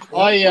shit!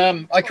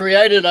 I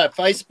created a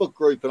Facebook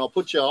group, and I'll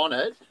put you on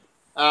it,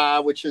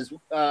 which is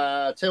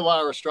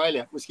Terroir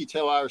Australia, Whiskey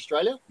Terroir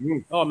Australia.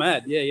 Oh,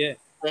 mad! Yeah.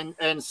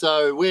 And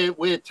so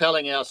we're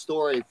telling our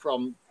story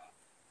from.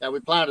 We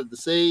planted the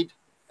seed,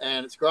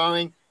 and it's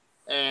growing,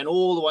 and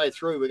all the way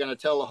through, we're going to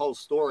tell the whole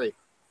story.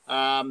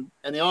 And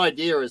the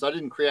idea is, I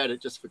didn't create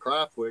it just for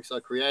Craftworks.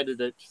 I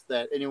created it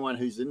that anyone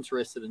who's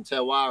interested in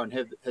terroir and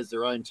has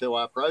their own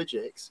terroir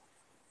projects,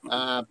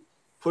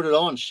 put it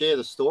on, share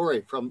the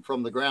story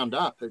from the ground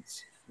up.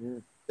 It's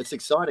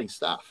exciting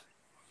stuff.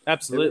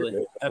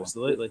 Absolutely.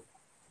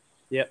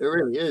 Yeah, it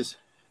really is.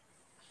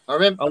 I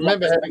remember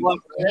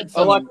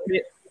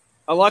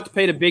I liked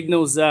Peter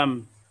Bignell's.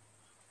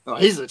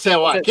 He's a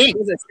terroir king.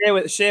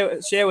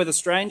 Share with a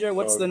stranger.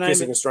 What's the name?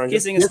 Kissing a stranger.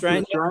 Kissing a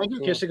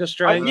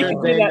stranger. You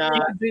can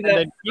do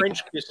that.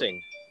 French kissing.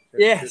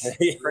 Yes,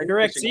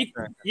 correct. So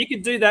you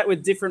could do that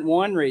with different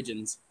wine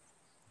regions.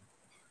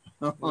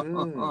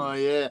 Oh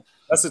yeah,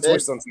 that's a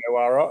twist on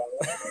terroir, right?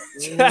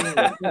 Do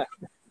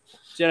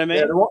you know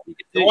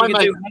what I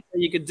mean?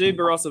 You could do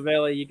Barossa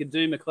Valley, you could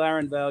do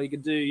McLaren Vale, you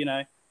could do, you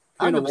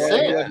wanted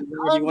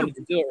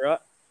to do it, right?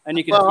 And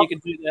you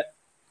could do that.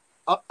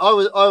 I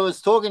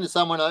was talking to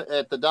someone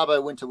at the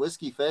Dubbo Winter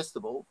Whiskey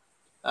Festival,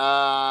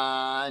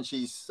 and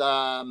she's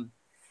her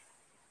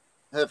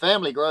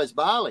family grows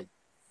barley.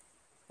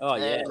 Oh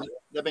yeah, and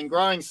they've been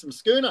growing some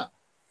schooner,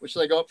 which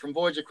they got from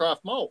Voyager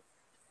Craft Malt.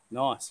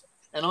 Nice.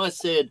 And I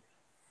said,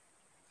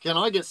 can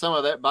I get some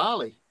of that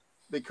barley?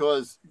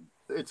 Because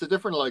it's a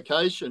different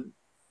location.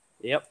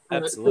 Yep,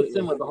 and absolutely. It fits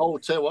in with the whole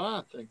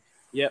terroir thing.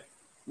 Yep.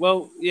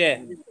 Well,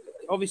 yeah.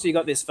 Obviously, you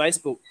got this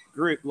Facebook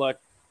group. Like,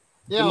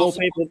 Yeah,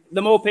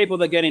 the more people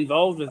that get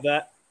involved with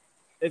that,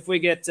 if we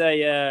get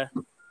if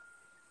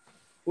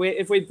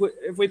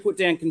we put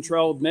down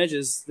controlled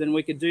measures, then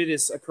we could do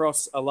this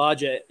across a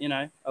larger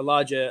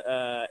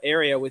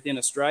area within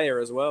Australia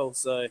as well.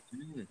 So,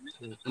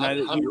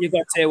 you've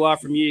got terroir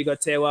from you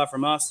got terroir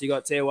from us, you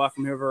got terroir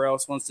from whoever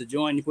else wants to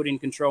join. You put in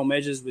control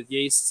measures with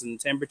yeasts and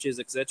temperatures,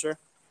 etc.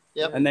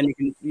 Yep. And then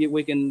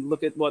we can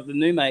look at what the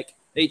new make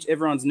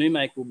everyone's new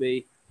make will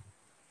be.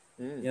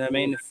 You know what I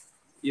mean? If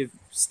you've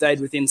stayed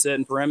within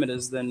certain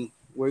parameters, then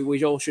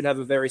we all should have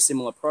a very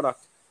similar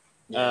product.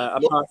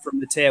 Apart from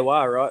the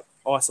terroir, right?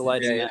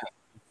 Isolating that.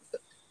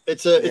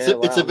 It's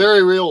a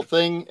very real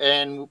thing,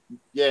 and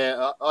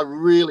I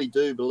really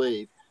do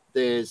believe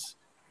there's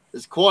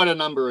quite a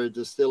number of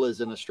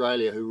distillers in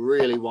Australia who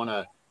really want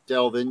to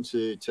delve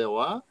into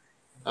terroir,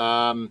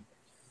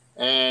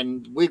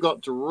 and we've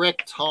got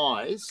direct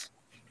ties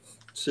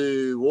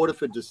to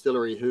Waterford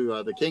Distillery, who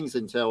are the kings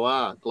in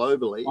terroir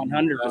globally.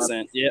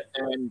 100%, yeah,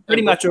 and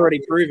pretty much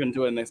already proven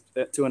to an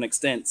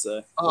extent.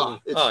 So,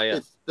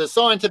 it's the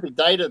scientific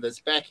data that's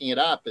backing it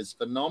up is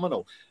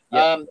phenomenal.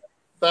 Yep.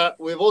 But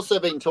we've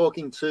also been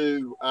talking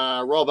to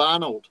Rob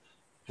Arnold,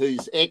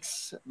 who's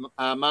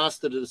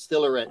master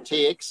distiller at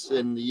TX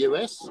in the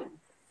US,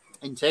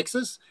 in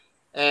Texas,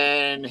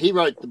 and he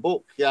wrote the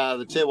book,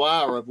 The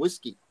Terroir of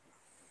Whiskey.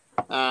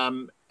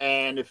 And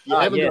if you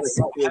haven't got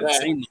a copy of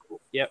that,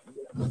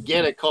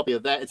 get a copy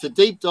of that. It's a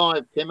deep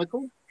dive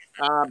chemical.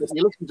 But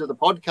you listen to the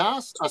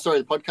podcast,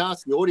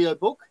 the audio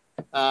book.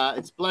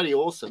 It's bloody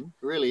awesome.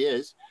 It really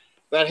is.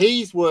 But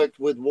he's worked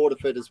with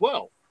Waterford as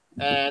well,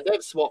 and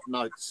they've swapped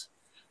notes.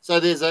 So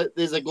there's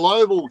a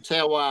global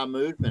terroir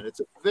movement.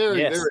 It's a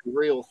very, very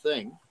real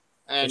thing.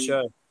 And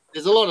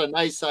there's a lot of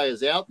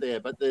naysayers out there,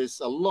 but there's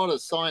a lot of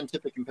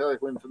scientific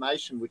empirical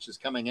information which is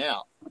coming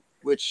out,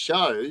 which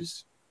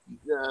shows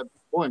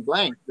point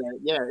blank that,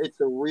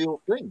 it's a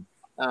real thing.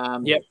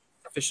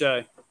 For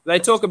sure. They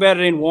talk about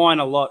it in wine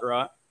a lot,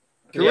 right?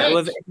 Correct.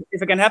 Well,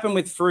 if it can happen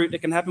with fruit, it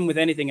can happen with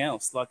anything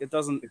else. Like, it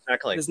doesn't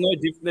exactly.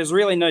 There's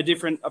really no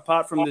different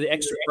apart from the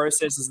extra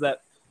processes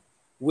that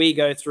we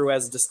go through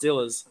as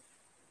distillers,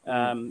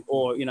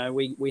 or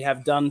we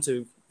have done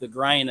to the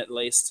grain at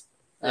least.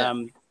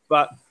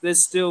 But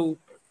there's still,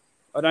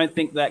 I don't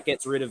think that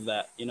gets rid of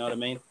that. You know what I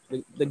mean?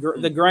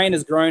 The grain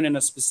is grown in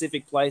a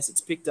specific place.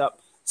 It's picked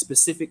up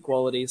specific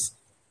qualities.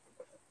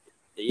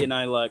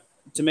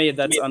 To me,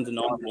 that's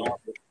undeniable.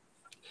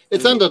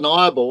 It's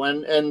undeniable,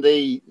 and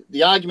the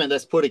argument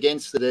that's put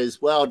against it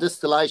is, well,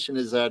 distillation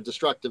is a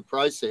destructive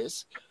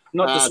process.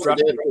 Not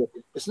destructive.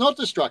 It's not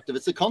destructive.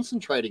 It's a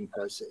concentrating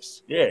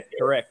process. Yeah,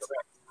 correct.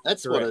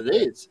 That's what it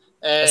is.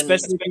 And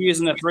especially if you're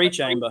using a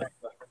 3-chamber.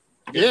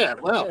 Yeah,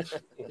 well,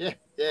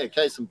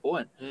 case in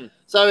point.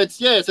 So it's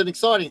an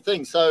exciting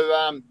thing.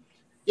 So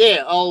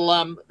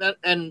I'll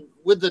and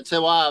with the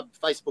terroir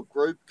Facebook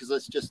group, because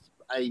it's just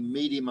a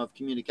medium of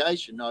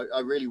communication,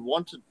 I really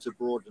wanted to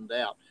broaden it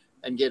out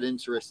and get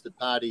interested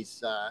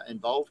parties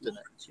involved in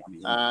it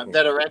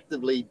that are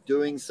actively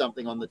doing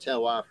something on the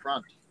terroir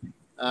front.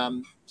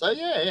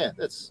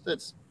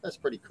 That's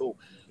pretty cool.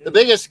 The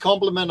biggest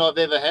compliment I've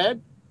ever had,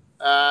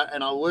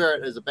 and I wear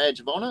it as a badge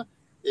of honor,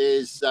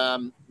 is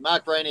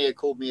Mark Rainier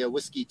called me a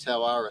whiskey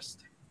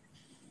terroirist.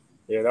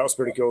 Yeah, that was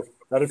pretty cool.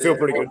 That did feel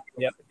pretty good.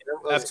 Yep,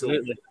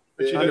 absolutely. Cool.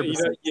 But you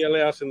don't yell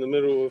out in the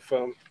middle of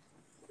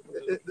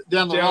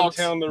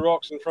downtown the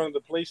rocks in front of the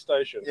police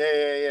station.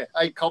 Yeah.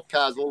 8 cop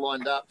cars all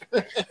lined up.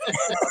 He's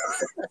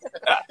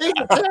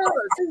a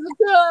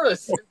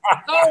terrorist.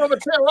 Oh, I'm a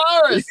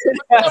terrorist.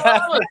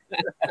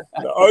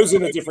 The O's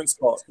in a different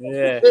spot.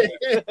 Yeah.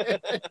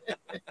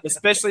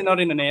 Especially not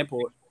in an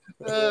airport.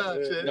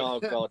 No,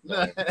 God,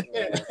 no.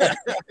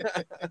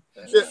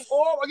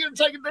 Oh, I'm going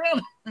to take it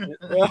down.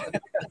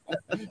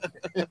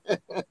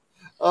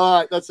 All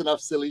right, that's enough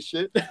silly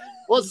shit.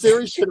 What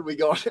serious shit have we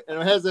got?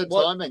 And how's that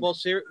timing?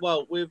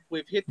 Well,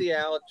 we've hit the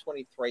hour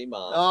 23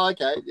 mark. Oh,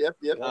 okay. Yep.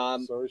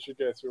 So we should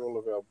go through all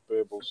of our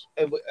burbles.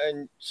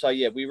 And so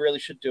we really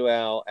should do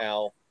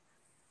our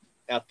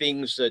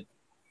things that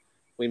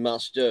we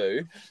must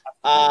do.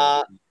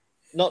 Not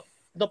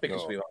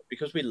because we must,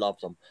 because we love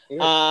them.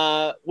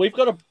 Yeah. We've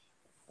got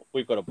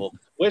a book.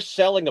 We're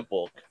selling a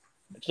book.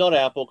 It's not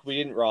our book. We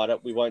didn't write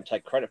it. We won't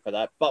take credit for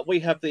that. But we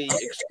have the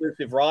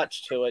exclusive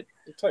rights to it.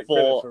 You take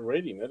credit for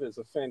reading it. It's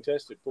a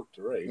fantastic book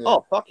to read.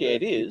 Oh, fuck yeah,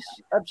 it is.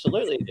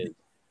 Absolutely it is.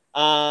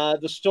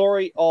 The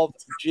story of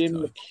Jim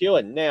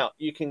McEwen. Now,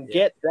 you can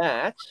get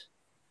that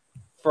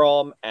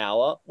from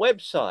our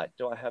website.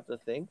 Do I have the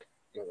thing?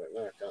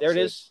 There it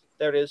is.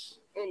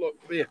 Oh, look.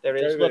 Yeah, there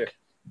it is. Look.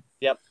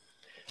 Yep.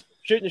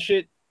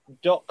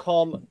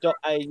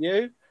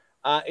 shootandtheshit.com.au.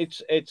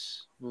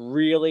 It's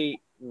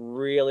really,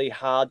 really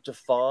hard to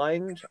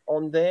find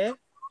on there.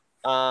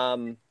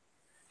 I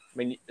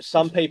mean,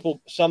 some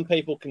people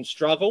can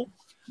struggle,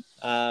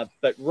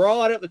 But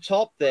right at the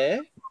top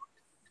there,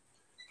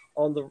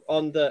 on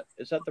the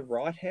is that the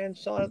right hand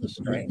side of the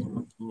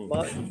screen?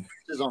 This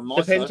is on my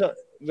Depends side.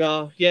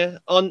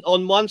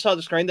 on one side of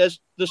the screen. There's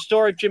the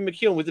story of Jim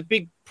McEwen with a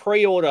big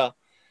pre-order.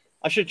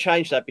 I should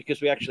change that because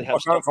we actually have. I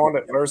can't find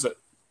it. Where is it?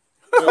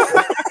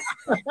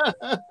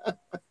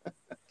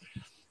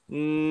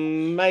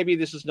 Maybe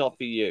this is not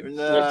for you.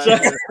 No.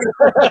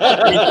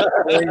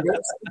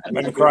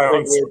 And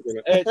crayons.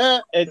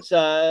 It's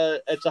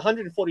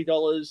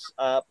 $140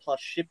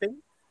 plus shipping,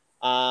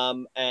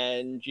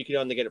 and you can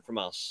only get it from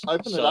us.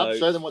 Open it up.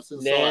 Show them what's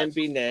inside.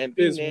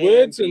 There's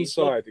words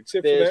inside,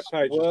 except for that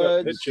page.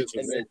 Words, it's got pictures.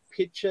 And there's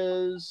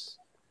pictures,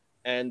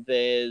 and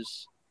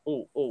there's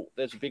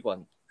there's a big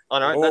one. I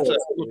know. That's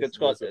look. It's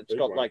got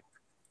like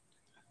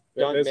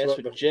don't mess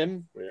with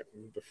Jim. Yeah,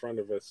 the front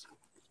of us.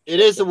 It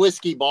is a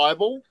whiskey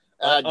Bible.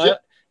 Jim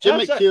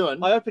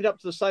McEwen. I opened up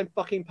to the same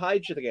fucking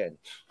page again.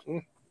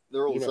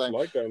 They're all the same.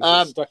 Like them,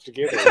 stuck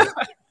together.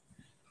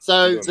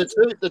 So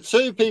the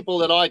two people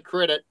that I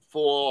credit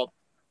for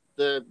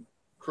the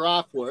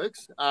craft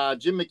works are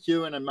Jim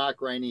McEwen and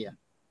Mark Rainier,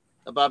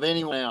 above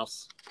anyone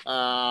else.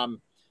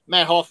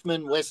 Matt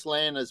Hoffman,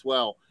 Westland as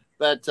well,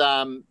 but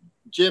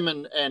Jim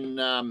and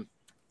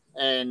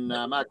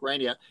Mark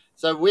Rainier.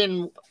 So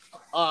when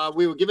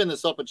we were given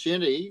this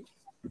opportunity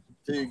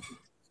to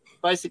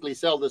basically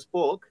sell this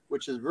book,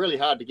 which is really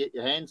hard to get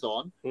your hands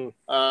on. It's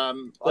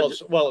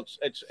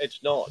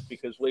not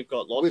because we've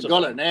got lots. We've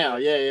got it now.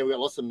 Yeah, we've got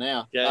lots of them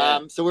now.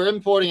 Yeah. So we're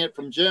importing it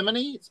from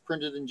Germany. It's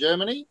printed in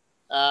Germany.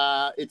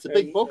 It's a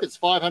big book. It's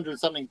 500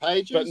 something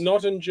pages, but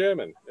not in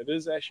German. It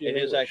is actually in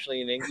English.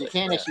 You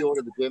can actually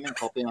order the German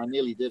copy, and I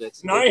nearly did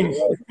it. Nine.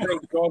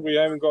 Thank God we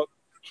haven't got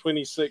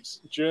 26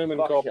 German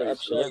copies.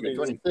 Absolutely,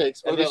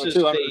 26. And this is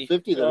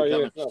 250 that are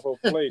coming.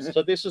 Please.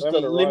 So this is the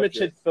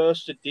limited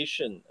first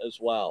edition as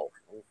well.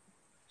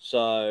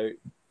 So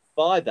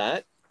buy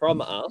that from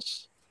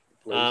us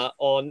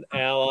on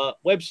our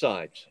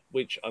website,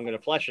 which I'm going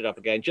to flash it up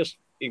again just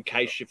in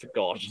case you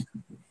forgot.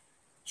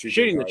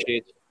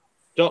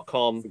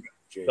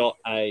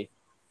 shootingtheshit.com.au.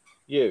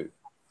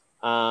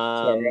 Sorry,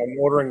 I'm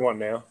ordering one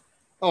now.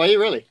 Oh, are you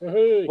really?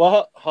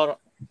 Well, hold on.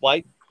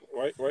 Wait.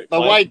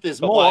 But wait,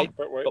 there's more.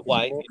 But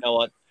wait, you know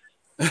what?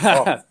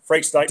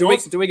 Freak steak. Do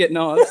we get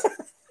knives?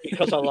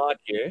 Because I like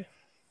you.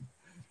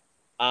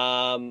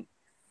 Do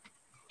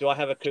I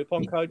have a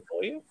coupon code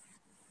for you?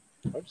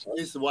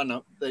 Here's the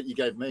one that you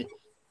gave me.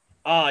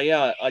 Oh,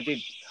 yeah, I did.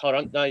 Hold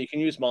on. No, you can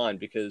use mine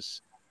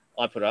because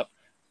I put up.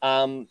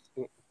 I've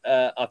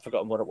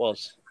forgotten what it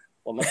was.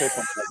 What my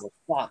coupon code was.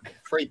 Fuck.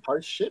 Free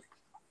post ship?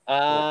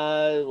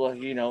 Well,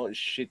 it's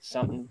shit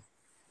something.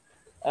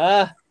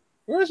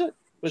 Where is it?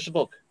 Where's the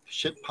book?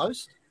 Ship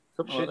post?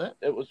 Something like that?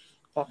 It was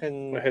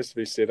fucking... It has to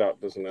be set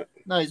up, doesn't it?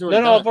 No, he's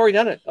already I've already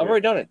done it. I've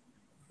already done it.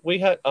 We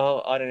had...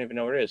 Oh, I don't even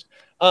know what it is.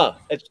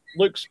 It's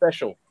Luke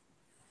Special.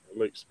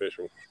 Luke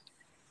Special.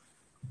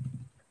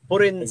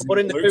 Put in the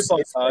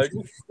coupon code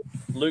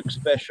Luke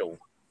Special,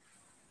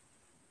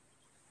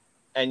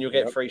 and you'll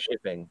get free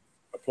shipping.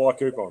 Apply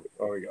coupon.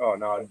 Oh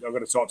no, I've got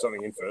to type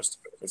something in first.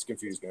 It's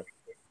confused now.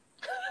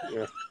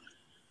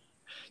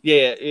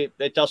 Yeah,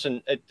 it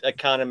doesn't. I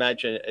can't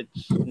imagine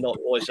it's not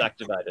voice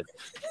activated.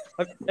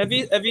 Have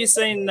you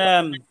seen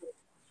the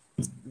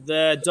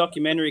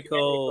documentary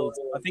called?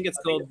 I think it's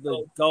called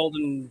The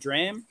Golden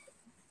Dram.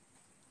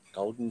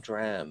 Golden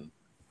Dram.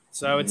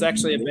 So it's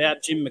actually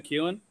about Jim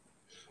McEwen.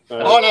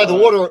 No, the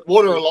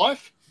Water of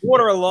Life.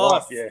 Water of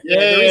Life.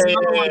 There is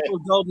another one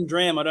called Golden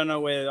Dram. I don't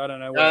know where.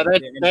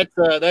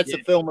 That's a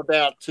film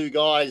about two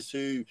guys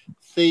who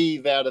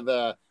thieve out of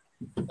a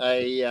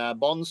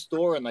bond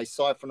store and they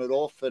siphon it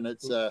off, and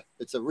it's a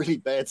really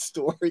bad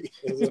story.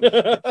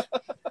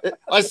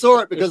 I saw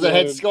it because it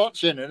had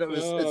scotch in it.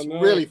 It's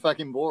really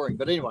fucking boring.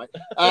 But anyway,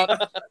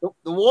 the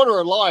Water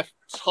of Life,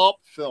 top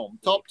film.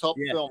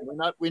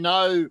 We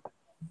know.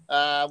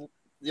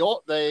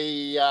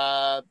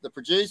 The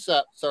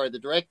producer, the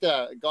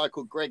director, a guy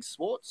called Greg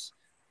Swartz.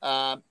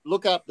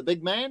 Look up the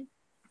big man.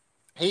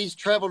 He's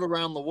traveled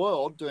around the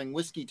world doing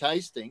whiskey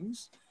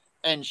tastings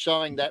and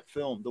showing that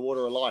film, The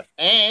Water of Life.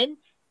 And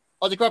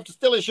Aussie Craft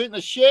Distillery Shooting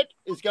the Shit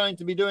is going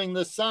to be doing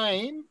the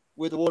same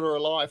with The Water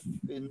of Life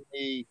in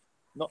the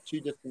not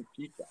too distant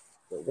future.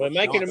 We're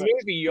making a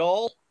movie,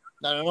 y'all.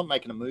 No, we're not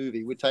making a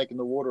movie. We're taking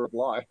The Water of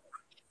Life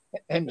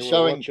and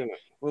showing.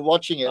 We're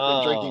watching it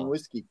and drinking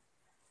whiskey.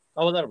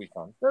 Oh, well, that'll be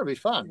fun. That'll be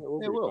fun.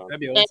 It will. That'd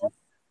be awesome.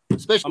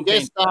 Special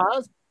guest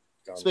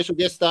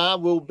star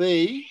will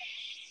be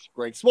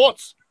Greg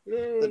Swartz,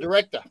 the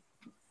director.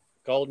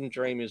 Golden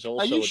Dream is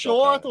also. Are you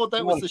sure? I thought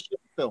that was the ship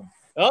film.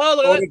 Oh,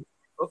 look at that.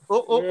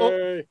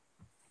 Oh.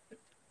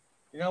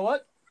 You know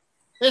what?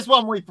 There's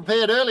one we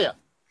prepared earlier.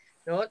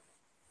 You know what?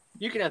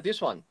 You can have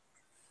this one.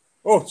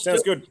 Oh,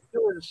 sounds good.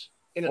 Still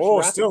in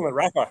the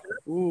wrapper.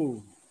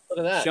 Ooh, look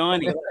at that.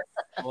 Shiny.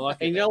 And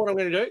you know what I'm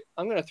going to do?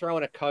 I'm going to throw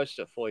in a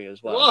coaster for you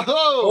as well.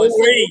 Whoa!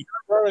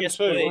 Yes,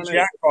 please.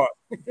 Jackpot.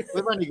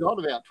 We've only got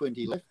about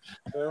 20 left.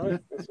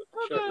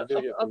 Shit, you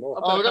do get some more.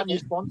 Oh, we've got new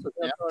sponsors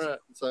now,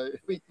 so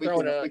we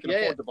can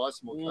afford to buy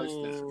some more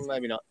toasters.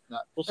 Maybe not. No.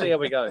 We'll see how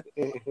we go.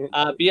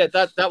 But yeah,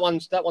 that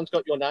one's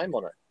got your name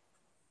on it.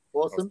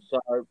 Awesome. So,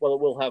 well,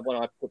 it will have when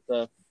I put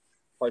the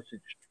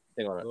postage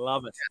thing on it.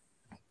 Love it.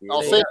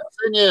 I'll send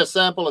you a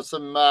sample of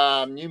some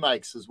new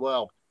makes as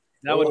well.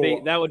 That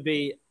would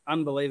be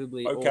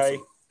unbelievably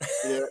awesome.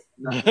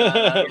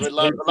 Yeah, we'd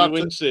love to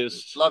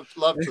insist. Love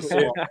to see.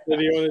 If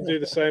you want to do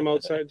the same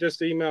old,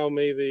 just email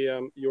me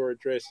the your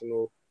address and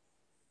we'll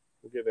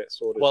get that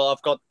sorted. Well,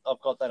 I've got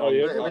that on.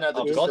 Yeah?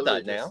 I've got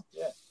that now.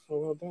 Yeah. Oh,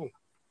 well done.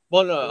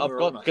 Well, no, I've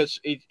got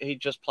because he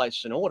just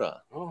placed an order.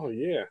 Oh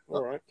yeah,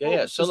 all right.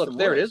 Yeah. So look,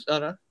 there it is.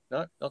 No,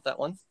 not that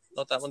one.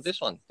 Not that one.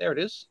 This one. There it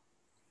is.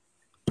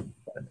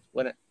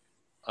 When it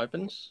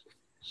opens,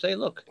 see,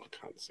 look. I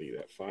can't see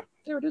that far.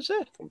 There it is.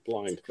 There. I'm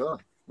blind. Cool.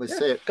 We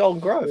see it. Golden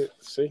Grove.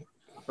 See.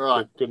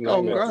 Right. Good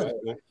Golden name. Grove.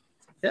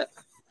 Yeah.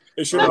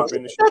 It should have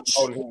been.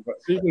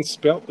 It's even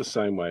spelt the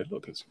same way.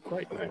 Look, it's a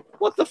great name.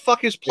 What the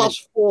fuck is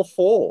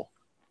 +44?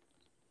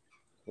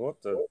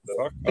 What the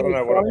fuck? I don't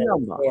know what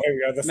number. Oh, here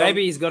we go.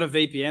 Maybe he's got a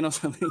VPN or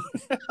something.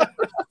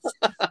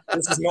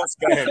 This is not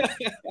scam.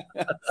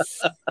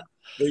 That's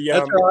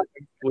right.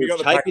 We've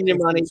taken your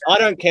money. I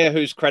don't care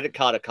whose credit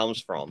card it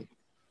comes from.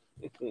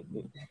 If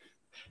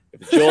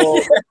it's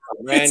yours,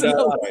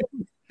 Miranda,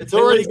 It's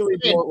already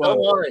spent.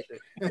 Don't worry.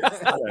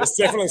 It's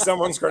definitely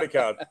someone's credit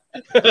card.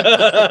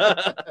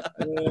 Yeah,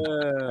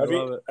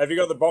 Have you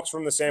got the box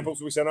from the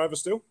samples we sent over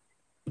still?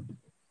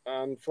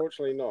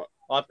 Unfortunately, not.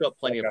 I've got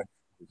plenty of.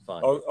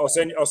 Fine. I'll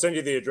send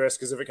you the address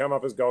because if it come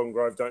up as Golden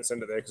Grove, don't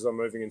send it there because I'm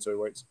moving in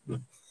 2 weeks.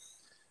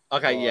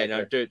 Okay,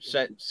 no, dude,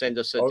 send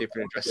us a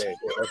different address.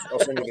 I'll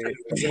send you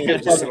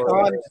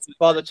the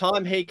By the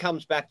time he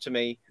comes back to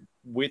me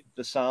with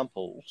the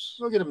samples,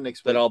 We'll get them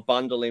next week. that I'll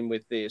bundle in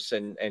with this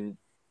and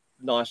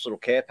nice little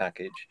care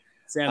package.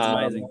 sounds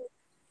amazing.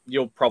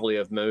 You'll probably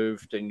have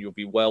moved and you'll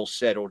be well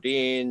settled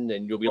in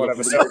and you'll be might have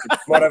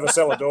a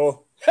cellar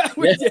door.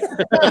 Possibly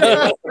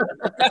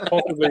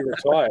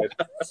retired.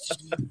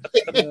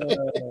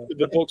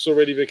 The book's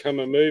already become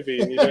a movie,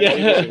 and you don't need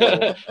it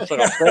anymore. It's like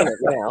I've seen it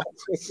now.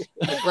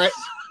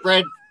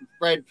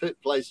 Brad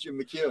Pitt plays Jim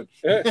McEwen.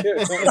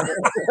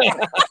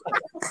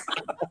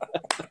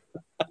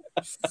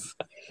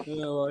 I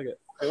like it.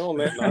 And on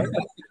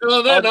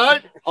that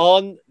note,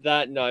 On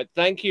that note,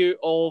 thank you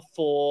all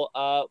for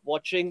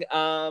watching.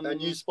 No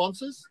new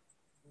sponsors?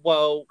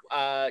 Well,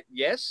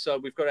 yes. So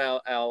we've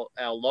got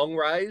our long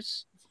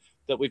rays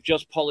that we've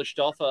just polished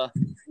off.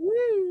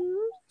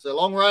 So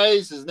Long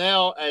Rays is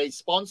now a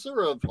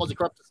sponsor of Aussie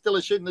Craft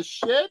Distillers Shooting the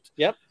Shit.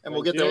 Yep. And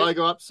we'll get their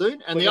logo up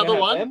soon. And the other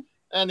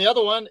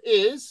one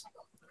is,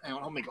 hang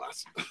on my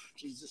glass.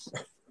 Jesus.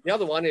 The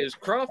other one is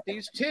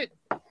Crafty's Tit.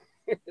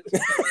 the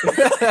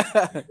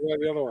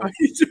other one.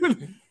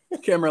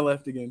 Camera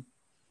left again.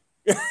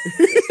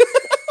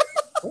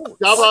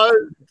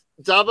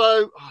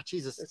 Dubbo. Oh,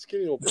 Jesus. That's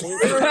getting all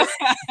pointy.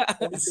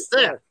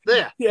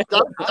 There. Yeah.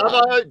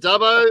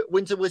 Dubbo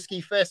Winter Whiskey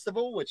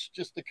Festival, which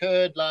just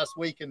occurred last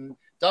week in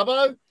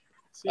Dubbo.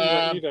 See,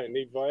 you don't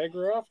need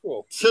Viagra after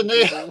all.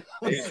 Tennille.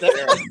 He's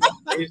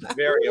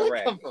very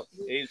erect.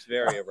 He's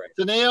very erect.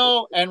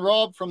 Tennille and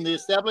Rob from the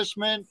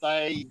establishment,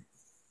 they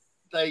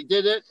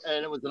did it,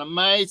 and it was an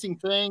amazing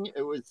thing.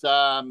 It was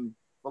a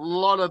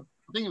lot of,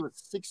 I think it was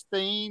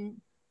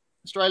 16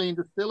 Australian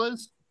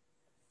distillers.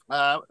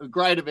 A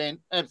great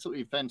event,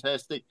 absolutely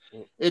fantastic.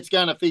 It's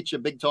going to feature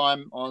big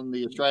time on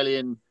the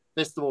Australian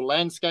festival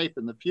landscape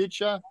in the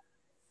future.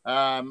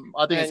 I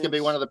think it's going to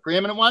be one of the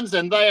preeminent ones,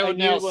 and they are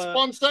now a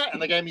sponsor,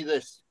 and they gave me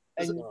this.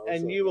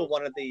 And you were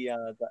one of the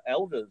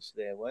elders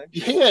there, weren't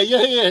you?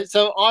 Yeah.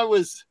 So I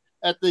was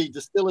at the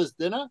distillers'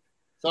 dinner.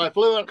 So I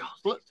flew in.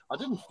 I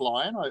didn't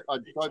fly in. I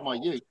drove my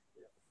ute.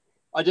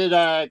 I did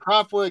a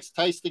Craftworks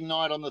tasting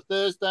night on the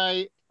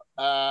Thursday.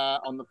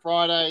 On the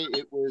Friday,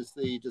 it was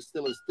the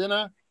distillers'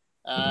 dinner.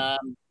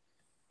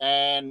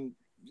 And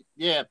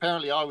yeah,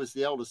 apparently I was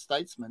the eldest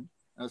statesman.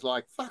 I was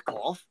like, fuck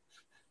off.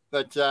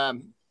 But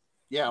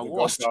yeah, I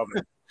was.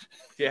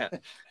 Yeah,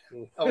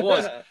 I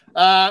was.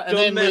 And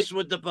don't mess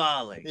with the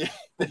barley.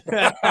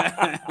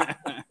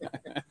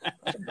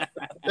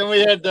 Then we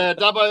had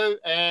Dubbo,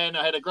 and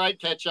I had a great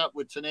catch up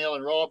with Tennille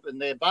and Rob.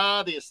 And their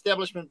bar, the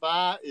establishment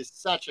bar, is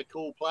such a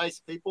cool place,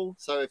 people.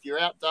 So if you're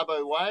out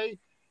Dubbo way,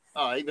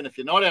 even if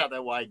you're not out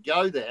that way,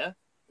 go there.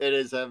 It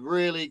is a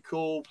really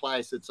cool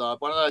place. It's one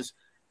of those,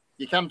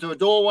 you come to a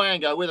doorway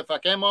and go, where the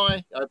fuck am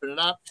I? Open it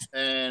up,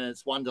 and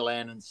it's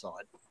Wonderland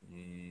inside.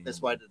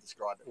 Best way to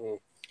describe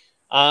it.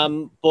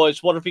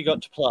 Boys, what have you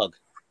got to plug?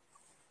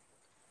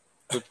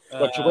 We've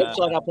got your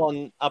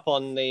website up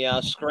on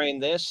the screen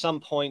there,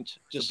 Sumpoynt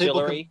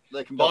Distillery.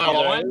 They can buy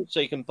online.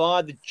 So you can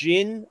buy the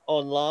gin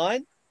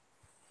online.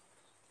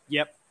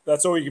 Yep.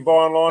 That's all you can buy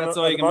online. That's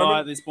all you can buy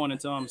at this point in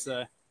time.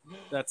 So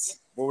That's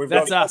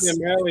us. Your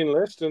mailing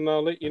list, and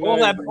I'll let you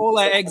know. All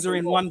our eggs are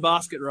in one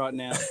basket right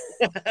now.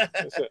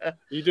 That's it.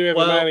 You do have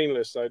a mailing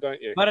list, though,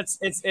 don't you? But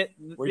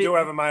we do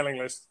have a mailing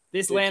list.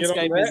 This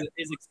landscape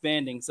is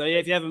expanding. So yeah,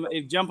 if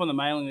you jump on the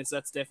mailing list,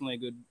 that's definitely a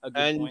good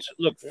point.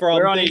 Look,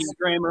 we're on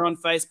Instagram, we're on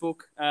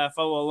Facebook.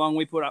 Follow along.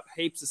 We put up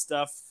heaps of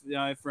stuff.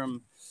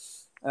 From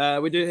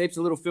we do heaps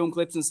of little film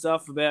clips and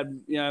stuff about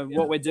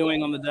what we're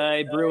doing on the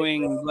day,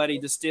 brewing, bloody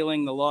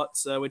distilling, the lot.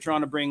 So we're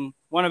trying to bring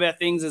one of our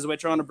things is we're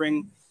trying to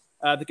bring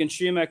the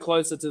consumer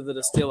closer to the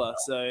distiller.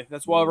 So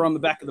that's why we're on the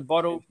back of the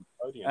bottle.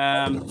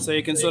 So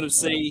you can sort of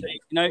see,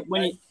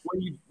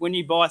 when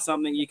you buy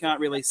something, you can't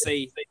really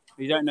see.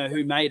 You don't know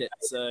who made it.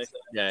 So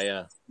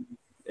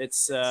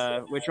it's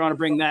we're trying to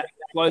bring that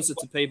closer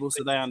to people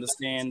so they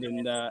understand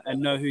and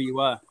know who you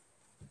are.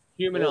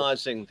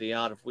 Humanizing the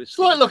art of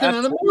whiskey. It's like looking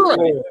at a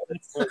mirror.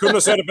 I couldn't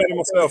have said it better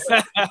myself.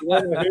 You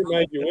don't know who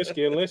made your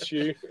whiskey unless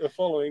you are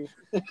following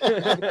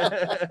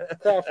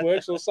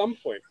Craftworks or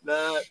Sumpoynt.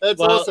 That's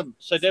awesome.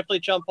 So definitely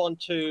jump on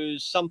to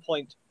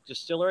Sumpoynt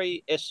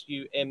Distillery,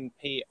 Sumpoynt.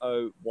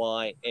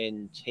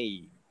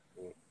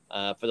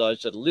 For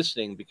those that are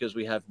listening, because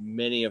we have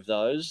many of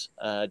those,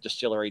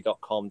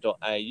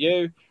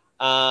 distillery.com.au.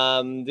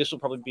 This will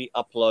probably be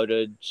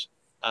uploaded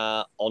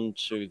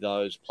onto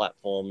those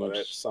platforms.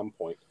 At some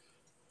point.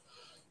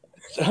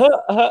 We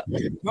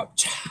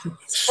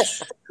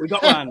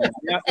got one.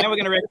 Now we're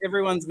going to wreck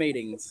everyone's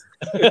meetings.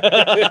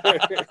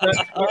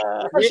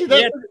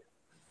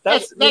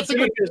 That's a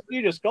good.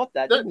 You just got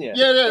that, didn't you?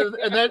 Yeah,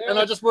 and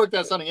I just worked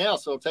out something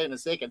else. So I'll tell you in a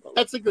second.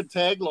 That's a good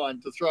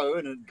tagline to throw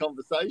in a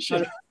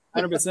conversation.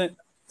 100%.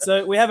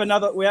 So we have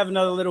another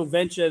little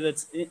venture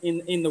that's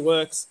in the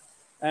works,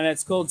 and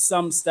it's called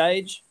Some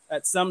Stage.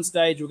 At some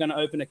stage, we're going to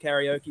open a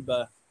karaoke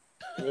bar.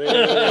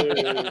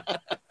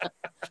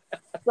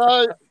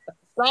 So,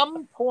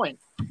 some point.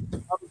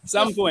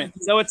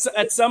 So it's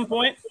at some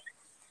point,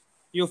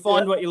 you'll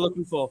find what you're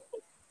looking for.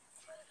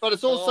 But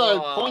it's also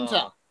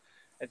Pointer.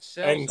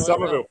 And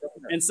Somerville.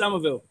 And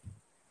Somerville.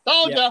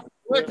 Told ya.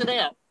 Worked it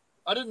out.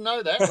 I didn't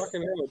know that.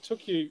 Fucking hell, it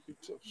took you.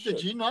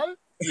 Did you know?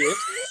 Yes.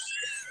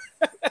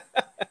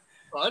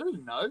 I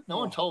didn't know. No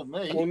one told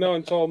me. Well, no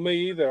one told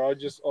me either. I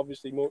just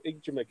obviously more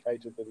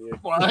educated than you.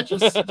 Well, I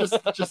just then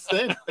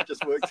I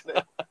just worked it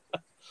out.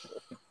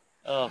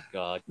 Oh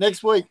God!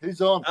 Next week,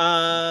 who's on?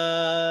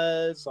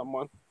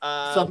 Someone.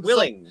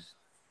 Willing.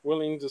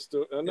 Willing to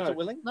still. No. Is it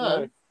Willing?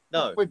 No.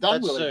 We've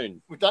done Willing.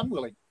 Soon. We've done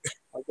Willing.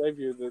 I gave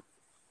you the.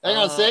 Hang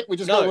on a sec. We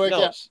just got to work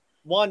out.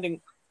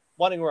 Winding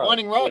Road.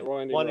 Winding Road.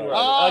 Winding Road.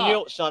 I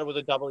knew it started with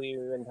a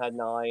W and had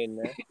an I in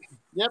there.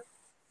 Yep.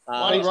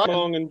 Please come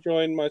along and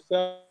join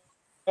myself,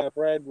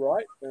 Brad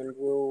Wright, and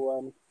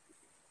we'll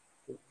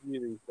review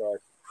these guys.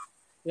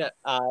 Yeah.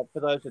 For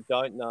those that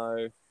don't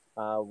know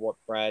what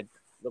Brad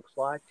looks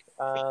like,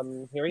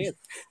 here he is.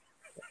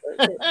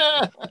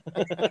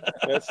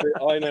 That's it.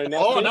 I know nothing.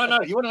 Oh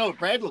no! You want to know what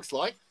Brad looks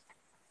like?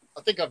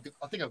 I think I've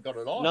got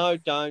it on. No,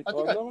 don't.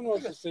 No one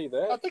wants to see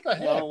that. I think I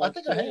have. I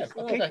think I have.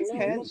 Keep your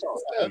hands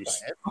off.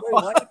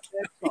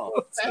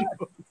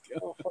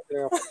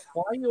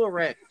 Why are you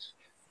erect?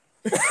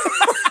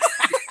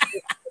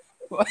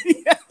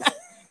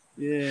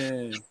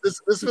 Yeah.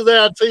 This was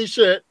our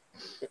T-shirt.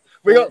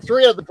 We got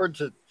 3 of the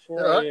printed.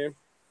 4 a.m.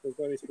 There's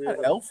only 3 of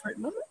them. Elf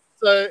written on it?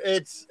 So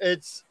it's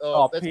that's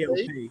PLP.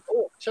 me.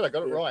 Oh, shit, I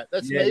got it right.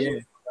 That's Yeah, me.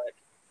 yeah.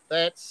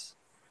 That's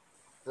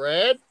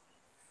Brad,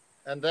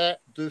 and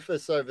that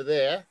doofus over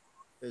there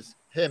is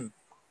him.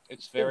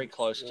 It's very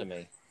close to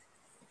me.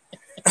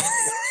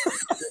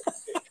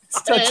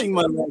 It's touching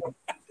my leg.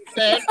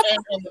 And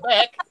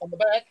on the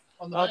back.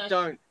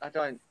 I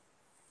don't.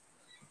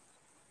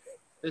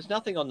 There's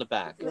nothing on the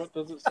back. What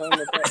does it say on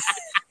the back?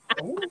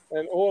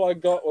 And all I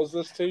got was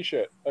this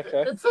T-shirt.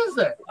 Okay. It says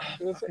that.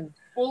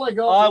 All I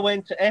got. I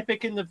went to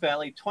Epic in the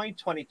Valley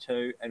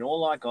 2022, and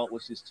all I got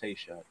was this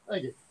T-shirt.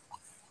 Thank you.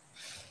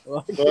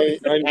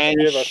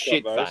 And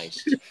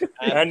shit-faced.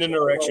 And an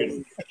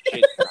erection.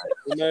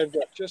 And they've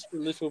got just a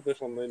little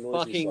bit on their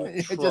noisy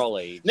Fucking side.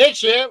 trolley.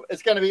 Next year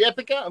it's going to be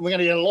Epica, and we're going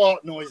to get a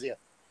lot noisier.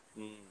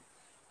 We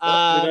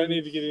don't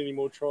need to get any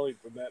more trolley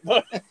than that.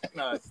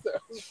 No,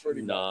 That was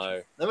pretty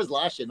much. that was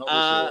last year,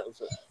 not this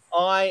year.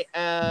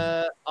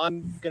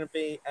 I'm going to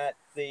be at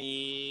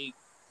the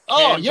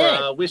Oh,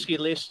 Canberra Whiskey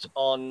List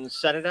on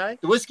Saturday.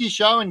 The Whiskey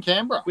Show in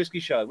Canberra. Whiskey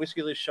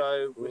List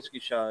show, Whiskey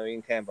Show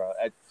in Canberra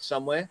at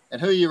somewhere.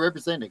 And who are you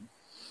representing?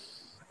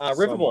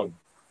 Riverbourne.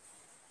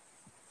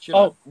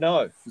 Oh,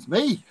 no. It's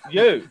me.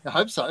 You. I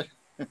hope so.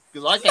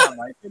 Because I can't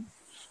make it.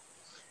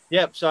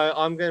 Yep, so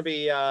I'm going to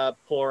be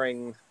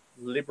pouring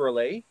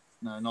liberally.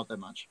 No, not that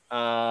much.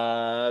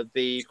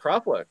 The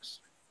Craftworks.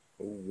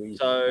 Ooh,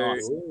 So,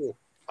 nice.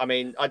 I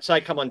mean, I'd say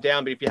come on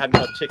down, but if you haven't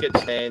got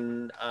tickets,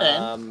 then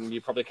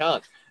you probably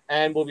can't.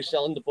 And we'll be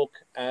selling the book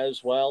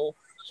as well,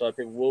 so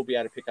people will be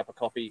able to pick up a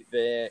copy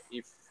there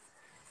if,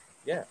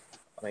 I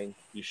mean,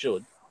 you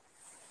should.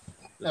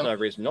 There's no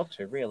reason not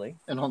to, really.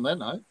 And on that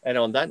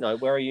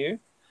note, where are you?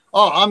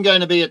 Oh, I'm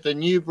going to be at the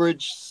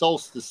Newbridge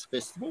Solstice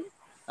Festival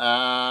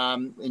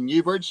in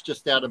Newbridge,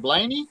 just out of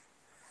Blaney.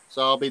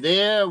 So I'll be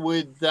there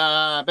with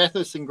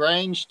Bathurst and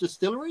Grange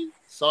Distillery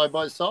side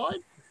by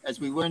side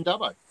as we were in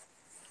Dubbo.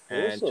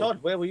 And Awesome. Todd,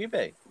 where will you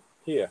be?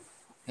 Here.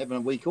 Having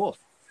a week off.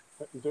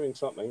 Doing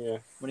something, yeah.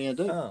 What are you going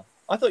to do? Oh,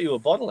 I thought you were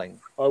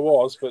bottling. I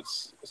was, but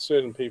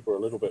certain people are a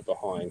little bit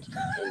behind.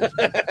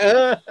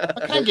 I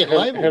can't get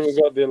labels. Haven't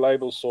got their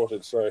labels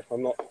sorted, so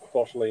I'm not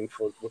bottling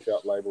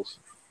without labels.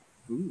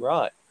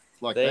 Right.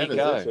 It's like There that, you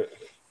go. is it?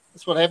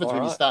 That's what happens All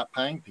when you right. start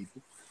paying people.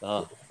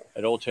 Oh,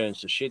 it all turns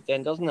to shit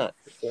then, doesn't it?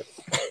 Yeah.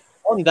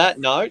 On that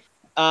note,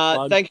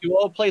 thank you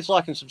all. Please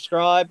like and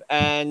subscribe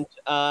and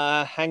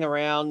hang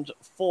around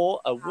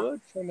for a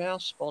word from our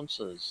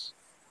sponsors.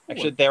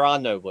 Actually, there are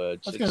no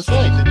words. I was going to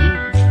say,